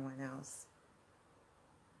than everyone else.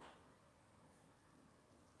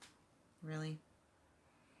 Really?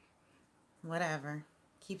 Whatever.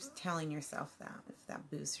 Keeps telling yourself that, if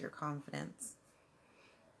that boosts your confidence.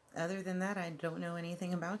 Other than that, I don't know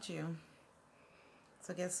anything about you.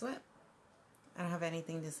 So guess what? I don't have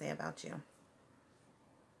anything to say about you.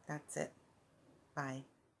 That's it. Bye.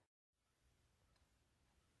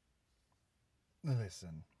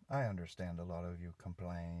 Listen, I understand a lot of you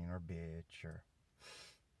complain or bitch or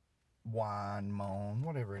whine, moan,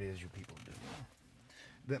 whatever it is you people do,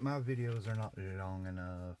 that my videos are not long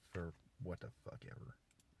enough or what the fuck ever.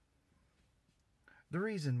 The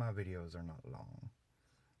reason my videos are not long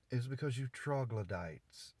is because you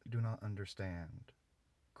troglodytes do not understand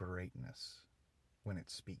greatness when it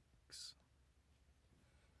speaks.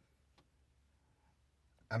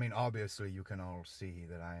 I mean, obviously you can all see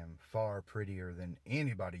that I am far prettier than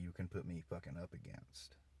anybody you can put me fucking up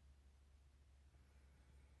against.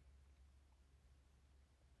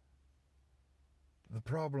 The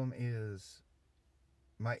problem is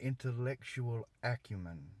my intellectual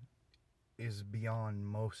acumen is beyond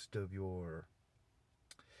most of your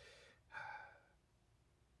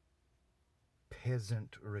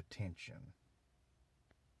peasant retention.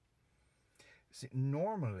 See,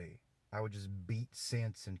 normally I would just beat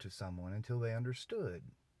sense into someone until they understood.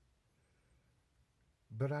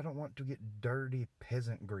 But I don't want to get dirty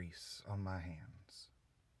peasant grease on my hands.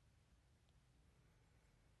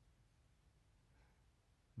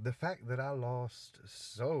 The fact that I lost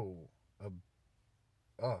just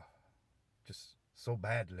so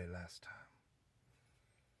badly last time.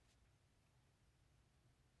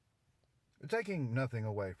 Taking nothing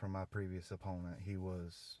away from my previous opponent, he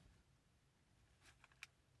was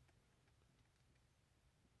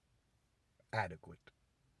adequate.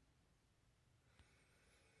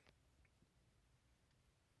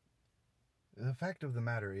 The fact of the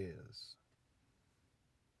matter is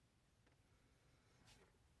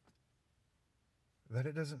that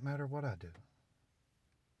it doesn't matter what I do.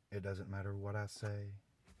 It doesn't matter what I say.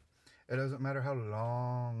 It doesn't matter how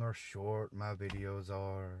long or short my videos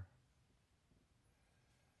are.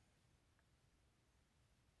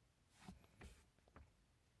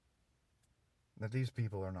 That these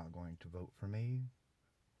people are not going to vote for me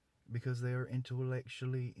because they are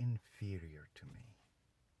intellectually inferior to me.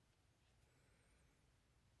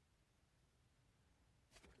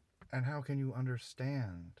 And how can you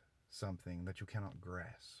understand something that you cannot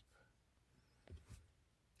grasp?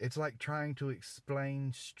 It's like trying to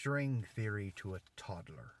explain string theory to a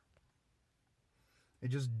toddler. It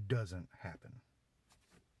just doesn't happen.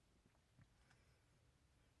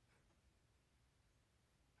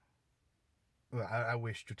 Well, I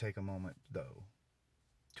wish to take a moment, though,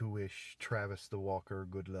 to wish Travis the Walker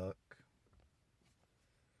good luck.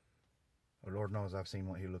 Lord knows I've seen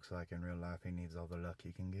what he looks like in real life. He needs all the luck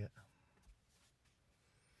he can get.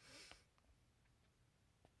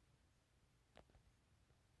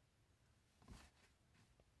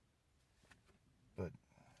 But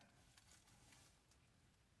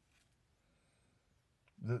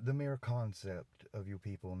the mere concept of you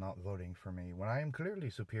people not voting for me when I am clearly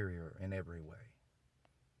superior in every way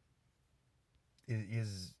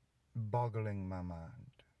is boggling my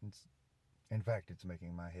mind. In fact, it's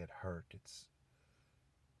making my head hurt. It's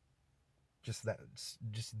just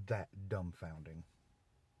that dumbfounding.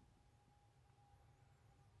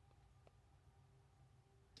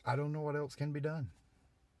 I don't know what else can be done.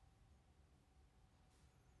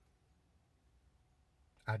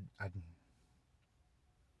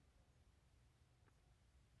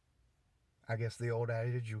 I guess the old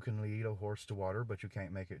adage, you can lead a horse to water, but you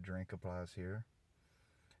can't make it drink, applies here.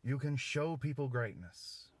 You can show people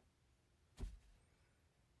greatness,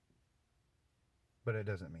 but it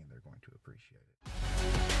doesn't mean they're going to appreciate it.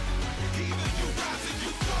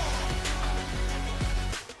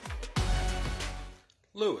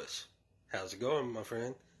 Lewis, how's it going, my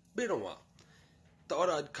friend? Been a while. Thought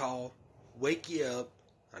I'd call, wake you up.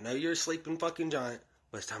 I know you're a sleeping fucking giant,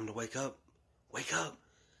 but it's time to wake up. Wake up.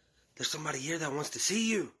 There's somebody here that wants to see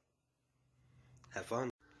you. Have fun.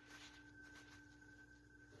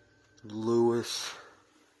 Lewis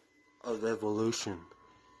of Evolution,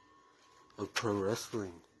 of Pro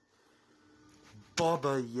Wrestling.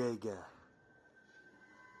 Baba Yaga,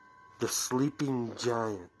 the sleeping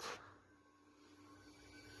giant.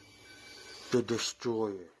 The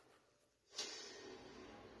Destroyer.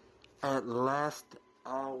 At last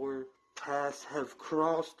our paths have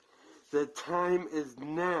crossed. The time is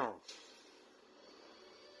now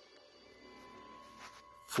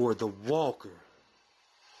for the Walker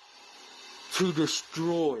to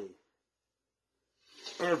destroy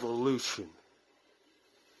Evolution.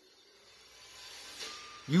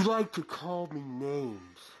 You like to call me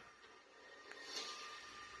names.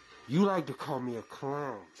 You like to call me a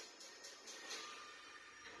clown.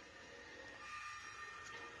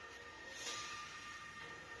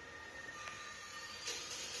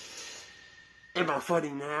 Am I funny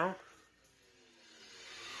now?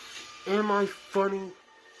 Am I funny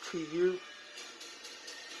to you?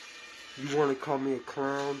 You want to call me a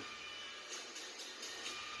clown?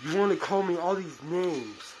 You want to call me all these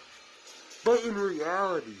names? But in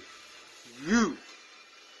reality, you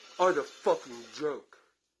are the fucking joke.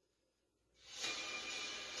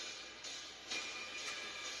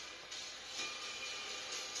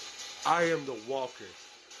 I am the Walker.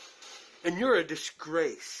 And you're a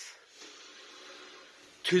disgrace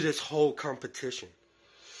to this whole competition.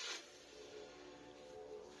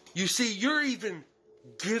 You see, you're even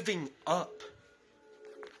giving up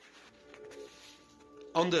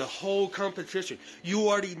on the whole competition. You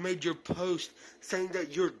already made your post saying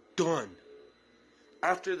that you're done.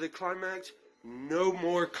 After the climax, no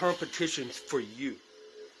more competitions for you.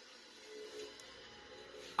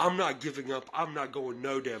 I'm not giving up. I'm not going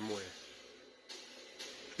no damn where.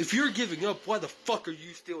 If you're giving up, why the fuck are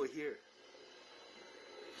you still here?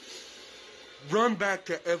 Run back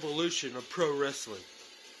to Evolution of Pro Wrestling.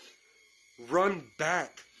 Run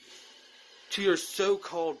back to your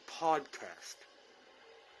so-called podcast.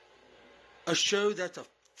 A show that's a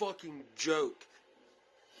fucking joke.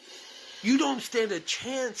 You don't stand a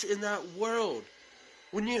chance in that world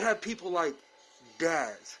when you have people like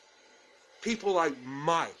Daz, people like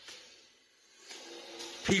Mike,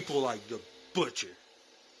 people like The Butcher.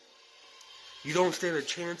 You don't stand a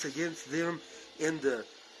chance against them in the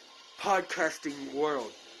podcasting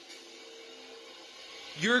world.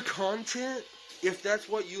 Your content, if that's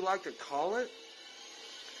what you like to call it,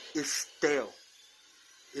 is stale.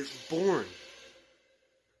 It's boring.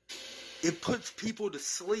 It puts people to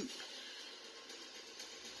sleep.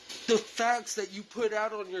 The facts that you put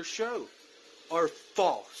out on your show are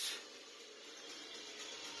false.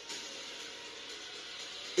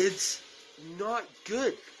 It's not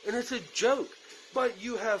good, and it's a joke. But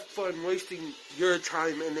you have fun wasting your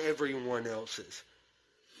time and everyone else's.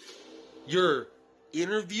 Your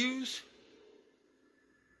interviews?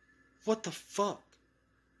 What the fuck?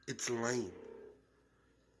 It's lame.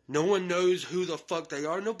 No one knows who the fuck they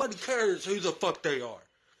are. Nobody cares who the fuck they are.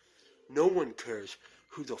 No one cares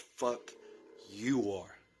who the fuck you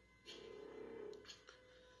are.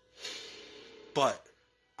 But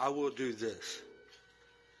I will do this.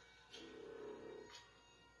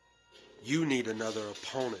 You need another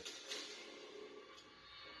opponent.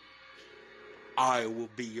 I will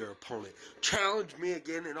be your opponent. Challenge me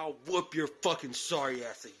again and I'll whoop your fucking sorry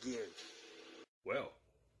ass again. Well,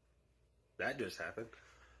 that just happened.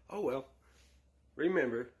 Oh well.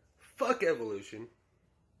 Remember, fuck Evolution.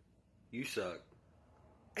 You suck.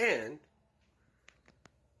 And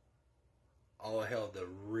all hell the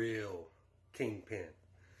real Kingpin.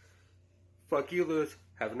 Fuck you, Lewis.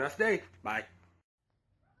 Have a nice day. Bye.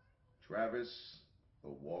 Travis the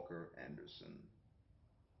Walker Anderson,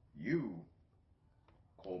 you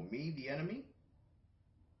call me the enemy?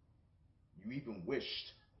 You even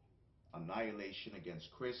wished annihilation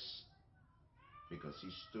against Chris because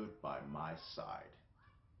he stood by my side.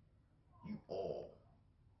 You all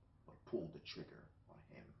but pulled the trigger on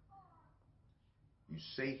him. You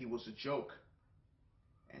say he was a joke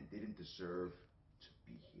and didn't deserve to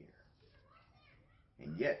be here.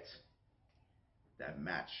 And yet, that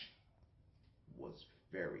match was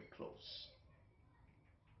very close.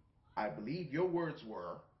 I believe your words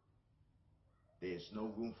were, "There's no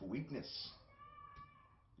room for weakness."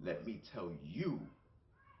 Let me tell you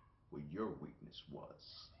what your weakness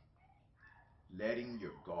was. Letting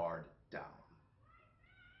your guard down.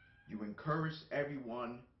 You encouraged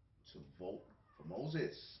everyone to vote for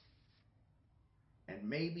Moses. And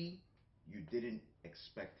maybe you didn't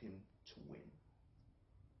expect him to win.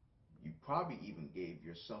 You probably even gave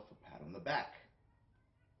yourself a pat on the back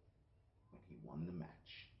when he won the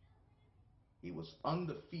match. He was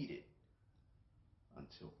undefeated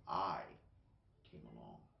until I came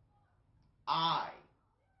along. I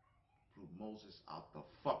blew Moses out the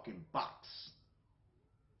fucking box.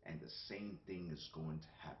 And the same thing is going to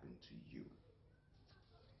happen to you.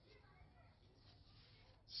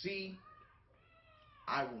 See,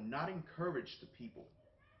 I will not encourage the people.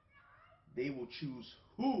 They will choose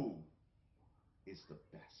who is the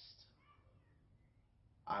best.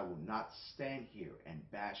 I will not stand here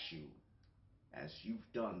and bash you as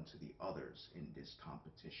you've done to the others in this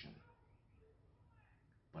competition.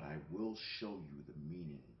 But I will show you the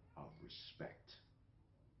meaning of respect.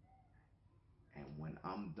 And when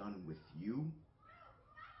I'm done with you,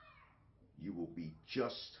 you will be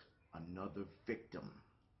just another victim,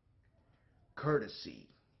 courtesy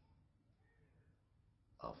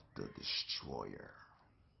of the Destroyer.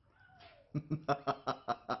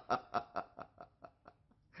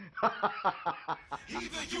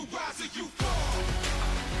 Either you rise or you fall.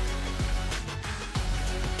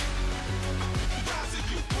 Rise or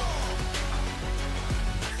you fall.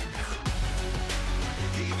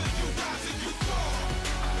 Either you rise or you fall.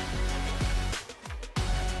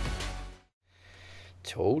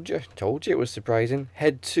 Told you it was surprising.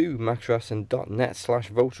 Head to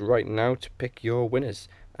maxwrestling.net/vote right now to pick your winners.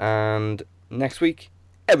 And next week,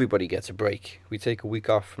 everybody gets a break. We take a week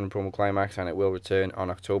off from the promo climax, and it will return on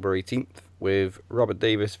October 18th with Robert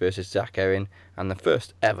Davis versus Zach Erin and the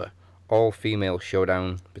first ever all-female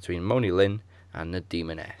showdown between Moni Lynn and the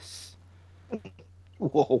Demoness.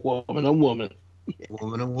 Whoa, woman on woman.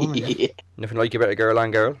 Woman on woman. Yeah. Nothing like a better girl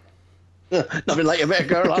on girl. Nothing like a better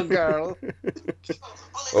girl on girl.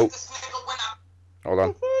 Oh, hold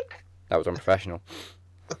on. That was unprofessional.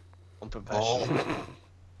 Unprofessional. Oh.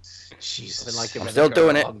 Jesus. Nothing like a I'm better still girl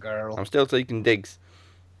doing it. on girl. I'm still taking digs.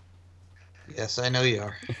 Yes, I know you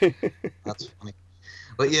are. That's funny.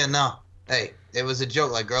 But yeah, no. Hey, it was a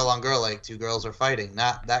joke, like girl on girl, like two girls are fighting.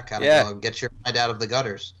 Not that kind of dog. Get your mind out of the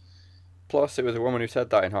gutters. Plus, it was a woman who said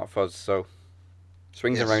that in Hot Fuzz, so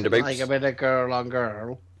swings and Yes, roundabouts. Like a better girl on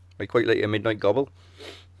girl. Like quite late a midnight gobble.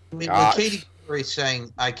 I mean, Ah, when Katy Perry's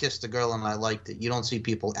saying, I kissed a girl and I liked it, you don't see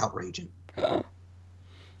people outraging.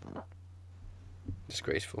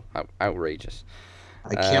 Disgraceful. Outrageous.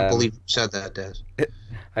 I can't believe you said that, Des.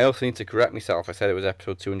 I also need to correct myself. I said it was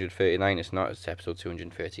episode 239. It's not. It's episode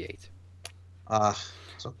 238. It's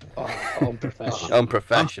okay. Unprofessional.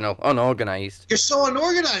 Unprofessional. Unorganized. You're so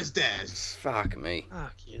unorganized, Des. Fuck me.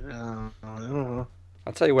 Fuck you know.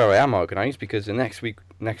 I'll tell you where I am organized, because the next week,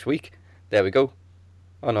 there we go.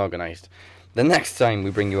 Unorganized. The next time we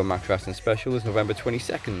bring you a Max Wrestling special is November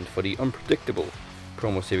 22nd for the unpredictable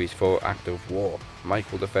promo series for Act of War.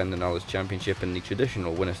 Mike will defend the Knowledge Championship in the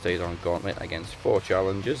traditional winner stays on gauntlet against 4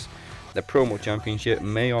 challengers. The promo championship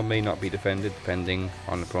may or may not be defended depending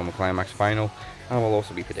on the promo climax final, and we'll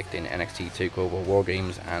also be predicting NXT TakeOver War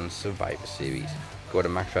Games and Survivor Series. Go to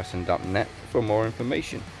maxwrestling.net for more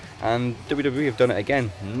information. And WWE have done it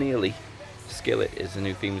again, nearly. Skillet is the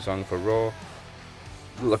new theme song for Raw.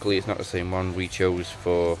 Luckily it's not the same one we chose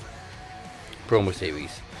for promo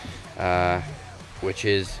series, which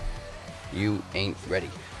is You Ain't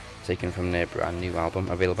Ready, taken from their brand new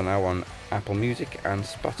album, available now on Apple Music and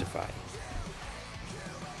Spotify.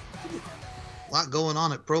 A lot going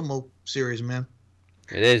on at promo series, man.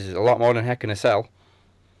 It is a lot more than Heck in a Cell.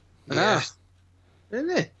 Yeah.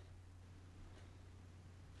 Isn't it?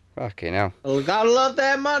 Okay, now. Well, gotta love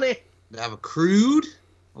that money. They have accrued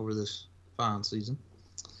over this fine season.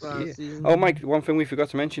 Yeah. Oh, Mike, one thing we forgot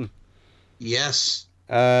to mention. Yes.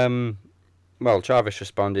 Well, Travis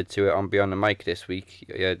responded to it on Beyond the Mic this week.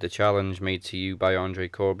 The challenge made to you by Andre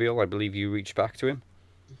Corbiel. I believe you reached back to him.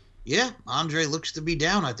 Yeah, Andre looks to be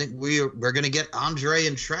down. I think we're going to get Andre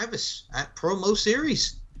and Travis at promo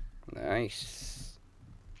series. Nice.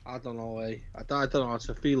 I don't know. I don't know how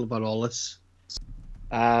to feel about all this.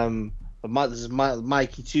 But this is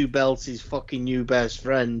Mikey Two Belts, his fucking new best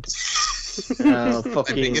friend.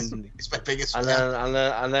 Fucking. It's my biggest and fan.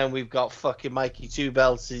 and then we've got fucking Mikey Two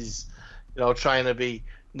Belts, is trying to be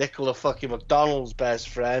Nicola fucking McDonald's best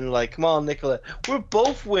friend. Like, come on, Nicola, we're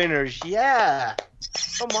both winners, yeah.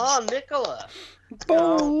 Come on, Nicola.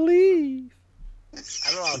 Believe. I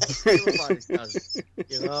don't know how to feel does.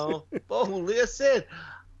 You know? But listen,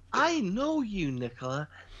 I know you, Nicola.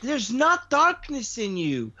 There's not darkness in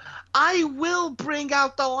you. I will bring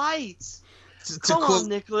out the lights. Come on,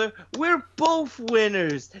 Nicola. We're both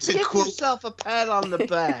winners. Give yourself a pat on the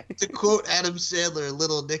back. To quote Adam Sandler and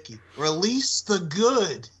Little Nicky, release the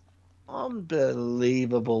good.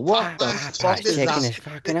 Unbelievable. What the fuck is kicking that? his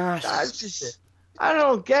fucking ass. I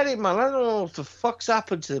don't get it, man. I don't know what the fuck's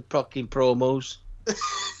happened to the fucking promos.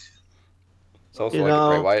 It's also like a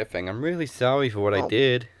Bray Wyatt thing. I'm really sorry for what I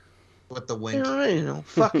did. With the wink. You know what I mean?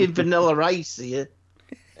 Fucking Vanilla Ice here.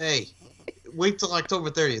 Hey, wait till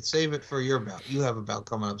October 30th. Save it for your bout. You have a bout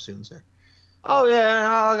coming up soon, sir. Oh,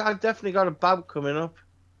 yeah. I definitely got a bout coming up.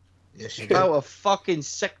 Yes, you do. Bout of fucking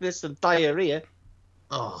sickness and diarrhea.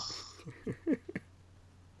 Oh.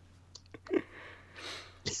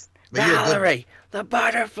 Valerie, the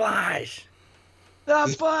butterflies.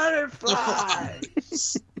 The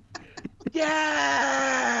butterflies.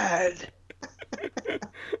 Yeah.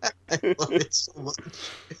 I love it so much.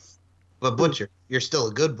 But Butcher, you're still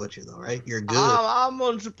a good Butcher, though, right? You're good. I'm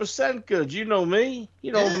 100% good. You know me.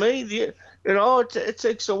 You know me. It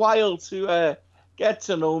takes a while to get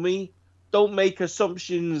to know me. Don't make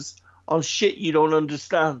assumptions on shit you don't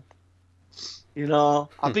understand. You know,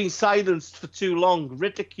 I've been silenced for too long,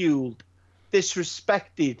 ridiculed,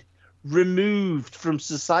 disrespected, removed from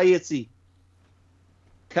society.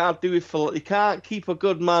 Can't do it for. You can't keep a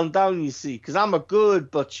good man down, you see, because I'm a good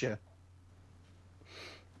Butcher.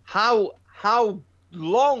 How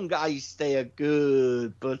long I stay a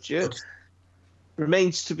good Butcher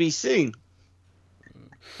remains to be seen.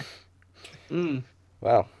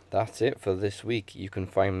 Well, that's it for this week. You can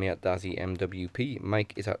find me at Dazzy MWP.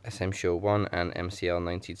 Mike is at SM Show 1 and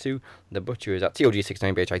MCL92. The Butcher is at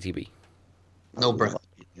TOG69BHITB. No, bro.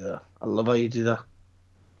 Yeah, I love how you do that.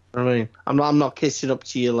 I mean, I'm not kissing up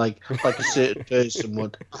to you like a certain person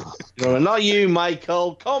would. You know, not you,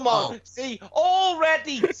 Michael. Come on, see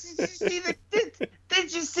already. Did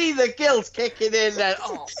you see the guilt kicking in there?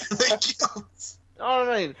 Oh, the guilt. You know what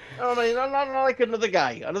I mean? I'm not like another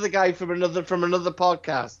guy from another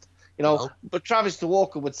podcast. You know, but Travis the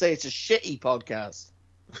Walker would say it's a shitty podcast.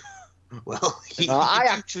 Well, I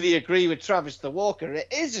actually agree with Travis the Walker.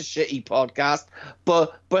 It is a shitty podcast,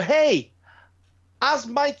 but hey. As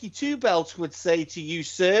Mikey Two Belts would say to you,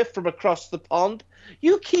 sir, from across the pond,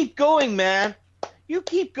 you keep going, man. You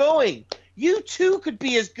keep going. You too could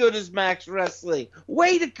be as good as Max Wrestling.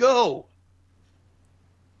 Way to go.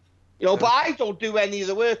 You know, but I don't do any of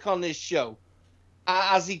the work on this show.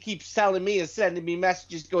 As he keeps telling me and sending me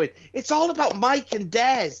messages going, it's all about Mike and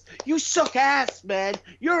Dez. You suck ass, man.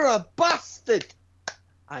 You're a bastard.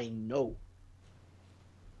 I know.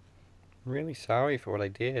 I'm really sorry for what I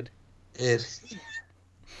did. I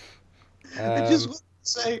just want to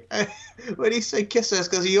say, when he said kiss ass,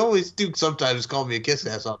 because he always do sometimes call me a kiss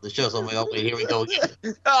ass on the show, so I'm like, oh, wait, here we go again.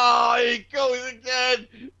 Oh, here he goes again.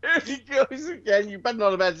 Here he goes again. You better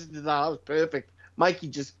not have mentioned that. That was perfect. Mikey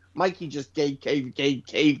just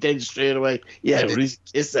caved in straight away. Yeah, it was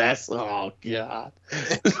kiss ass. Oh, God.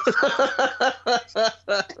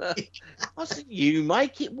 Wasn't you,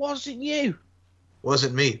 Mike. It wasn't you.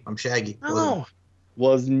 Wasn't me. I'm Shaggy. No.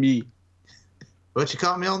 Wasn't me. What, you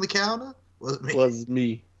caught me on the counter? Wasn't me. Was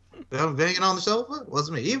me. I'm banging on the sofa?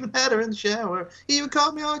 Wasn't me. Even had her in the shower. He even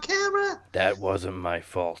caught me on camera. That wasn't my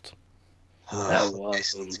fault. That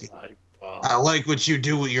wasn't my fault. I like what you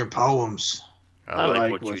do with your poems. I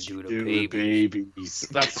like what you do to babies.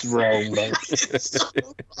 That's wrong, man.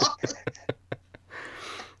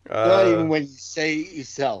 Not even when you say it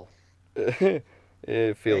yourself.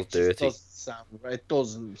 It feels dirty. Doesn't sound right. It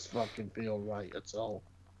doesn't fucking feel right at all.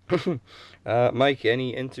 Mike,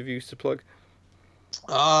 any interviews to plug?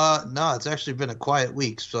 No, it's actually been a quiet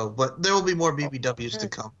week, but there will be more BBWs to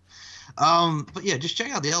come. But yeah, just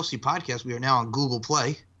check out the LC podcast. We are now on Google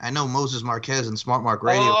Play. I know Moses Marquez and Smart Mark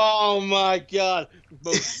Radio. Oh my God!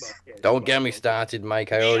 Don't get me started,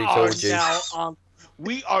 Mike. I already told you.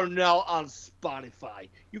 We are now on Spotify.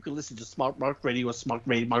 You can listen to Smart Mark Radio at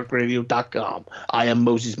smartmarkradio.com. I am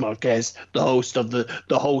Moses Marquez, the host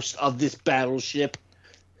of this battleship.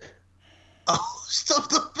 Host of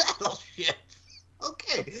the battleship.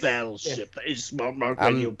 Okay. Battleship. That is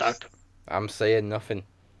smartmarkradio.com. I'm saying nothing.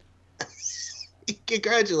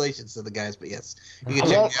 Congratulations to the guys, but yes, you can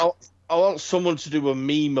check me out. I want someone to do a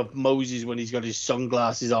meme of Moses when he's got his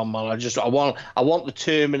sunglasses on, man. I want the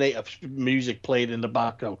Terminator music played in the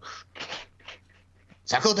background.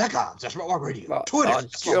 Sacco.com, that's Smart Mark Radio. Twitter.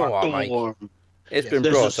 You know what, Mike? It's been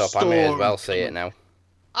brought up. I may as well say it now.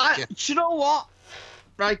 You know what?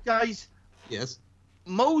 Right, guys? Yes.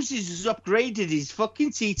 Moses has upgraded his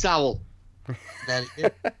fucking tea towel. That is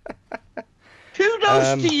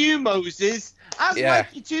Kudos to you, Moses. As yeah.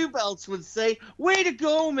 Mikey Two Belts would say, way to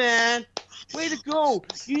go, man. Way to go.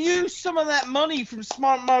 You used some of that money from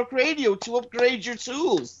Smart Mark Radio to upgrade your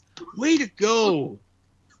tools. Way to go.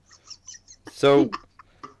 So,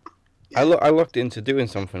 I looked into doing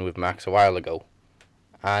something with Max a while ago,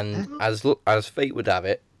 and as fate would have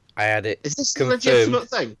it, I had it Is this confirmed. a legitimate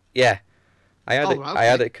thing? Yeah, I had Oh, I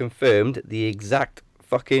had it confirmed the exact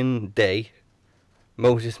fucking day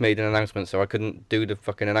Moses made an announcement, so I couldn't do the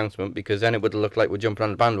fucking announcement because then it would have looked like we're jumping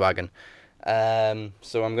on the bandwagon.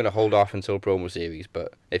 So I'm gonna hold off until promo series.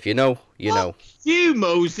 But if you know, you know. You,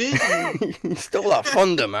 Moses. You stole that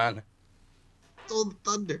thunder, man. Stole the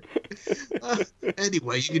thunder.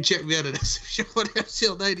 Anyway, you can check me out at SF Show on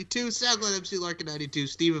FCL92, SoundCloud MC Larkin 92,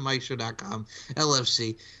 StephenMikeShow.com,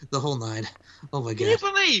 LFC, the whole nine. Oh my god.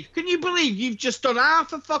 Can you believe you've just done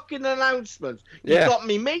half a fucking announcement? You Yeah. got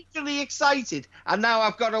me majorly excited, and now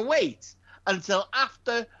I've got to wait until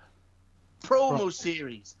after promo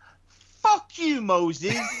series. Fuck you,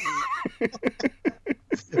 Moses.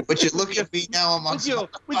 But you look at me now, I'm on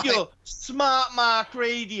with your Smart Mark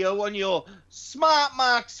Radio on your Smart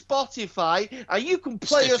Mark Spotify, and you can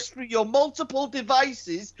play us through your multiple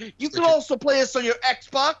devices. You can also play us on your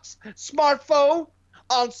Xbox, smartphone,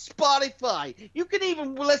 on Spotify. You can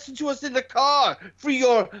even listen to us in the car through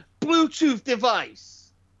your Bluetooth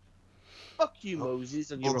device. Fuck you,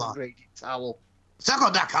 Moses, and your Hold on. upgraded towel.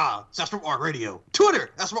 SoundCloud.com, Smart Mark Radio,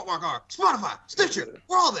 Twitter, Smart Mark R, Spotify, Stitcher,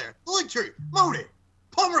 we're all there. The Linktree, Modi,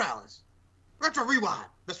 Paul Morales, Retro Rewind,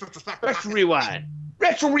 Best Retrospective. Retro Rewind.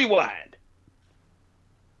 Retro Rewind.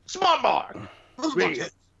 Smart Mark. Radio.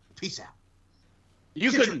 Peace out.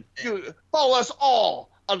 You can follow us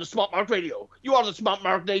all on the Smart Mark Radio. You are the Smart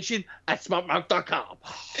Mark Nation at smartmark.com.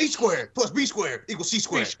 A squared plus B squared equals C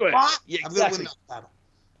squared. B squared. Ah, Yeah, I'm gonna exactly. win that title.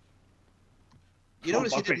 You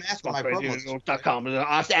notice he did math in my promo. SmartMarkRadio.com.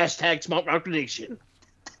 Hashtag Smart Mark Nation.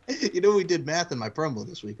 You know we did math in my promo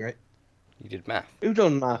this week, right? You did math. Who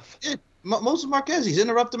done math? Yeah, Moses Marquez. He's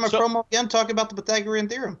interrupted my promo again, talking about the Pythagorean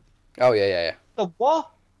theorem. Oh yeah. The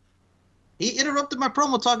what? He interrupted my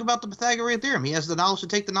promo talking about the Pythagorean theorem. He has the knowledge to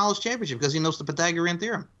take the knowledge championship because he knows the Pythagorean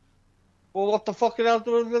theorem. Well, what the fucking hell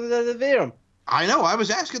do the theorem? I know. I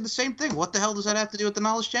was asking the same thing. What the hell does that have to do with the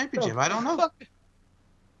knowledge championship? I don't know.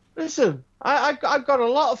 Listen, I've got a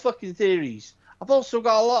lot of fucking theories. I've also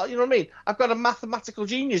got a lot, you know what I mean? I've got a mathematical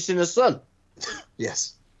genius in the sun.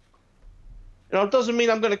 Yes. You know, it doesn't mean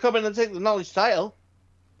I'm going to come in and take the knowledge title.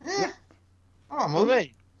 Yeah. Oh, Moses.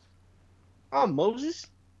 Moses.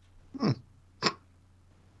 Oh, Moses.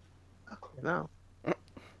 No.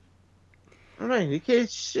 I mean,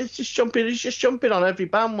 it's just jumping. He's just jumping on every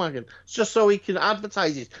bandwagon. It's just so he can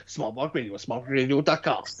advertise it. Smartmark Radio,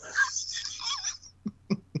 smartmarkradio.com.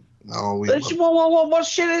 No, what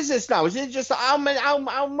shit is this now? Is it just how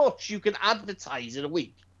much you can advertise in a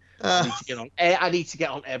week? I need to get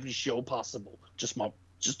on every show possible. Just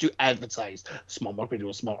do advertise. Smartmark Radio,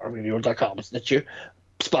 smartmarkradio.com. Isn't it you?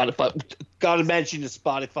 Spotify. Gotta mention the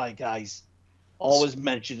Spotify, guys. Always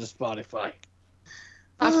mention the Spotify.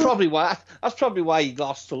 That's probably why he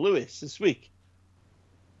lost to Lewis this week.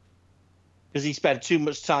 Because he spent too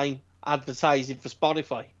much time advertising for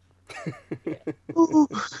Spotify.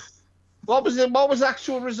 What was the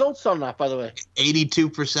actual results on that, by the way?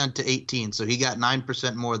 82% to 18, so he got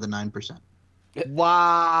 9% more than 9%.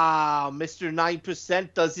 Wow, Mr.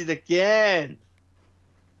 9% does it again.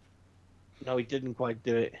 No, he didn't quite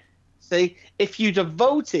do it. See, if you'd have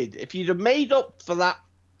voted, if you'd have made up for that,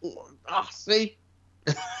 see.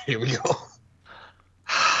 Here we go.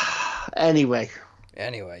 Anyway.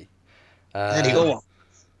 Go on.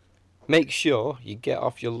 Make sure you get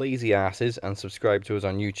off your lazy asses and subscribe to us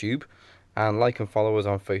on YouTube, and like and follow us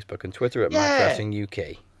on Facebook and Twitter at Mac Wrestling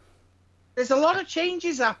UK. There's a lot of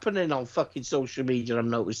changes happening on fucking social media, I'm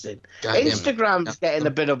noticing. Goddamn it. Instagram's getting a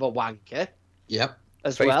bit of a wanker. Yep.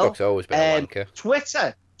 As well. Facebook's always been a wanker.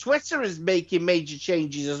 Twitter is making major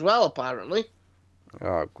changes as well, apparently.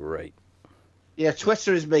 Oh, great. Yeah,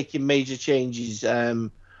 Twitter is making major changes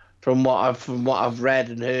from what I've read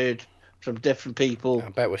and heard from different people. I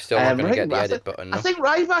bet we're still not going to get the edit button. No? I think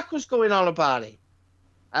Ryback was going on about it.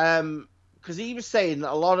 Because he was saying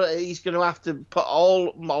that he's going to have to put a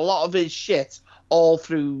lot of his shit all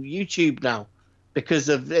through YouTube now because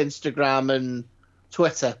of Instagram and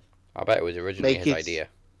Twitter. I bet it was originally his idea.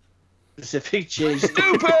 Specific change.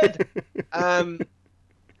 Stupid!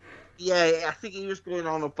 Yeah, I think he was going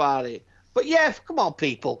on about it. But yeah, come on,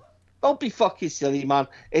 people. Don't be fucking silly, man.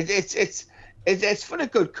 It's for a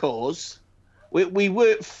good cause. We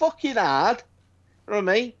work fucking hard. You know what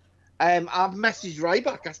I mean? I've messaged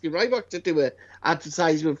Ryback, asking Ryback to do an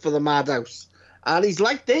advertisement for the Madhouse. And he's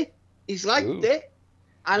liked it. He's liked it.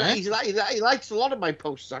 And he likes a lot of my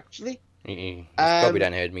posts, actually. He's probably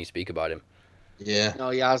then heard me speak about him. Yeah. No,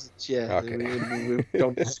 he hasn't. Yeah. Okay.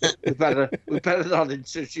 We better not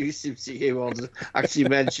introduce him to you or actually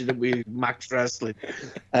mention that we Max Wrestling.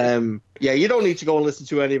 Yeah, you don't need to go and listen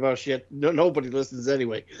to any of our shit. No, nobody listens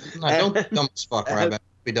anyway. No, don't be dumb as fuck, right?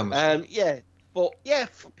 Be dumb as fuck. Yeah, but yeah,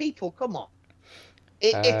 for people, come on.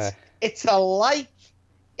 It's a like,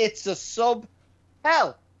 it's a sub.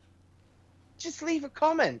 Hell, just leave a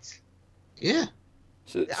comment. Yeah.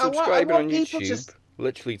 So, subscribing on YouTube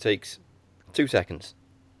literally takes 2 seconds.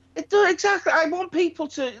 It does, exactly. I want people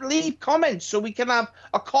to leave comments so we can have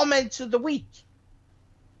a comment of the week.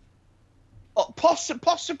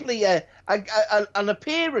 Possibly an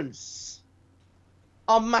appearance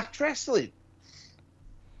on Max Wrestling.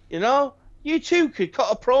 You know? You too could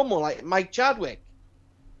cut a promo like Mike Chadwick.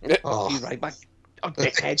 Oh. You right back. Oh,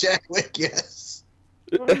 dickhead. Chadwick, yes.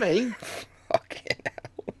 You know what I mean? Fucking hell.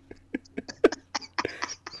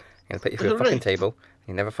 I'm gonna put you through a fucking table.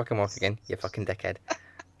 You never fucking walk again, you fucking dickhead.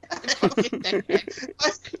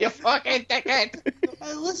 You fucking dickhead.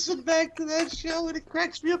 I listen back to that show and it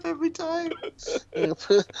cracks me up every time. I'll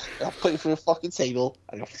put you through a fucking table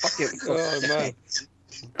and you'll fucking... Oh, man.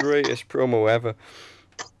 Greatest promo ever.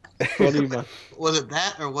 Funny, man. Was it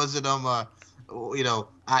that or was it I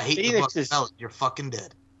hate Phoenix the fucking you're fucking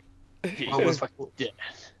dead.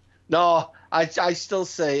 No, I still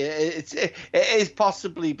say it is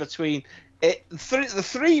possibly between the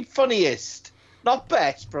three funniest, not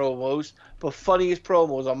best promos, but funniest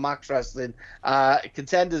promos on Max Wrestling.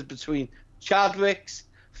 Contenders between Chadwick's,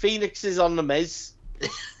 Phoenix's on the Miz,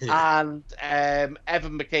 and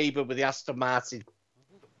Evan McCabe with the Aston Martin.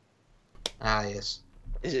 Ah, yes.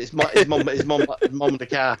 His mum in the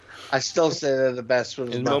car. I still say they're the best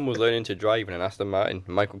ones. His mum was learning to drive in an Aston Martin.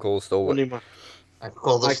 Michael Cole stole it.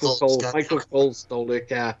 Michael Cole stole her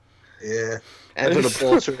car. Yeah. Evan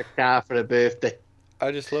bought her a car for her birthday.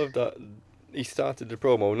 I just love that he started the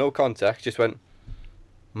promo, no context, just went,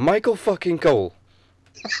 Michael fucking Cole.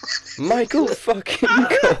 Michael fucking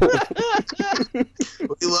Cole.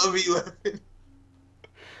 We love you, Evan.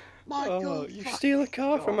 Michael, you steal a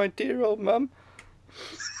car from my dear old mum.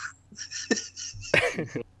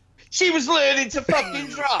 She was learning to fucking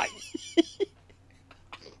drive.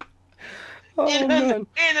 in an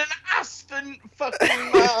Aston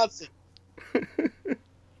fucking Martin.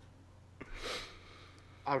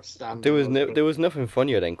 Outstanding. There was nothing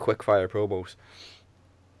funnier than quickfire promos.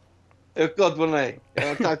 They're good, weren't they?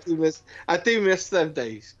 I do miss them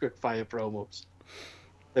days. Quickfire promos.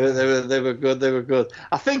 They were good. They were good.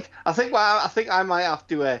 I think I might have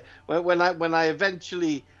to when I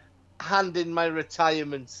eventually hand in my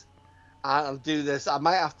retirement and do this. I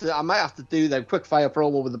might have to do them quickfire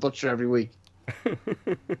promo with the Butcher every week.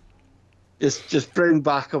 just bring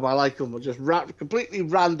back them. I like them. Or just completely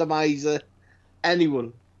randomize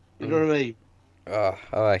anyone. You know what I mean? All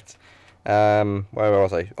right. Where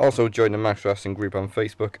was I? Also, join the Max Wrestling group on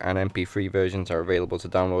Facebook, and MP3 versions are available to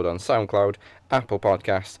download on SoundCloud, Apple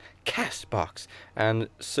Podcasts, Castbox, and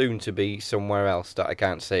soon to be somewhere else that I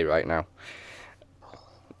can't say right now.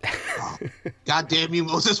 God damn you,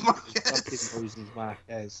 Moses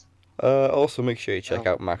Marquez. Also, make sure you check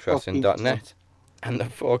out maxwrestling.net and the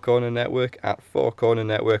Four Corner Network at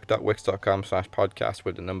fourcornernetwork.wix.com/podcast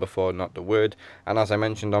with the number 4, not the word. And as I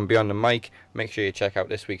mentioned on Beyond the Mic, make sure you check out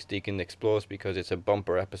this week's Deacon Explores because it's a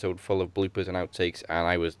bumper episode full of bloopers and outtakes, and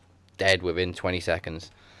I was dead within 20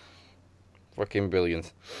 seconds. Fucking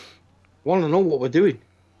brilliant. Want to know what we're doing?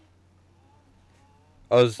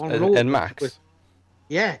 Us and Max?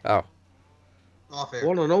 Yeah. Oh. I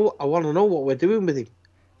want to know what we're doing with him.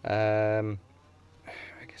 I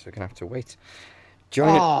guess we're going to have to wait.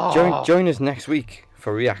 Join us next week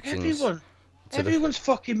for reactions. Everyone's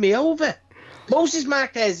fucking me over. Moses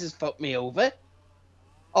Marquez has fucked me over.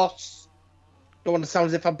 Us. Don't want to sound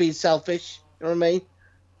as if I'm being selfish. You know what I mean?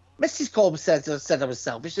 Mrs. Colbert said I was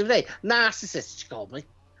selfish today. Narcissist, she called me.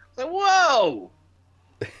 I was like, whoa!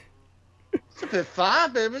 It's a bit far,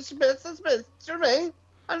 baby. It's a bit, do you know what I mean?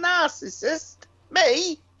 A narcissist?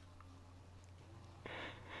 Me?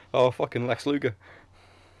 Oh, fucking Lex Luger.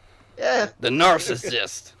 Yeah. The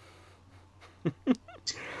narcissist.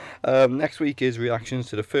 Next week is reactions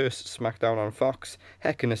to the first SmackDown on Fox,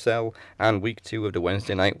 Heck in a Cell, and week 2 of the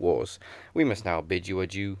Wednesday Night Wars. We must now bid you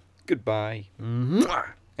adieu, goodbye,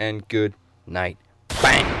 and good night.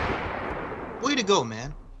 Bang! Way to go,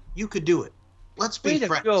 man. You could do it. Let's be Way to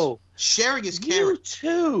friends. go. Sharing is You caring.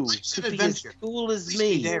 too Life's an could be as adventure. cool as Please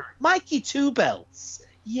be me. daring. Mikey Two Belts.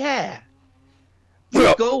 Yeah.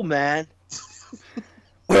 Well- Go, man.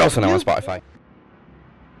 We're also now on Spotify.